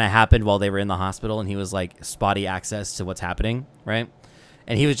raising kind of happened while they were in the hospital, and he was like spotty access to what's happening, right?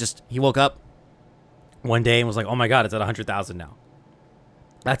 And he woke up one day and was like, oh my God, it's at 100,000 now.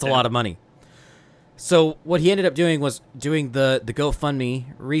 That's a lot of money. So what he ended up doing was doing the GoFundMe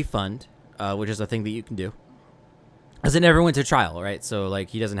refund, which is a thing that you can do, as it never went to trial, right? So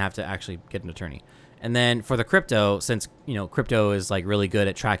like he doesn't have to actually get an attorney. And then for the crypto, since crypto is like really good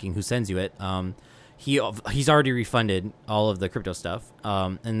at tracking who sends you it, he's already refunded all of the crypto stuff.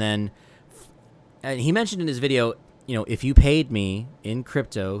 And then he mentioned in his video, if you paid me in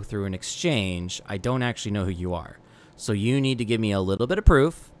crypto through an exchange, I don't actually know who you are. So you need to give me a little bit of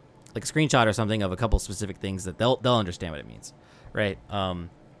proof, like a screenshot or something of a couple specific things that they'll understand what it means, right? And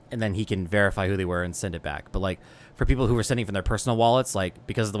then he can verify who they were and send it back. But like for people who were sending from their personal wallets, like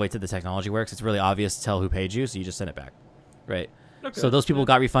because of the way the technology works, it's really obvious to tell who paid you, so you just send it back, right? Okay. So those people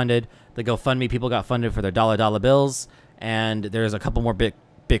got refunded. The GoFundMe people got funded for their dollar bills, and there's a couple more Bitcoin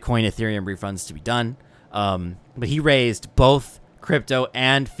Ethereum refunds to be done. But he raised both crypto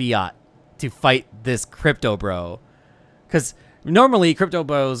and fiat to fight this crypto bro. Because normally crypto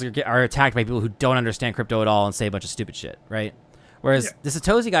bros are attacked by people who don't understand crypto at all and say a bunch of stupid shit, right? Whereas this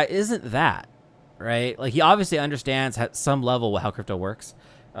Atozi guy isn't that, right? Like, he obviously understands at some level how crypto works,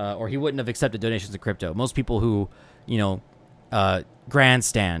 or he wouldn't have accepted donations of crypto. Most people who,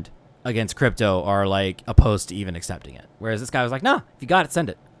 grandstand against crypto are like opposed to even accepting it. Whereas this guy was like, nah, if you got it, send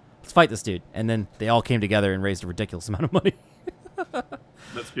it. Let's fight this dude. And then they all came together and raised a ridiculous amount of money.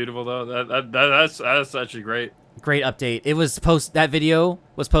 That's beautiful, though. That's actually great. Great update. That video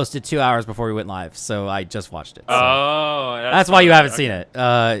was posted 2 hours before we went live, so I just watched it. So. Oh, that's why you haven't seen it.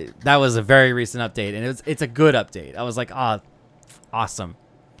 That was a very recent update, and it's a good update. I was like, awesome.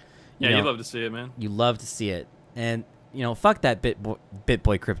 You love to see it, man. You love to see it, and fuck that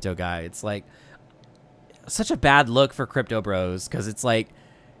BitBoy crypto guy. It's like such a bad look for crypto bros, because it's like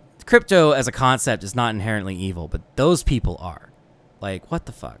crypto as a concept is not inherently evil, but those people are. Like, what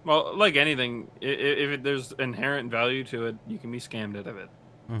the fuck? Well, like anything, if there's inherent value to it, you can be scammed out of it.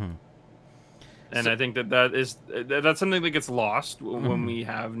 Mm-hmm. And I think that's something that gets lost when we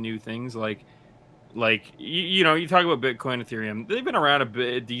have new things like you talk about Bitcoin, Ethereum. They've been around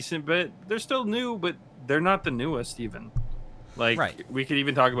a decent bit. They're still new, but they're not the newest even. Like, right. We could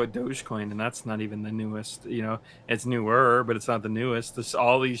even talk about Dogecoin, and that's not even the newest. It's newer, but it's not the newest. There's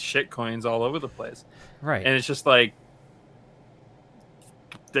all these shit coins all over the place. Right. And it's just like,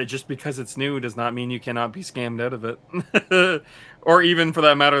 that just because it's new does not mean you cannot be scammed out of it. Or even for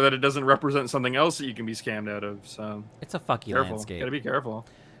that matter, that it doesn't represent something else that you can be scammed out of. So it's a fucky landscape. Gotta be careful.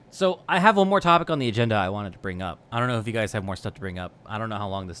 So I have one more topic on the agenda I wanted to bring up. I don't know if you guys have more stuff to bring up. I don't know how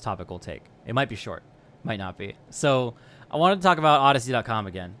long this topic will take. It might be short. Might not be. So I wanted to talk about Odyssey.com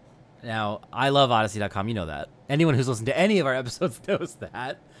again. Now, I love Odyssey.com. You know that. Anyone who's listened to any of our episodes knows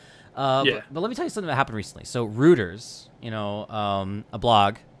that. But let me tell you something that happened recently. So Reuters, a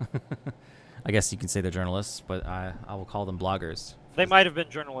blog. I guess you can say they're journalists, but I will call them bloggers. They might have been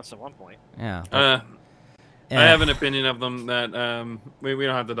journalists at one point. Yeah. I have an opinion of them that we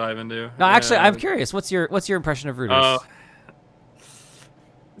don't have to dive into. No, actually, I'm curious. What's your impression of Reuters?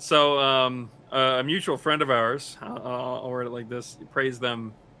 A mutual friend of ours, I'll word it like this, praised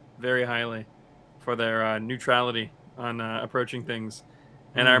them very highly for their neutrality on approaching things.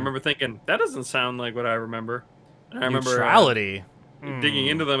 And I remember thinking, that doesn't sound like what I remember. And I neutrality. Remember digging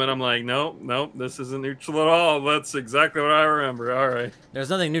into them, and I'm like, nope, this isn't neutral at all. That's exactly what I remember. All right. There's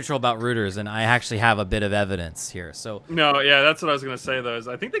nothing neutral about Reuters, and I actually have a bit of evidence here. So no, yeah, that's what I was going to say, though. Is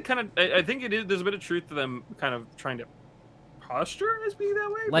I think they kind of, I think it is. There's a bit of truth to them kind of trying to posture as being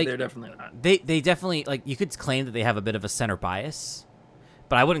that way, but they're definitely not. They definitely, like, you could claim that they have a bit of a center bias,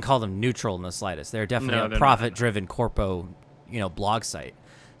 but I wouldn't call them neutral in the slightest. They're definitely a profit-driven corpo, blog site.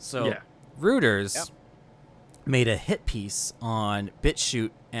 So Reuters made a hit piece on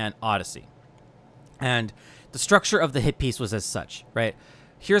BitChute and Odyssey. And the structure of the hit piece was as such, right?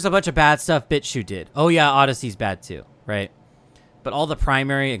 Here's a bunch of bad stuff BitChute did. Oh yeah, Odyssey's bad too, right? But all the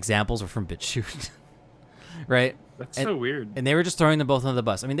primary examples were from BitChute, right? That's so weird. And they were just throwing them both under the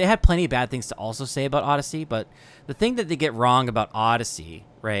bus. I mean, they had plenty of bad things to also say about Odyssey, but the thing that they get wrong about Odyssey,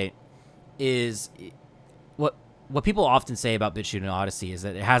 right, is what people often say about BitChute and Odyssey is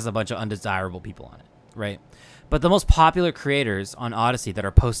that it has a bunch of undesirable people on it, right? But the most popular creators on Odyssey that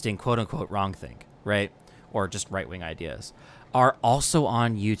are posting quote-unquote wrong thing, right, or just right-wing ideas, are also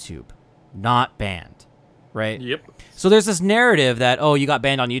on YouTube, not banned, right? Yep. So there's this narrative that, oh, you got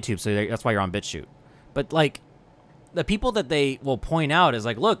banned on YouTube, so that's why you're on BitChute. But, like, the people that they will point out is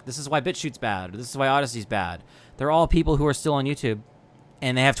like, look, this is why BitChute's bad, or this is why Odyssey's bad. They're all people who are still on YouTube,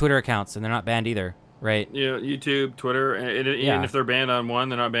 and they have Twitter accounts, and they're not banned either. Right. Yeah, YouTube, Twitter, and even if they're banned on one,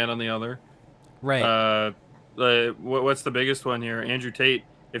 they're not banned on the other. Right. What's the biggest one here? Andrew Tate.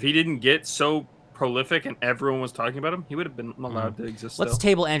 If he didn't get so prolific and everyone was talking about him, he would have been allowed to exist. Let's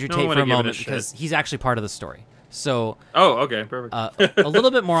table Andrew Tate for a moment because he's actually part of the story. So. Oh, okay, perfect. A little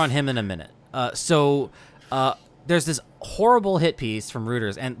bit more on him in a minute. There's this horrible hit piece from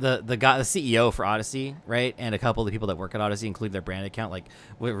Reuters, and the CEO for Odyssey, right, and a couple of the people that work at Odyssey, include their brand account, like,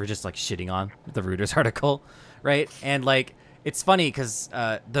 we're just like shitting on the Reuters article, right? And like, it's funny because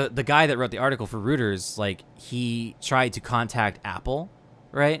the guy that wrote the article for Reuters, like, he tried to contact Apple,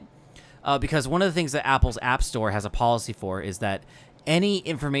 right? Because one of the things that Apple's App Store has a policy for is that any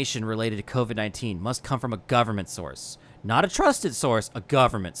information related to COVID-19 must come from a government source, not a trusted source, a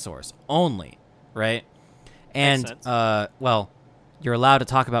government source only, right? And, you're allowed to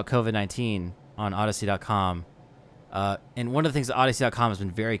talk about COVID-19 on Odyssey.com. And one of the things that Odyssey.com has been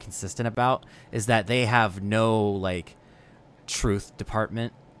very consistent about is that they have no, like, truth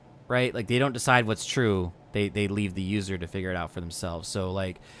department, right? Like, they don't decide what's true. They leave the user to figure it out for themselves. So,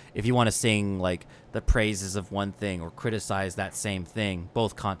 like, if you want to sing, like, the praises of one thing or criticize that same thing,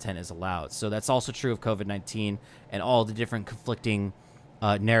 both content is allowed. So that's also true of COVID-19 and all the different conflicting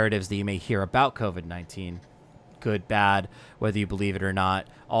narratives that you may hear about COVID-19, good, bad, whether you believe it or not,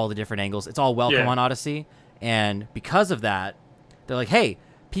 all the different angles. It's all welcome on Odyssey. And because of that, they're like, hey,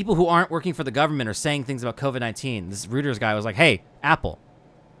 people who aren't working for the government are saying things about COVID-19. This Reuters guy was like, hey, Apple,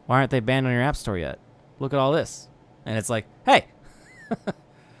 why aren't they banned on your App Store yet? Look at all this. And it's like, hey,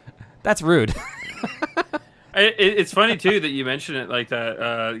 that's rude. It's funny, too, that you mention it like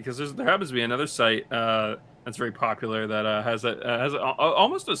that, because there happens to be another site that's very popular that has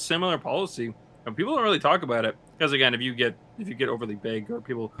almost a similar policy. And people don't really talk about it because, again, if you get overly big or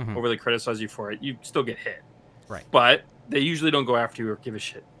people overly criticize you for it, you still get hit. Right. But they usually don't go after you or give a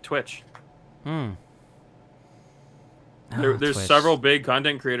shit. Twitch. Hmm. There's Twitch. several big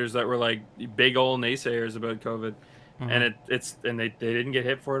content creators that were like big old naysayers about COVID, and they didn't get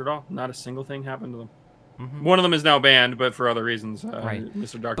hit for it at all. Not a single thing happened to them. One of them is now banned, but for other reasons, right.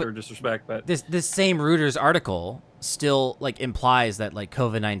 Mr. Doctor Disrespect. But this same Reuters article still like implies that like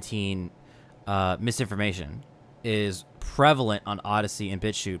COVID-19 misinformation is prevalent on Odyssey and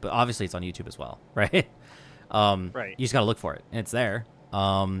BitChute, but obviously it's on YouTube as well, right? Right. You just gotta look for it, and it's there.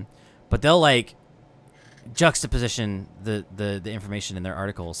 But they'll like juxtaposition the information in their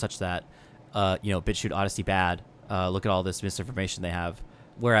article such that BitChute, Odyssey bad. Look at all this misinformation they have,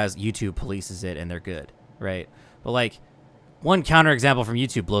 whereas YouTube polices it and they're good, right? But like one counterexample from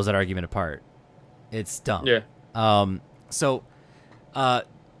YouTube blows that argument apart. It's dumb. Yeah.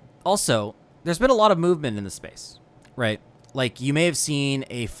 Also, there's been a lot of movement in the space, right? Like, you may have seen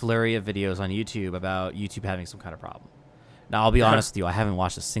a flurry of videos on YouTube about YouTube having some kind of problem. Now, I'll be honest with you, I haven't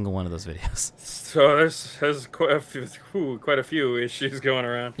watched a single one of those videos. So there's quite a few issues going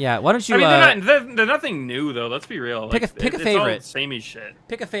around. Yeah, why don't you... I mean, they're nothing new, though. Let's be real. Pick a favorite. It's all samey shit.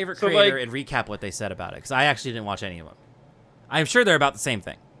 Pick a favorite creator and recap what they said about it, because I actually didn't watch any of them. I'm sure they're about the same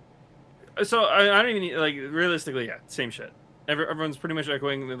thing. So I don't even like realistically, yeah, same shit. Everyone's pretty much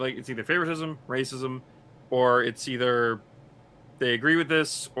echoing like it's either favoritism, racism, or it's either they agree with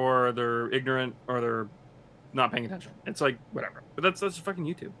this, or they're ignorant, or they're not paying attention. It's like whatever. But that's fucking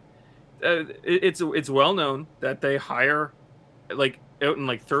YouTube. It's well known that they hire like out in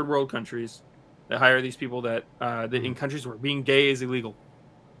like third world countries, they hire these people that in countries where being gay is illegal.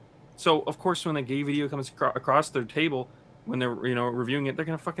 So of course when a gay video comes across their table, when they're reviewing it, they're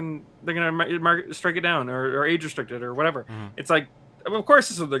gonna strike it down or age restrict it or whatever. It's like, of course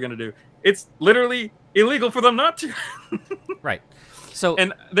this is what they're gonna do. It's literally illegal for them not to. Right. So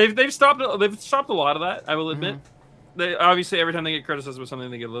and they've stopped a lot of that. I will admit. They obviously every time they get criticized with something,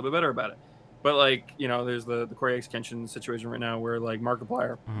 they get a little bit better about it. But like there's the Corey X Kenshin situation right now where like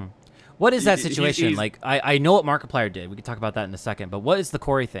Markiplier. What is that situation? Like I know what Markiplier did. We can talk about that in a second. But what is the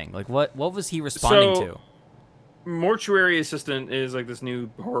Corey thing? Like what was he responding to? Mortuary Assistant is like this new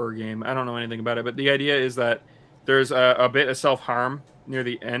horror game. I don't know anything about it, but the idea is that there's a bit of self-harm near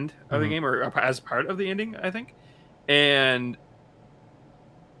the end of the game, or as part of the ending, I think. And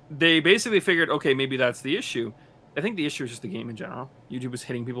they basically figured, okay, maybe that's the issue. I think the issue is just the game in general. YouTube was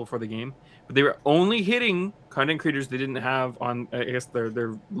hitting people for the game, but they were only hitting content creators they didn't have on, I guess,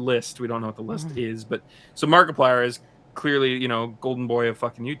 their list. We don't know what the list is, but so Markiplier is clearly, golden boy of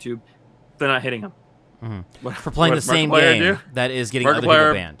fucking YouTube. They're not hitting him. For playing the same game that is getting other people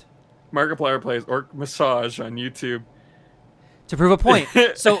banned. Markiplier plays Orc Massage on YouTube. To prove a point.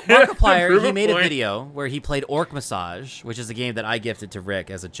 So Markiplier, he made a video where he played Orc Massage, which is a game that I gifted to Rick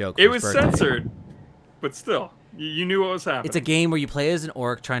as a joke for his birthday. It was censored, but still, you knew what was happening. It's a game where you play as an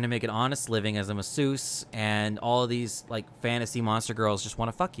orc trying to make an honest living as a masseuse, and all of these like fantasy monster girls just want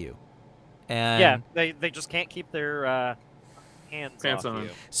to fuck you. And they just can't keep their hands off on you.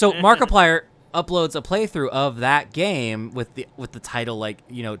 So Markiplier uploads a playthrough of that game with the title like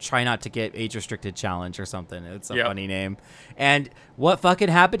try not to get age restricted challenge or something. It's a funny name. And what fucking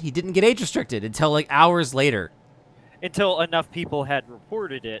happened? He didn't get age restricted until like hours later. Until enough people had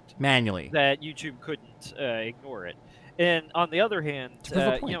reported it manually that YouTube couldn't ignore it. And on the other hand,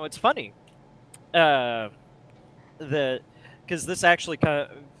 it's funny because this actually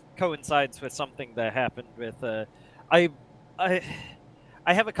coincides with something that happened with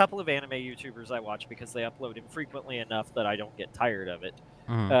I have a couple of anime YouTubers I watch because they upload infrequently enough that I don't get tired of it.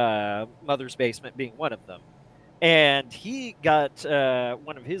 Mother's Basement being one of them. And he got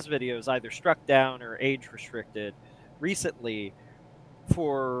one of his videos either struck down or age restricted recently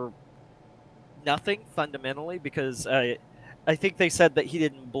for nothing fundamentally, because I think they said that he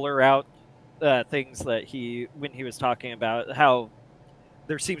didn't blur out things that when he was talking about how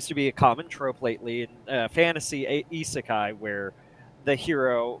there seems to be a common trope lately in fantasy isekai where the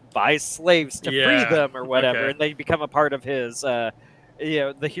hero buys slaves to free them or whatever, and they become a part of his, the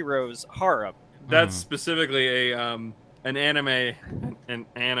hero's harem. That's specifically an anime in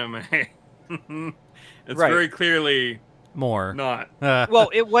anime, it's Right. very clearly More. not. Well,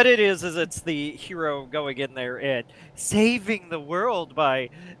 what it is it's the hero going in there and saving the world by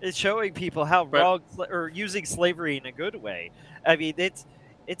showing people how But- wrong or using slavery in a good way. I mean, it's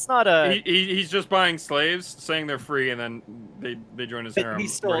not a. He's just buying slaves, saying they're free, and then they join his But harem he's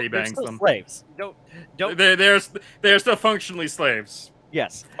where still he they're bangs still them. slaves. Don't. They're still functionally slaves,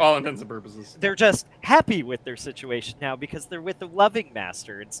 Yes, all intents and purposes. they're just happy with their situation now because they're with the loving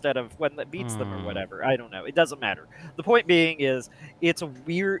master instead of one that beats them or whatever. I don't know. It doesn't matter. The point being is, it's a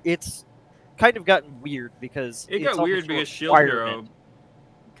weird. It's kind of gotten weird because It it's got weird almost a because Shield Hero requirement.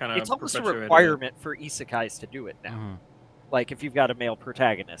 kind of It's almost a perpetuated it. requirement for isekais to do it now. Mhm. Like if you've got a male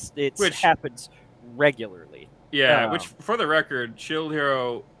protagonist, it Which- happens regularly. Yeah, which for the record, Shield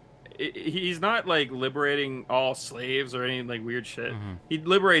Hero, he's not like liberating all slaves or any like weird shit. Mhm. He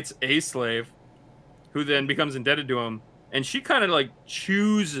liberates a slave, who then becomes indebted to him, and she kind of like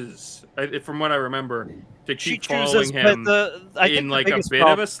chooses, from what I remember, to She keep following chooses, him but I think in the like a biggest bit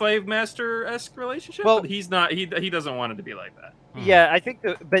problem, of a slave master esque relationship. Well- but he's not. He doesn't want it to be like that. Yeah, I think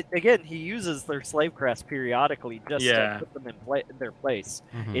but again, he uses their slave crafts periodically just Yeah. to put them in their place.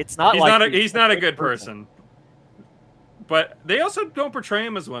 Mhm. It's not He's like not. He's not a good person. But they also don't portray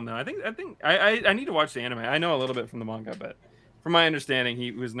him as one, though. I need to watch the anime. I know a little bit from the manga, but from my understanding,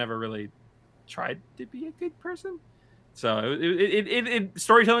 he was never really tried to be a good person. So it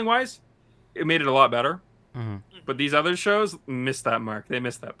storytelling wise, it made it a lot better. Mhm. But these other shows missed that mark. They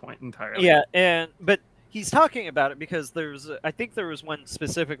missed that point entirely. Yeah, but he's talking about it because I think there was one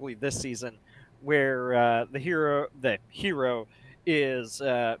specifically this season where the hero is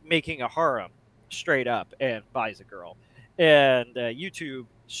making a harem straight up and buys a girl, and YouTube.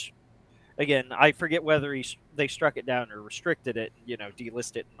 Again, I forget whether they struck it down or restricted it,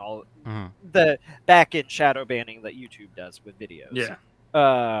 delisted it and all Mhm. the back end shadow banning that YouTube does with videos.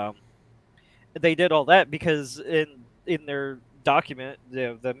 Yeah. They did all that because in their document,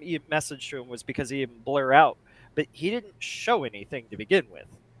 the message to him was because he didn't blur out, but he didn't show anything to begin with.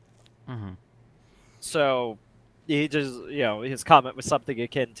 Mhm. So he just, his comment was something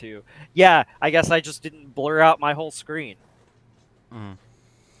akin to, "Yeah, I guess I just didn't blur out my whole screen." Mhm.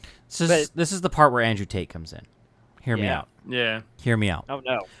 This is the part where Andrew Tate comes in. Hear me Yeah. out. Yeah. Hear me out. Oh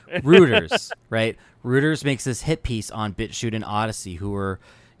no. Rooters, right? Rooters makes this hit piece on BitChute and Odyssey, who are,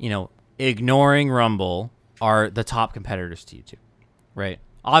 ignoring Rumble, are the top competitors to YouTube, right?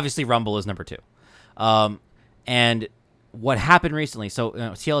 Obviously, Rumble is number 2. And what happened recently, so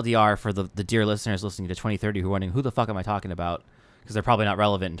TLDR for the dear listeners listening to 2030 who are wondering, who the fuck am I talking about? Because they're probably not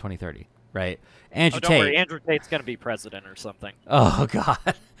relevant in 2030, right? Andrew Don't Tate. worry, Andrew Tate's going to be president or something. Oh, God.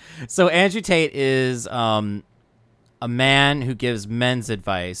 So Andrew Tate is a man who gives men's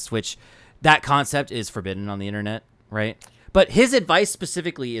advice, which that concept is forbidden on the internet, right? But his advice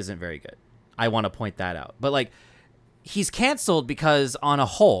specifically isn't very good. I want to point that out. But, he's canceled because, on a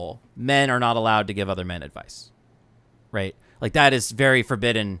whole, men are not allowed to give other men advice, right? That is very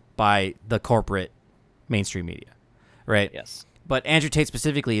forbidden by the corporate mainstream media, right? Yes. But Andrew Tate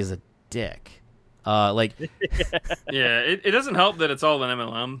specifically is a dick. Yeah. It doesn't help that it's all an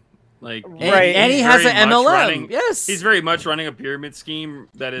MLM. Right. And he has an MLM. Yes. He's very much running a pyramid scheme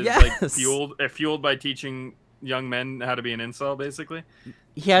that is Yes. fueled by teaching young men how to be an incel, basically.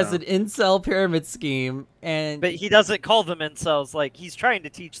 He has an incel pyramid scheme, But he doesn't call them incels. He's trying to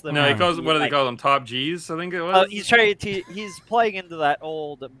teach them. No, he how calls to what do they be, call them? Top G's, I think it was. he's trying to. He's playing into that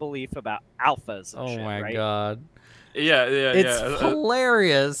old belief about alphas. And oh shit, my right? god, Yeah. it's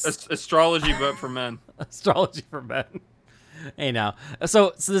hilarious. Astrology, but for men. Astrology for men. Hey now,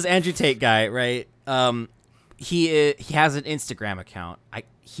 so this Andrew Tate guy, right? He has an Instagram account.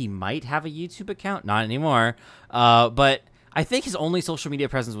 He might have a YouTube account, not anymore. But I think his only social media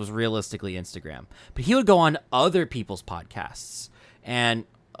presence was realistically Instagram. But he would go on other people's podcasts and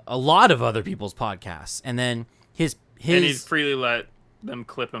a lot of other people's podcasts, and then his and he'd freely let them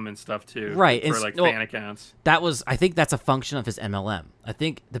clip him and stuff too, right? For fan accounts. I think that's a function of his MLM. I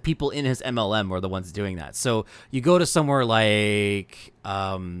think the people in his MLM were the ones doing that. So you go to somewhere like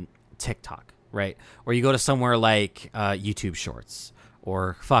TikTok, right? Or you go to somewhere like YouTube Shorts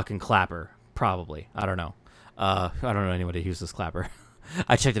or fucking Clapper, probably. I don't know. I don't know anybody who uses Clapper.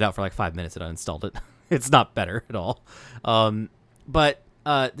 I checked it out for 5 minutes and uninstalled it. It's not better at all. But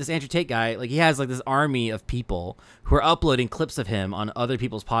this Andrew Tate guy, he has this army of people who are uploading clips of him on other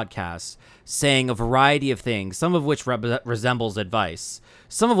people's podcasts saying a variety of things, some of which resembles advice,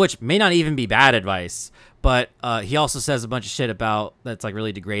 some of which may not even be bad advice, but he also says a bunch of shit about that's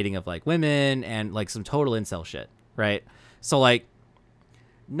really degrading of women and some total incel shit, right? So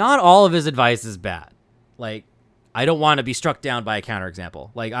not all of his advice is bad. I don't want to be struck down by a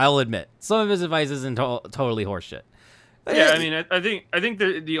counterexample. Like, I'll admit, some of his advice isn't totally horseshit. Yeah, I mean, I think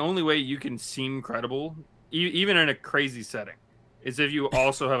the only way you can seem credible, even in a crazy setting, is if you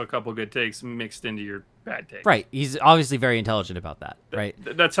also have a couple good takes mixed into your bad takes. Right. He's obviously very intelligent about that. Right.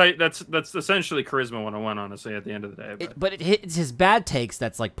 That's essentially charisma 101, honestly, at the end of the day. But it's his bad takes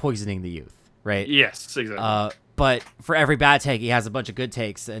that's like poisoning the youth. Right. Yes, exactly. But for every bad take, he has a bunch of good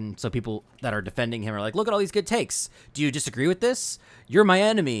takes, and so people that are defending him are like, "Look at all these good takes. Do you disagree with this? You're my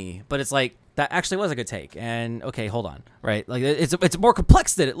enemy." But it's like, that actually was a good take, and okay, hold on, right? Like, it's more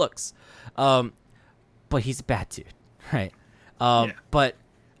complex than it looks. But he's a bad dude, right? But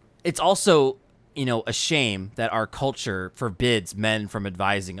it's also, a shame that our culture forbids men from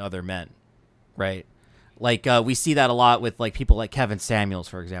advising other men, right? Like, we see that a lot with, like, people like Kevin Samuels,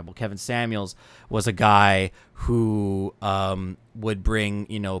 for example. Kevin Samuels was a guy who would bring,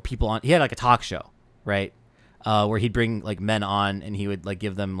 people on. He had, like, a talk show, right? Where he'd bring, like, men on, and he would, like,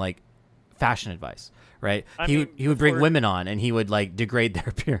 give them, like, fashion advice, right? He would bring women on, and he would, like, degrade their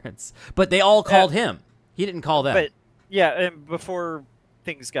appearance. But they all called him. He didn't call them. But, yeah, and before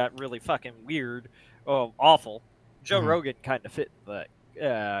things got really fucking weird, awful, Joe Rogan kind of fit the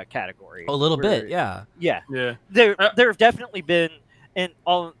category a little bit. Yeah. There have definitely been, and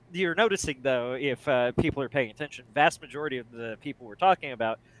all you're noticing though, if people are paying attention, vast majority of the people we're talking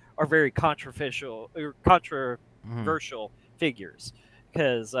about are very controversial figures,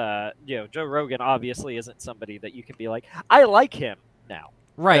 because Joe Rogan obviously isn't somebody that you can be like, I like him now,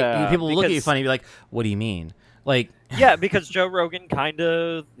 right? People will look at you funny and be like, what do you mean? Like, yeah, because Joe Rogan kind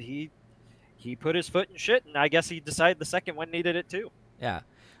of he put his foot in shit, and I guess he decided the second one needed it too. Yeah.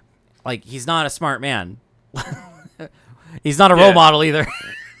 Like, he's not a smart man. He's not a role model either.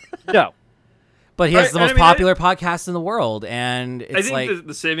 No. But he has the most popular podcast in the world, and it's I think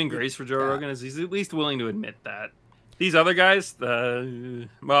the saving grace for Joe Rogan is he's at least willing to admit that. These other guys, well,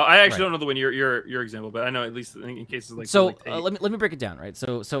 I actually don't know the one your example, but I know at least in cases like so. Let me break it down, right?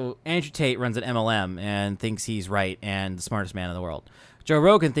 So Andrew Tate runs an MLM and thinks he's right and the smartest man in the world. Joe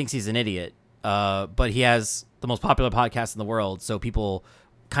Rogan thinks he's an idiot, but he has the most popular podcast in the world, so people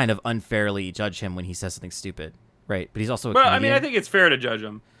kind of unfairly judge him when he says something stupid, right? But he's also a comedian. I mean, I think it's fair to judge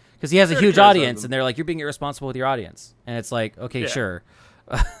him because he has a huge audience, and they're like, "You're being irresponsible with your audience," and it's like, okay, sure,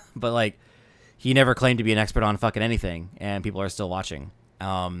 but like, he never claimed to be an expert on fucking anything, and people are still watching.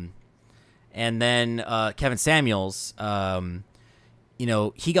 And then Kevin Samuels,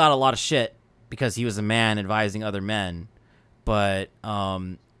 he got a lot of shit because he was a man advising other men, but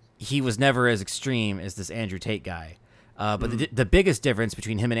he was never as extreme as this Andrew Tate guy. But the biggest difference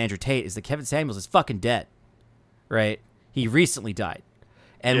between him and Andrew Tate is that Kevin Samuels is fucking dead, right? He recently died.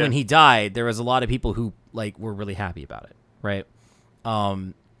 And when he died, there was a lot of people who like were really happy about it, right?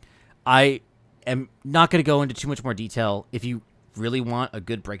 I am not going to go into too much more detail. If you really want a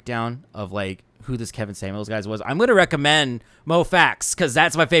good breakdown of like who this Kevin Samuels guy was, I'm going to recommend Mo Facts, because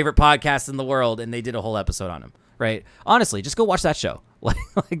that's my favorite podcast in the world, and they did a whole episode on him, right? Honestly, just go watch that show. Like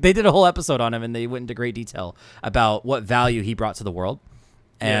they did a whole episode on him, and they went into great detail about what value he brought to the world,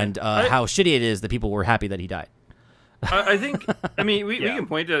 and how shitty it is that people were happy that he died. I think, I mean, we can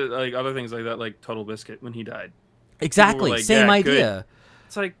point to like other things like that, like Total Biscuit when he died. Exactly, like, same idea. Good.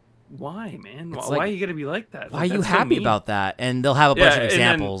 It's like, why, man? Why are you gonna be like that? Why are you happy about that? And they'll have a bunch of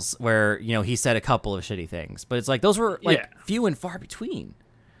examples where he said a couple of shitty things, but it's like those were like few and far between.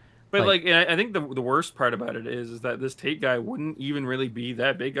 But like I think the worst part about it is that this Tate guy wouldn't even really be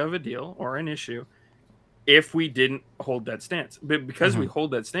that big of a deal or an issue if we didn't hold that stance. But because we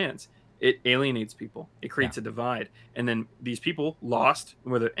hold that stance, it alienates people. It creates a divide, and then these people lost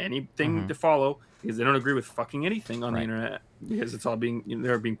whether anything to follow because they don't agree with fucking anything on the internet because it's all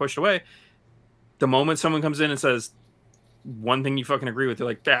they're being pushed away. The moment someone comes in and says one thing you fucking agree with, they're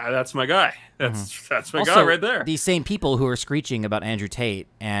like, that's my guy. That's my guy right there. These same people who are screeching about Andrew Tate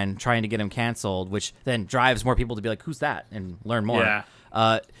and trying to get him canceled, which then drives more people to be like, who's that? And learn more.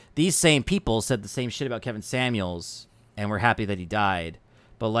 Yeah. These same people said the same shit about Kevin Samuels and were happy that he died.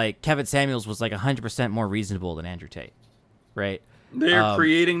 But like Kevin Samuels was like 100% more reasonable than Andrew Tate. Right? They're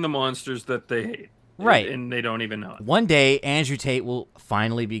creating the monsters that they hate. Right. And they don't even know it. One day, Andrew Tate will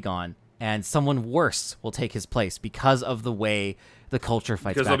finally be gone, and someone worse will take his place because of the way the culture fights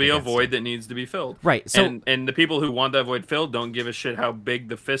back. Because there'll be a void him. that needs to be filled. Right. So, and the people who want that void filled don't give a shit how big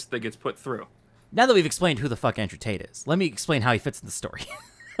the fist that gets put through. Now that we've explained who the fuck Andrew Tate is, let me explain how he fits in the story.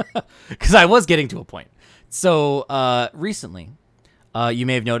 Because I was getting to a point. So recently, you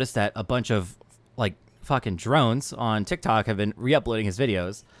may have noticed that a bunch of like fucking drones on TikTok have been re-uploading his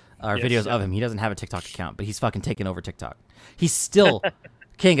videos. Videos of him. He doesn't have a TikTok account, but he's fucking taken over TikTok. He's still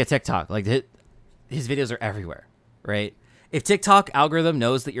king of TikTok. Like his videos are everywhere, right? If TikTok algorithm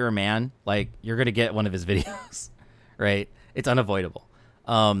knows that you're a man, like, you're going to get one of his videos, right? It's unavoidable.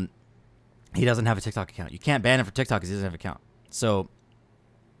 He doesn't have a TikTok account. You can't ban him for TikTok because he doesn't have an account. So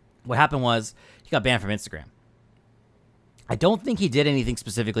what happened was he got banned from Instagram. I don't think he did anything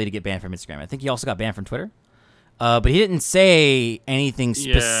specifically to get banned from Instagram. I think he also got banned from Twitter. But he didn't say anything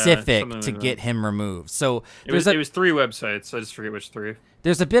specific to get him removed. So it was 3 websites. I just forget which 3.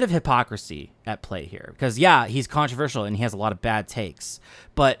 There's a bit of hypocrisy at play here because, yeah, he's controversial and he has a lot of bad takes.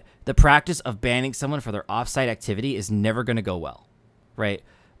 But the practice of banning someone for their off-site activity is never going to go well, right?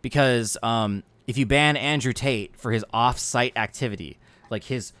 Because if you ban Andrew Tate for his off-site activity, like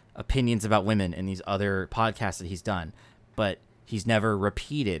his opinions about women and these other podcasts that he's done, but he's never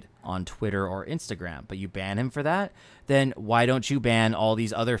repeated on Twitter or Instagram, but you ban him for that, then why don't you ban all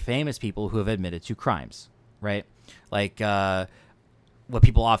these other famous people who have admitted to crimes, right? Like what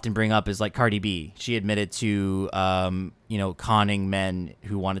people often bring up is like Cardi B. She admitted to, conning men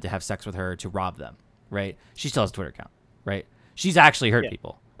who wanted to have sex with her to rob them, right? She still has a Twitter account, right? She's actually hurt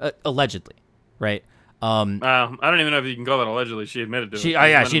people, allegedly, right? I don't even know if you can call that allegedly. She admitted to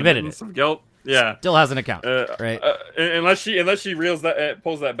it. She admitted it. Some guilt. Yeah, still has an account, right? Unless she pulls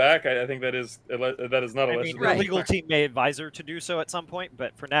that back, I think that is not allegedly. Her legal team may advise her to do so at some point,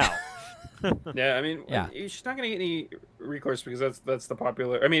 but for now, yeah, I mean, she's not going to get any recourse because that's the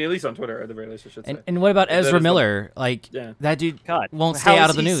popular. I mean, at least on Twitter, at the very least, I should say. And what about Ezra Miller? That dude won't stay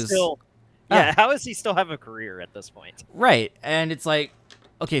out of the news. How does he still have a career at this point? Right, and it's like,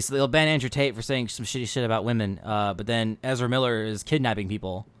 okay, so they'll ban Andrew Tate for saying some shitty shit about women, but then Ezra Miller is kidnapping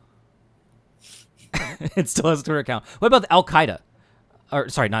people. It still has a Twitter account. What about Al Qaeda? Or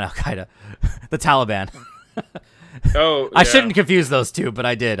sorry, not Al Qaeda, the Taliban. I shouldn't confuse those two, but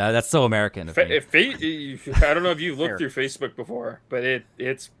I did. That's so American of me. I don't know if you've looked through Facebook before, but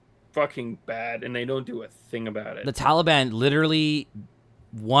it's fucking bad, and they don't do a thing about it. The Taliban literally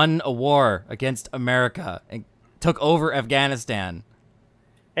won a war against America and took over Afghanistan.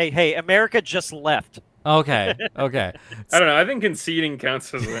 Hey, America just left. Okay. I don't know. I think conceding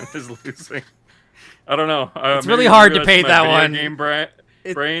counts as losing. I don't know. It's really hard to paint that one. Game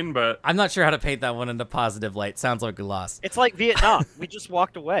brain, but I'm not sure how to paint that one in a positive light. Sounds like we lost. It's like Vietnam. We just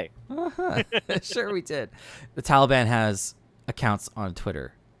walked away. Sure we did. The Taliban has accounts on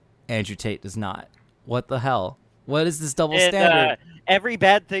Twitter. Andrew Tate does not. What the hell? What is this double standard? Every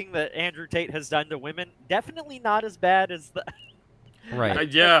bad thing that Andrew Tate has done to women, definitely not as bad as the right.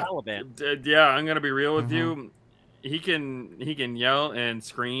 Taliban. Yeah, I'm gonna be real with you. He can yell and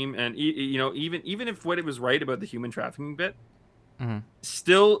scream, and even if what it was right about the human trafficking bit,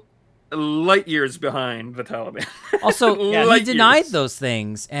 still light years behind the Taliban. Also, he denied those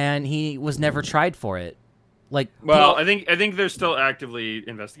things, and he was never tried for it. I think they're still actively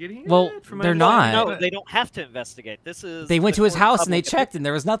investigating. Well, they're not. No, they don't have to investigate. They went to his house and they checked, and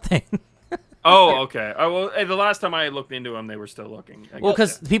there was nothing. Oh, okay. The last time I looked into them, they were still looking. Well,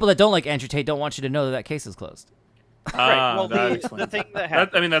 because the people that don't like Andrew Tate don't want you to know that case is closed. Right. Well, the thing that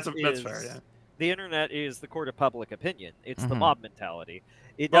happens that's fair. Yeah. The internet is the court of public opinion. It's the mob mentality.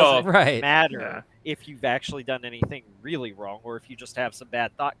 It doesn't matter if you've actually done anything really wrong or if you just have some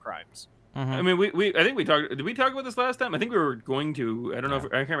bad thought crimes. I mean, I think we talked. Did we talk about this last time? I think we were going to. I don't know.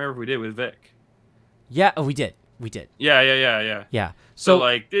 I can't remember if we did with Vic. Yeah, we did. We did. Yeah. So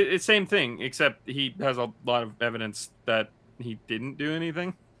it's same thing, except he has a lot of evidence that he didn't do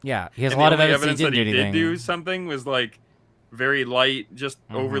anything. Yeah, he has a lot of evidence that he did do something was very light, just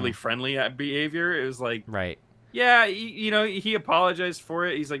overly friendly at behavior. It was right. Yeah, he apologized for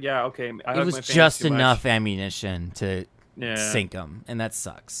it. He's like, yeah, okay. It was just enough ammunition to sink him, and that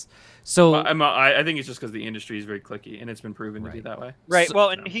sucks. So I think it's just because the industry is very cliquey, and it's been proven to be that way. Right. So,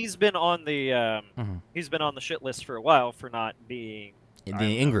 and he's been on the shit list for a while for not being in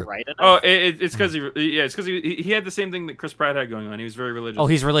the in-group. Right enough. Oh, it's because he had the same thing that Chris Pratt had going on. He was very religious. Oh,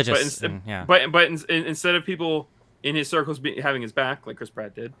 he's religious. But instead of people in his circles having his back like Chris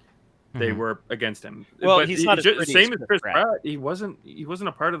Pratt did, they were against him. Well, but he's not as pretty same as Chris Pratt. He wasn't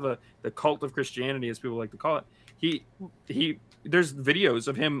a part of the cult of Christianity, as people like to call it. He there's videos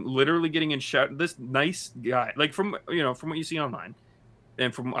of him literally getting in shot. This nice guy, from what you see online,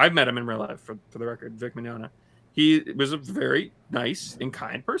 and from I've met him in real life for the record, Vic Mignogna. He was a very nice and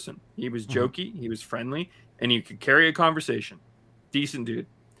kind person. He was jokey, he was friendly, and he could carry a conversation. Decent dude.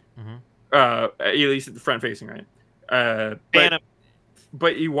 At least at the front facing, right?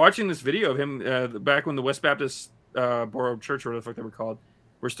 But you watching this video of him back when the West Baptist Borough Church, or whatever the fuck they were called,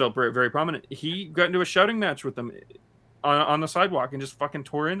 were still very, very prominent. He got into a shouting match with them on the sidewalk and just fucking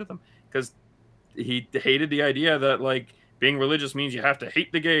tore into them because he hated the idea that being religious means you have to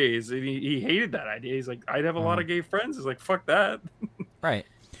hate the gays. And he hated that idea. He's like, I'd have a lot of gay friends. He's like, fuck that. Right.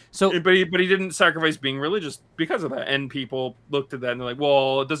 So, but he didn't sacrifice being religious because of that. And people looked at that and they're like,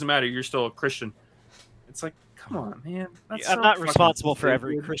 well, it doesn't matter. You're still a Christian. It's like, come on, man. I'm not responsible for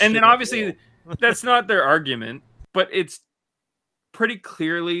every Christian. And then obviously that's not their argument, but it's pretty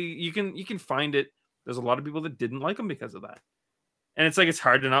clearly you can find it. There's a lot of people that didn't like him because of that. And it's like, it's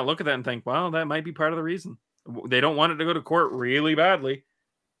hard to not look at that and think, well, that might be part of the reason. They don't want it to go to court really badly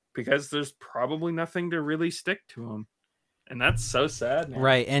because there's probably nothing to really stick to him. And that's so sad, man.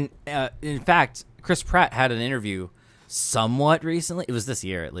 Right. And in fact, Chris Pratt had an interview somewhat recently. It was this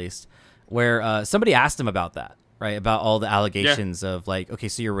year, at least, where somebody asked him about that, right? About all the allegations of like, okay,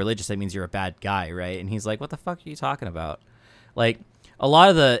 so you're religious. That means you're a bad guy, right? And he's like, what the fuck are you talking about? Like, a lot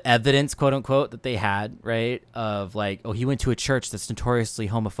of the evidence, quote unquote, that they had, right, of like, oh, he went to a church that's notoriously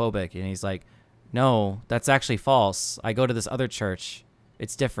homophobic. And he's like, no, that's actually false. I go to this other church.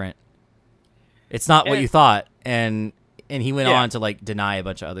 It's different. It's not what you thought. And he went on to like deny a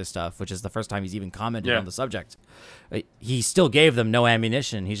bunch of other stuff, which is the first time he's even commented on the subject. He still gave them no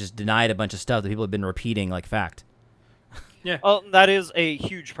ammunition. He just denied a bunch of stuff that people have been repeating like fact. Yeah. Well, that is a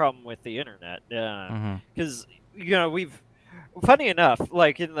huge problem with the internet. Because, funny enough,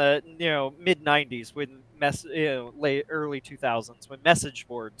 like in the mid 90s when late early 2000s when message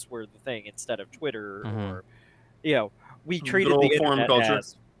boards were the thing instead of Twitter or we treated the internet culture.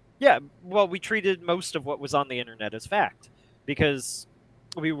 As we treated most of what was on the internet as fact because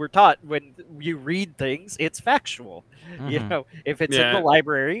we were taught when you read things it's factual. If it's in the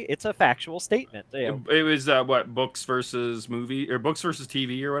library it's a factual statement. It was books versus movie or books versus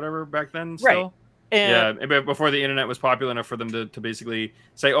TV or whatever back then still? Right. And before the internet was popular enough for them to basically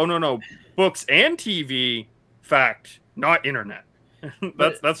say, oh, no, books and TV, fact, not internet.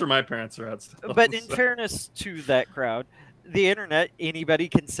 That's where my parents are at still. But in fairness to that crowd, the internet, anybody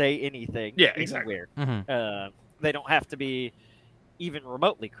can say anything. Yeah, exactly. They don't have to be even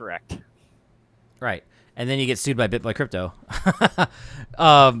remotely correct. Right. And then you get sued by BitBoy Crypto.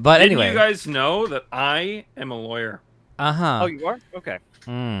 But anyway. Didn't you guys know that I am a lawyer? Oh, you are? Okay.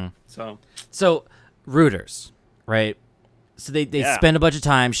 So rooters, right? So they spend a bunch of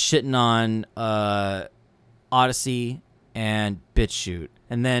time shitting on Odyssey and BitChute.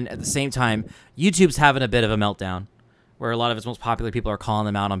 And then at the same time, YouTube's having a bit of a meltdown where a lot of its most popular people are calling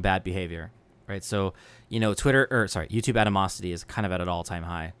them out on bad behavior, right? So, YouTube animosity is kind of at an all-time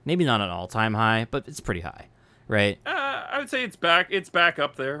high. Maybe not an all-time high, but it's pretty high, right? I would say it's back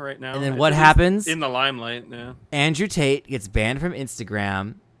up there right now. And then what happens? In the limelight, yeah. Andrew Tate gets banned from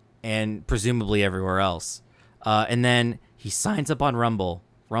Instagram and presumably everywhere else. And then he signs up on Rumble.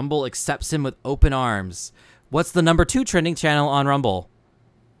 Rumble accepts him with open arms. What's the number 2 trending channel on Rumble?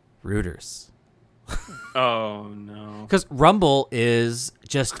 Rooters. Oh, no. Because Rumble is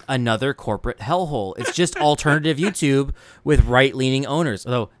just another corporate hellhole. It's just alternative YouTube with right-leaning owners.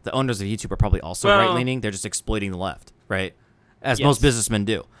 Although the owners of YouTube are probably also right-leaning. They're just exploiting the left, right? As most businessmen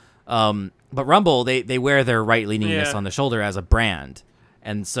do. But Rumble, they wear their right-leaningness on the shoulder as a brand.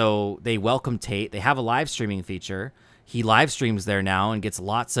 And so they welcome Tate. They have a live streaming feature. He live streams there now and gets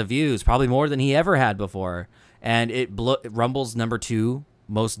lots of views, probably more than he ever had before. And Rumble's number 2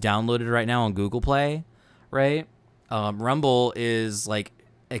 most downloaded right now on Google Play, right? Rumble is like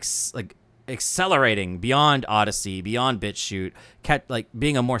accelerating beyond Odyssey, beyond BitChute, like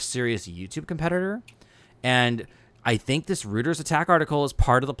being a more serious YouTube competitor. And I think this Rooters attack article is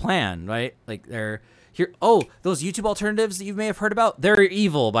part of the plan, right? Like they're here. Oh, those YouTube alternatives that you may have heard about, they're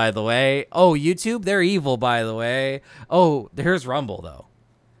evil, by the way. Oh, YouTube, they're evil, by the way. Oh, here's Rumble, though.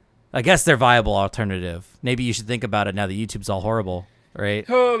 I guess they're viable alternative. Maybe you should think about it now that YouTube's all horrible, right?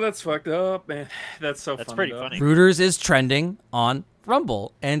 Oh, that's fucked up, man. That's pretty funny. Rooters is trending on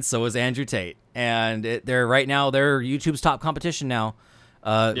Rumble, and so is Andrew Tate. And they're YouTube's top competition now,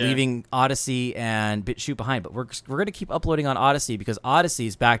 leaving Odyssey and BitChute behind. But we're going to keep uploading on Odyssey because Odyssey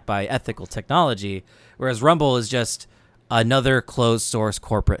is backed by ethical technology, whereas Rumble is just another closed source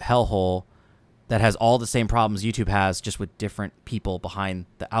corporate hellhole that has all the same problems YouTube has, just with different people behind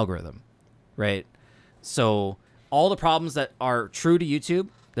the algorithm, right? So all the problems that are true to YouTube,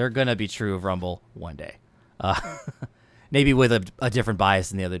 they're going to be true of Rumble one day. Maybe with a different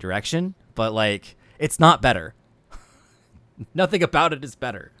bias in the other direction, but like it's not better. Nothing about it is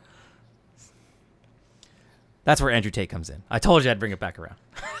better. That's where Andrew Tate comes in. I told you I'd bring it back around.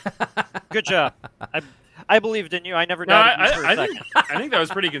 Good job. I believed in you. I never doubted you for a second. I think that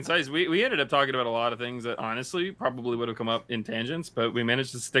was pretty concise. We ended up talking about a lot of things that honestly probably would have come up in tangents, but we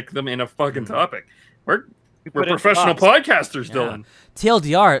managed to stick them in a fucking topic. We're professional podcasters, Dylan.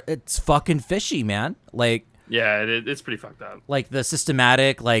 TLDR, it's fucking fishy, man. Like, Yeah, it's pretty fucked up. Like the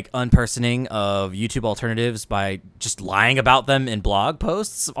systematic like unpersoning of YouTube alternatives by just lying about them in blog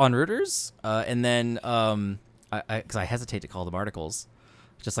posts on rooters, and then because I hesitate to call them articles,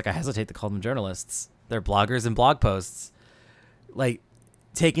 just like I hesitate to call them journalists. They're bloggers and blog posts, like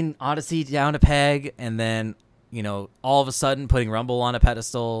taking Odyssey down a peg, and then all of a sudden putting Rumble on a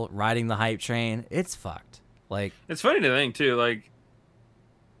pedestal, riding the hype train. It's fucked. Like it's funny to think too, like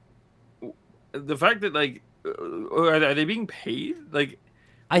the fact that like. Are they being paid? Like,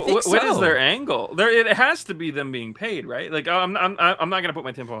 I think so. What is their angle? It has to be them being paid, right? Like, I'm not gonna put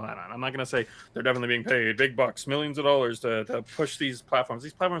my tinfoil hat on. I'm not gonna say they're definitely being paid big bucks, millions of dollars to push these platforms.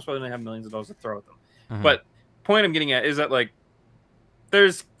 These platforms probably don't have millions of dollars to throw at them. Mm-hmm. But point I'm getting at is that like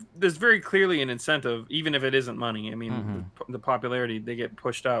there's very clearly an incentive, even if it isn't money. I mean, the popularity, they get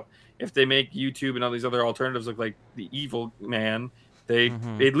pushed up. If they make YouTube and all these other alternatives look like the evil man, they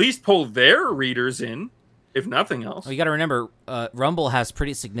at least pull their readers in. If nothing else. Well, you got to remember, Rumble has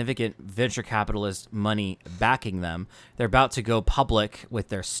pretty significant venture capitalist money backing them. They're about to go public with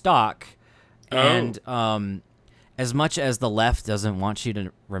their stock. And as much as the left doesn't want you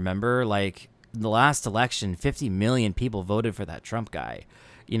to remember, like, in the last election, 50 million people voted for that Trump guy.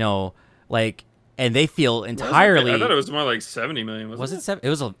 And they feel entirely. I thought it was more like 70 million. Was it 7? It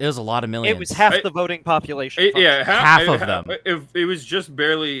was a lot of millions. It was half the voting population. Half of them. It was just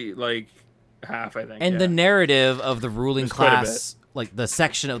barely like half, I think. And the narrative of the ruling class, like the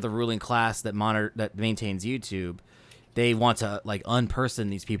section of the ruling class that maintains YouTube, they want to like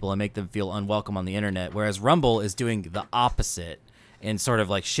unperson these people and make them feel unwelcome on the internet. Whereas Rumble is doing the opposite and sort of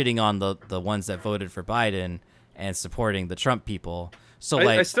like shitting on the ones that voted for Biden and supporting the Trump people. So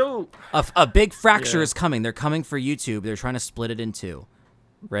a big fracture is coming. They're coming for YouTube. They're trying to split it in two,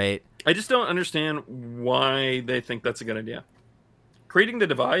 right? I just don't understand why they think that's a good idea. Creating the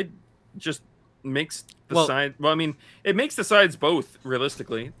divide just makes the side. Well, I mean, it makes the sides both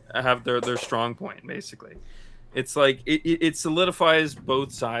realistically have their strong point. Basically, it's like it solidifies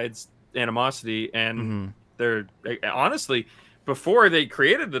both sides' animosity, and they're honestly before they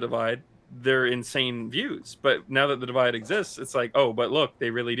created the divide, they're insane views. But now that the divide exists, it's like, oh, but look, they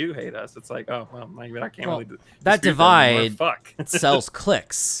really do hate us. It's like, oh, well, I can't really. That divide sells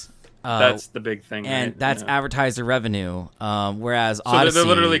clicks. That's the big thing, and that's advertiser revenue. Whereas so Odyssey they're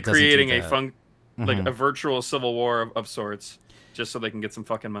literally creating a virtual civil war of sorts, just so they can get some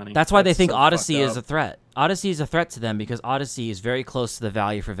fucking money. That's why they think Odyssey is a threat. Odyssey is a threat to them because Odyssey is very close to the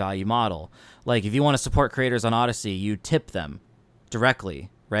value for value model. Like if you want to support creators on Odyssey, you tip them directly,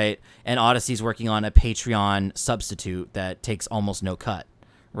 right? And Odyssey's working on a Patreon substitute that takes almost no cut,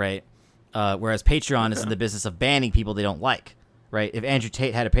 right? Whereas Patreon is in the business of banning people they don't like. Right? If Andrew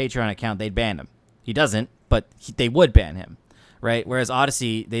Tate had a Patreon account, they'd ban him. He doesn't, but they would ban him, right? Whereas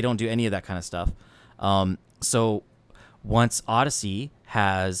Odyssey, they don't do any of that kind of stuff. So once Odyssey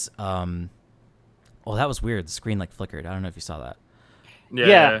has, that was weird. The screen like flickered. I don't know if you saw that.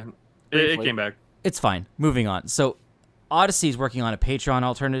 Yeah. It came back. It's fine. Moving on. So Odyssey's working on a Patreon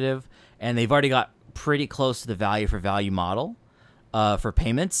alternative, and they've already got pretty close to the value for value model for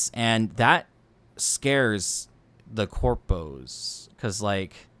payments, and that scares the corpos, because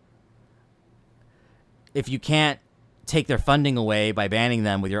like if you can't take their funding away by banning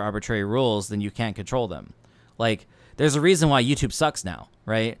them with your arbitrary rules, then you can't control them. Like there's a reason why YouTube sucks now,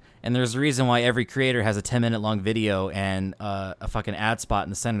 right? And there's a reason why every creator has a 10-minute long video and a fucking ad spot in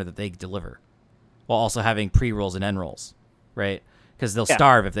the center that they deliver, while also having pre-rolls and end rolls, right? Because they'll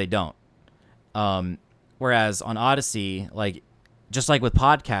starve if they don't. Whereas on Odyssey, like just like with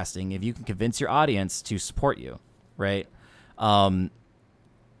podcasting, if you can convince your audience to support you, right?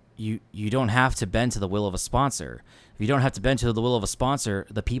 You don't have to bend to the will of a sponsor. If you don't have to bend to the will of a sponsor,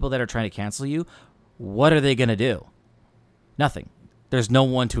 the people that are trying to cancel you, what are they going to do? Nothing. There's no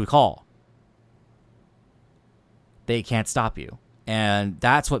one to call. They can't stop you. And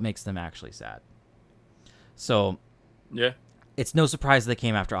that's what makes them actually sad. So, yeah. It's no surprise they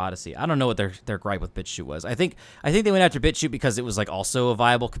came after Odyssey. I don't know what their gripe with BitChute was. I think they went after BitChute because it was like also a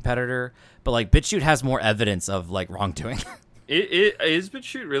viable competitor, but like BitChute has more evidence of like wrongdoing. Is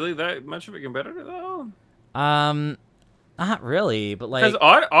BitChute really that much of a competitor though? Not really, but like because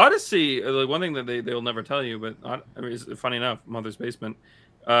Odyssey, like one thing that they'll never tell you, but I mean, it's funny enough, Mother's Basement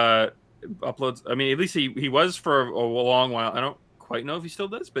uploads. I mean, at least he was for a long while. I don't quite know if he still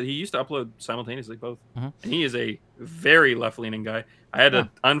does, but he used to upload simultaneously both. And he is a very left-leaning guy. I had to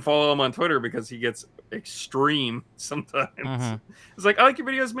unfollow him on Twitter because he gets extreme sometimes. It's like, I like your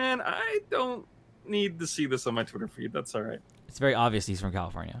videos, man. I don't need to see this on my Twitter feed. That's all right. It's very obvious he's from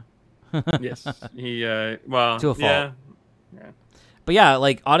California. Yes. He to a fault. Yeah. But yeah,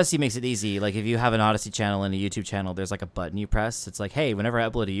 like Odyssey makes it easy. Like if you have an Odyssey channel and a YouTube channel, there's like a button you press. It's like, hey, whenever I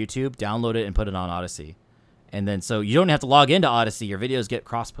upload to YouTube, download it and put it on Odyssey. And then so you don't have to log into Odyssey. Your videos get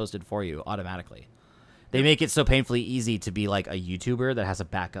cross-posted for you automatically. They make it so painfully easy to be like a YouTuber that has a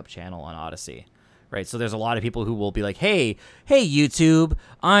backup channel on Odyssey. Right, so there's a lot of people who will be like, hey YouTube,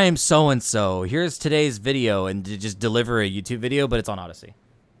 I'm so-and-so. Here's today's video, and to just deliver a YouTube video, but it's on Odyssey.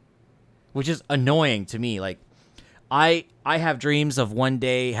 Which is annoying to me. Like, I have dreams of one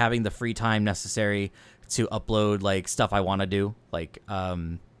day having the free time necessary to upload, like, stuff I want to do, like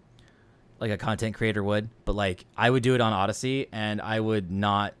a content creator would. But, like, I would do it on Odyssey, and I would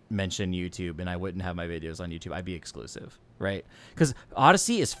not mention YouTube, and I wouldn't have my videos on YouTube. I'd be exclusive, right? Because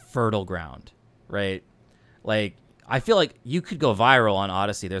Odyssey is fertile ground. Right, like I feel like you could go viral on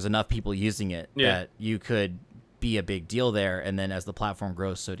Odyssey. There's enough people using it that you could be a big deal there, and then as the platform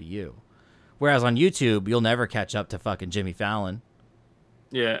grows, so do you. Whereas on YouTube, you'll never catch up to fucking Jimmy Fallon.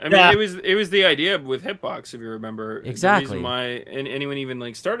 Yeah, I mean, it was the idea with Hitbox, if you remember. Exactly. The reason why anyone even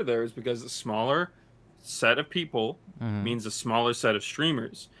like started there is because a smaller set of people means a smaller set of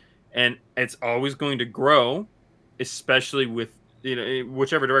streamers, and it's always going to grow, especially with.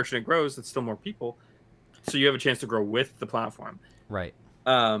 Whichever direction it grows, it's still more people, so you have a chance to grow with the platform. Right.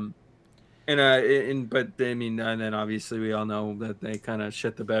 But I mean, and then obviously we all know that they kind of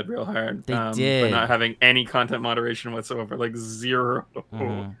shit the bed real hard. They did. By not having any content moderation whatsoever, like zero.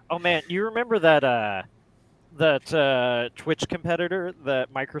 Oh man, you remember that Twitch competitor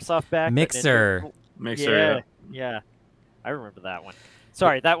that Microsoft backed? Mixer. Yeah. I remember that one.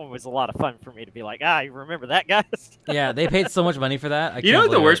 Sorry, that one was a lot of fun for me to be like, you remember that, guys? Yeah, they paid so much money for that. You know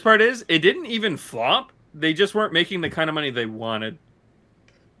what the worst part is? It didn't even flop. They just weren't making the kind of money they wanted.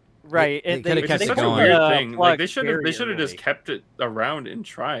 Right. They could have kept it such going. a weird thing. Like they should have really. just kept it around and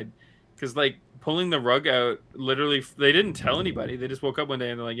tried. Because like pulling the rug out, literally, they didn't tell anybody. They just woke up one day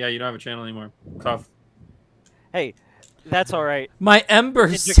and they're like, "Yeah, you don't have a channel anymore. Tough." Hey, that's all right. My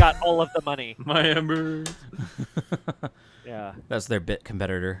embers. Ninja got all of the money. My embers. Yeah, that's their bit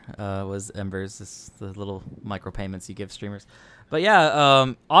competitor. Was Embers, it's the little micropayments you give streamers. But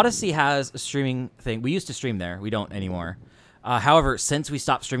yeah, Odyssey has a streaming thing. We used to stream there. We don't anymore. However, since we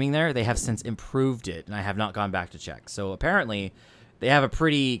stopped streaming there, they have since improved it, and I have not gone back to check. So apparently, they have a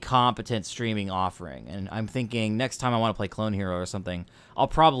pretty competent streaming offering, and I'm thinking next time I want to play Clone Hero or something, I'll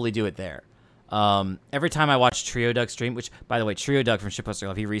probably do it there. Every time I watch Trio Doug stream, which, by the way, Trio Doug from Shitposter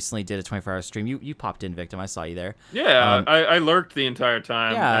Love, he recently did a 24-hour stream. You popped in, Victim. I saw you there. Yeah, I lurked the entire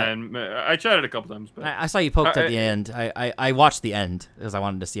time, yeah. and I chatted a couple times. But I saw you poked at the end. I watched the end because I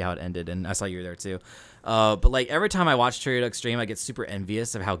wanted to see how it ended, and I saw you were there too. But like every time I watch Trio Doug stream, I get super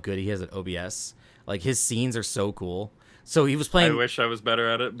envious of how good he is at OBS. Like his scenes are so cool. So he was playing. I wish I was better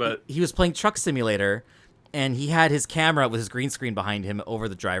at it, but he was playing Truck Simulator, and he had his camera with his green screen behind him over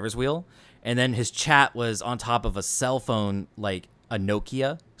the driver's wheel. And then his chat was on top of a cell phone, like a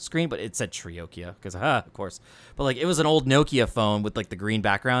Nokia screen, but it said Triokia because, of course. But like it was an old Nokia phone with like the green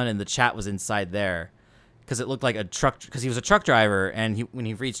background, and the chat was inside there because it looked like a truck. Because he was a truck driver, and when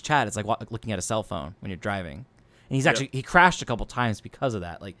he reads chat, it's like looking at a cell phone when you're driving. And he's actually he crashed a couple times because of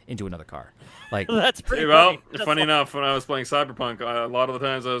that, like into another car. Like that's pretty. Well, funny enough, when I was playing Cyberpunk, a lot of the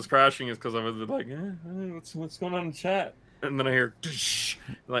times I was crashing is because I was like, what's going on in chat? And then I hear,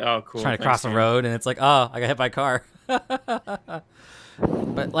 like, oh, cool. Trying to cross a road, and it's like, oh, I got hit by a car. But,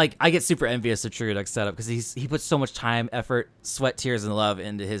 like, I get super envious of Trio Doug's setup because he puts so much time, effort, sweat, tears, and love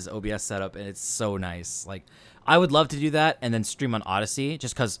into his OBS setup, and it's so nice. Like, I would love to do that and then stream on Odyssey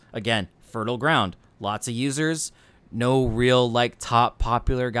just because, again, fertile ground. Lots of users, no real, like, top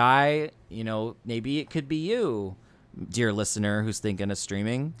popular guy. You know, maybe it could be you, dear listener, who's thinking of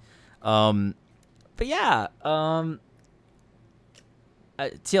streaming. But, yeah,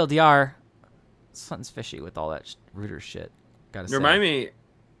 TLDR, something's fishy with all that rooter shit. Gotta say. Remind me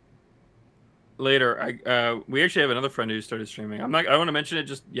later. We actually have another friend who started streaming. I don't want to mention it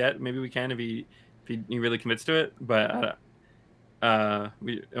just yet. Maybe we can if he really commits to it. But I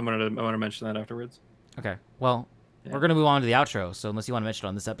want to mention that afterwards. Okay. Well, we're gonna move on to the outro. So unless you want to mention it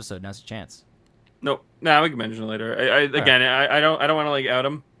on this episode, now's your chance. Nope. Nah, we can mention it later. I don't want to like out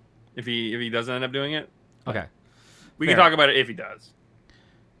him if he doesn't end up doing it. Okay. We can talk about it if he does.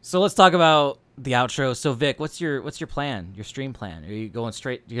 So let's talk about the outro. So Vic, what's your plan? Your stream plan? Are you going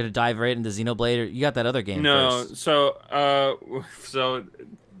straight? You're gonna dive right into Xenoblade, or you got that other game? No. First? So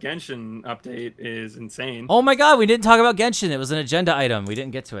Genshin update is insane. Oh my god, we didn't talk about Genshin. It was an agenda item. We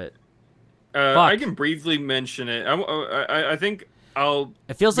didn't get to it. I can briefly mention it. I think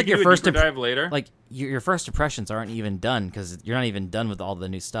It feels like your first dive later. Like your first impressions aren't even done because you're not even done with all the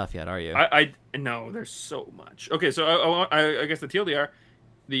new stuff yet, are you? I no, there's so much. Okay, so I guess the TLDR,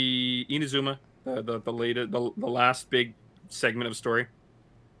 the Inazuma, the last big segment of story,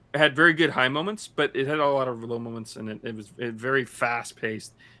 it had very good high moments, but it had a lot of low moments, and it was very fast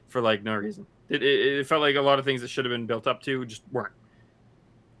paced for like no reason. It felt like a lot of things that should have been built up to just weren't.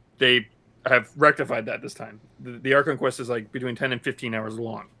 They have rectified that this time. The Archon quest is like between 10 and 15 hours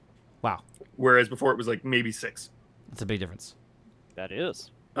long. Wow. Whereas before it was like maybe 6. That's a big difference. That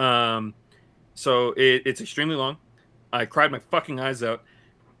is. So it's extremely long. I cried my fucking eyes out.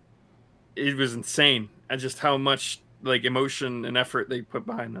 It was insane. And just how much like emotion and effort they put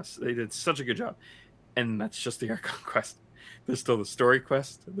behind this. They did such a good job. And that's just the Archon quest. There's still the story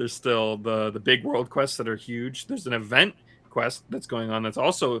quest. There's still the big world quests that are huge. There's an event quest that's going on that's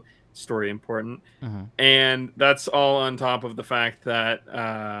also story important. And that's all on top of the fact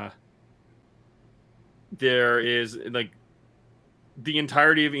that there is like the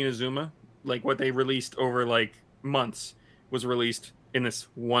entirety of Inazuma, like what they released over like months, was released in this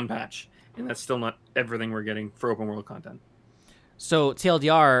one patch, and that's still not everything we're getting for open world content. So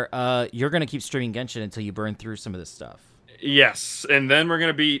TLDR, you're gonna keep streaming Genshin until you burn through some of this stuff. Yes, and then we're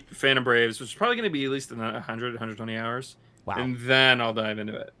gonna beat Phantom Braves, which is probably gonna be at least 120 hours. Wow. And then I'll dive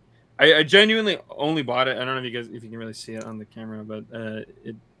into it. I genuinely only bought it. I don't know if you can really see it on the camera, but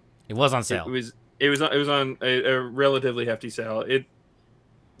it was on sale. It was on a relatively hefty sale.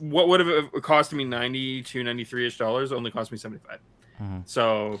 What would have cost me $90 to $93-ish only cost me $75.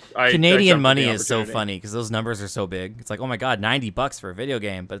 So Canadian money is so funny because those numbers are so big. It's like, oh my god, $90 for a video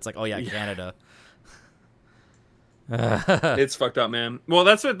game, but it's like, oh yeah, Canada. It's fucked up, man. Well,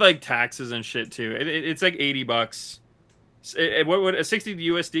 that's with like taxes and shit too. It's like $80. What would a 60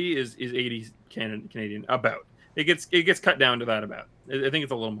 USD is 80 Canadian about. It gets cut down to that about. I think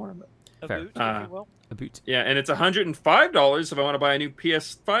it's a little more than that. Fair. A boot. Yeah, and it's $105 if I want to buy a new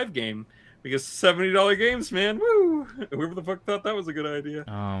PS5 game because $70 games, man. Woo! Whoever the fuck thought that was a good idea.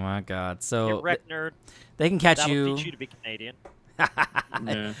 Oh my god. So Get wrecked, nerd. They can catch That'll you. teach you to be Canadian.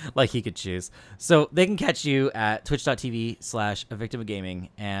 Yeah. Like he could choose. So they can catch you at twitch.tv/avictimofgaming,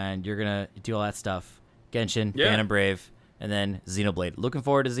 and you're gonna do all that stuff. Genshin, Phantom Brave, and then Xenoblade. Looking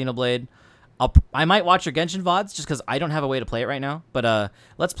forward to Xenoblade. I might watch your Genshin VODs just because I don't have a way to play it right now. But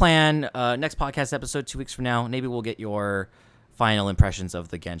let's plan next podcast episode 2 weeks from now. Maybe we'll get your final impressions of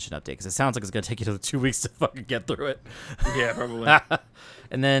the Genshin update because it sounds like it's going to take you 2 weeks to fucking get through it. Yeah, probably.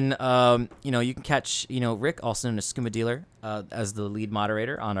 And then, you can catch, Rick, also known as Skooma Dealer, as the lead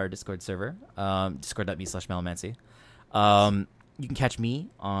moderator on our Discord server, discord.me/melomancy. You can catch me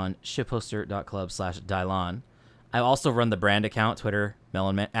on shitposter.club/Dylon. I also run the brand account, Twitter,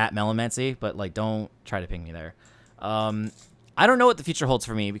 at Melomancy, but don't try to ping me there. I don't know what the future holds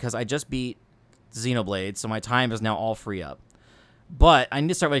for me because I just beat Xenoblade, so my time is now all free up. But I need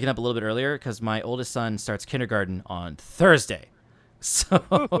to start waking up a little bit earlier because my oldest son starts kindergarten on Thursday.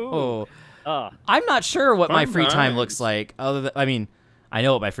 So I'm not sure what my free time looks like. I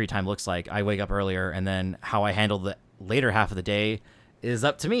know what my free time looks like. I wake up earlier, and then how I handle the later half of the day is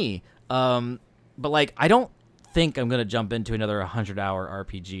up to me. But I don't think I'm gonna jump into another 100-hour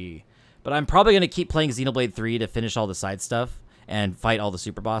RPG, but I'm probably gonna keep playing Xenoblade 3 to finish all the side stuff and fight all the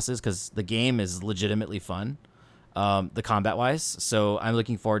super bosses because the game is legitimately fun, the combat wise. So I'm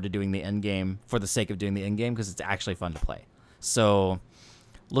looking forward to doing the end game for the sake of doing the end game because it's actually fun to play. So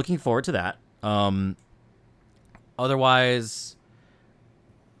looking forward to that. Otherwise,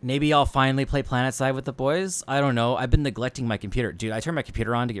 maybe I'll finally play PlanetSide with the boys. I don't know. I've been neglecting my computer, dude. I turned my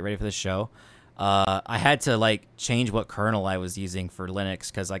computer on to get ready for this show. I had to change what kernel I was using for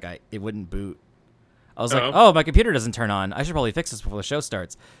Linux because it wouldn't boot. I was like, oh, my computer doesn't turn on. I should probably fix this before the show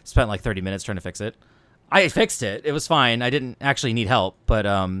starts. Spent 30 minutes trying to fix it. I fixed it. It was fine. I didn't actually need help, but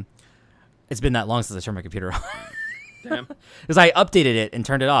it's been that long since I turned my computer on. Damn. Because I updated it and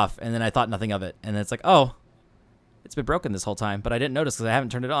turned it off, and then I thought nothing of it, and then it's like, oh, it's been broken this whole time, but I didn't notice because I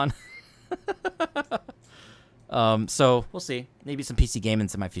haven't turned it on. So we'll see. Maybe some PC gaming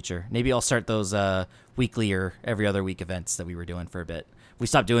in my future. Maybe I'll start those weekly or every other week events that we were doing for a bit. We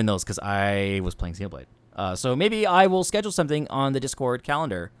stopped doing those because I was playing Xenoblade. So maybe I will schedule something on the Discord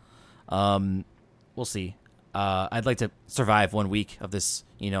calendar. We'll see. I'd like to survive 1 week of this,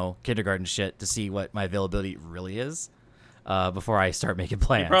 kindergarten shit to see what my availability really is before I start making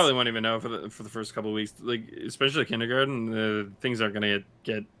plans. You probably won't even know for the first couple of weeks. Especially kindergarten, things aren't going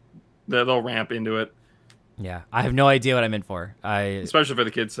to they'll ramp into it. Yeah, I have no idea what I'm in for. Especially for the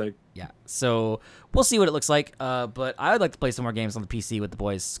kids' sake. Yeah, so we'll see what it looks like. But I would like to play some more games on the PC with the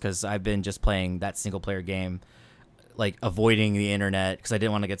boys because I've been just playing that single-player game. like avoiding the internet because I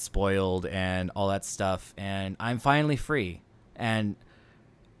didn't want to get spoiled and all that stuff. And I'm finally free, and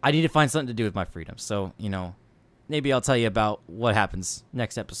I need to find something to do with my freedom. So, maybe I'll tell you about what happens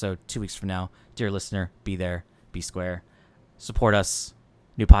next episode 2 weeks from now. Dear listener, be there, be square, support us,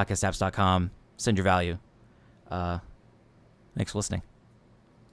 newpodcastapps.com, send your value. Thanks for listening.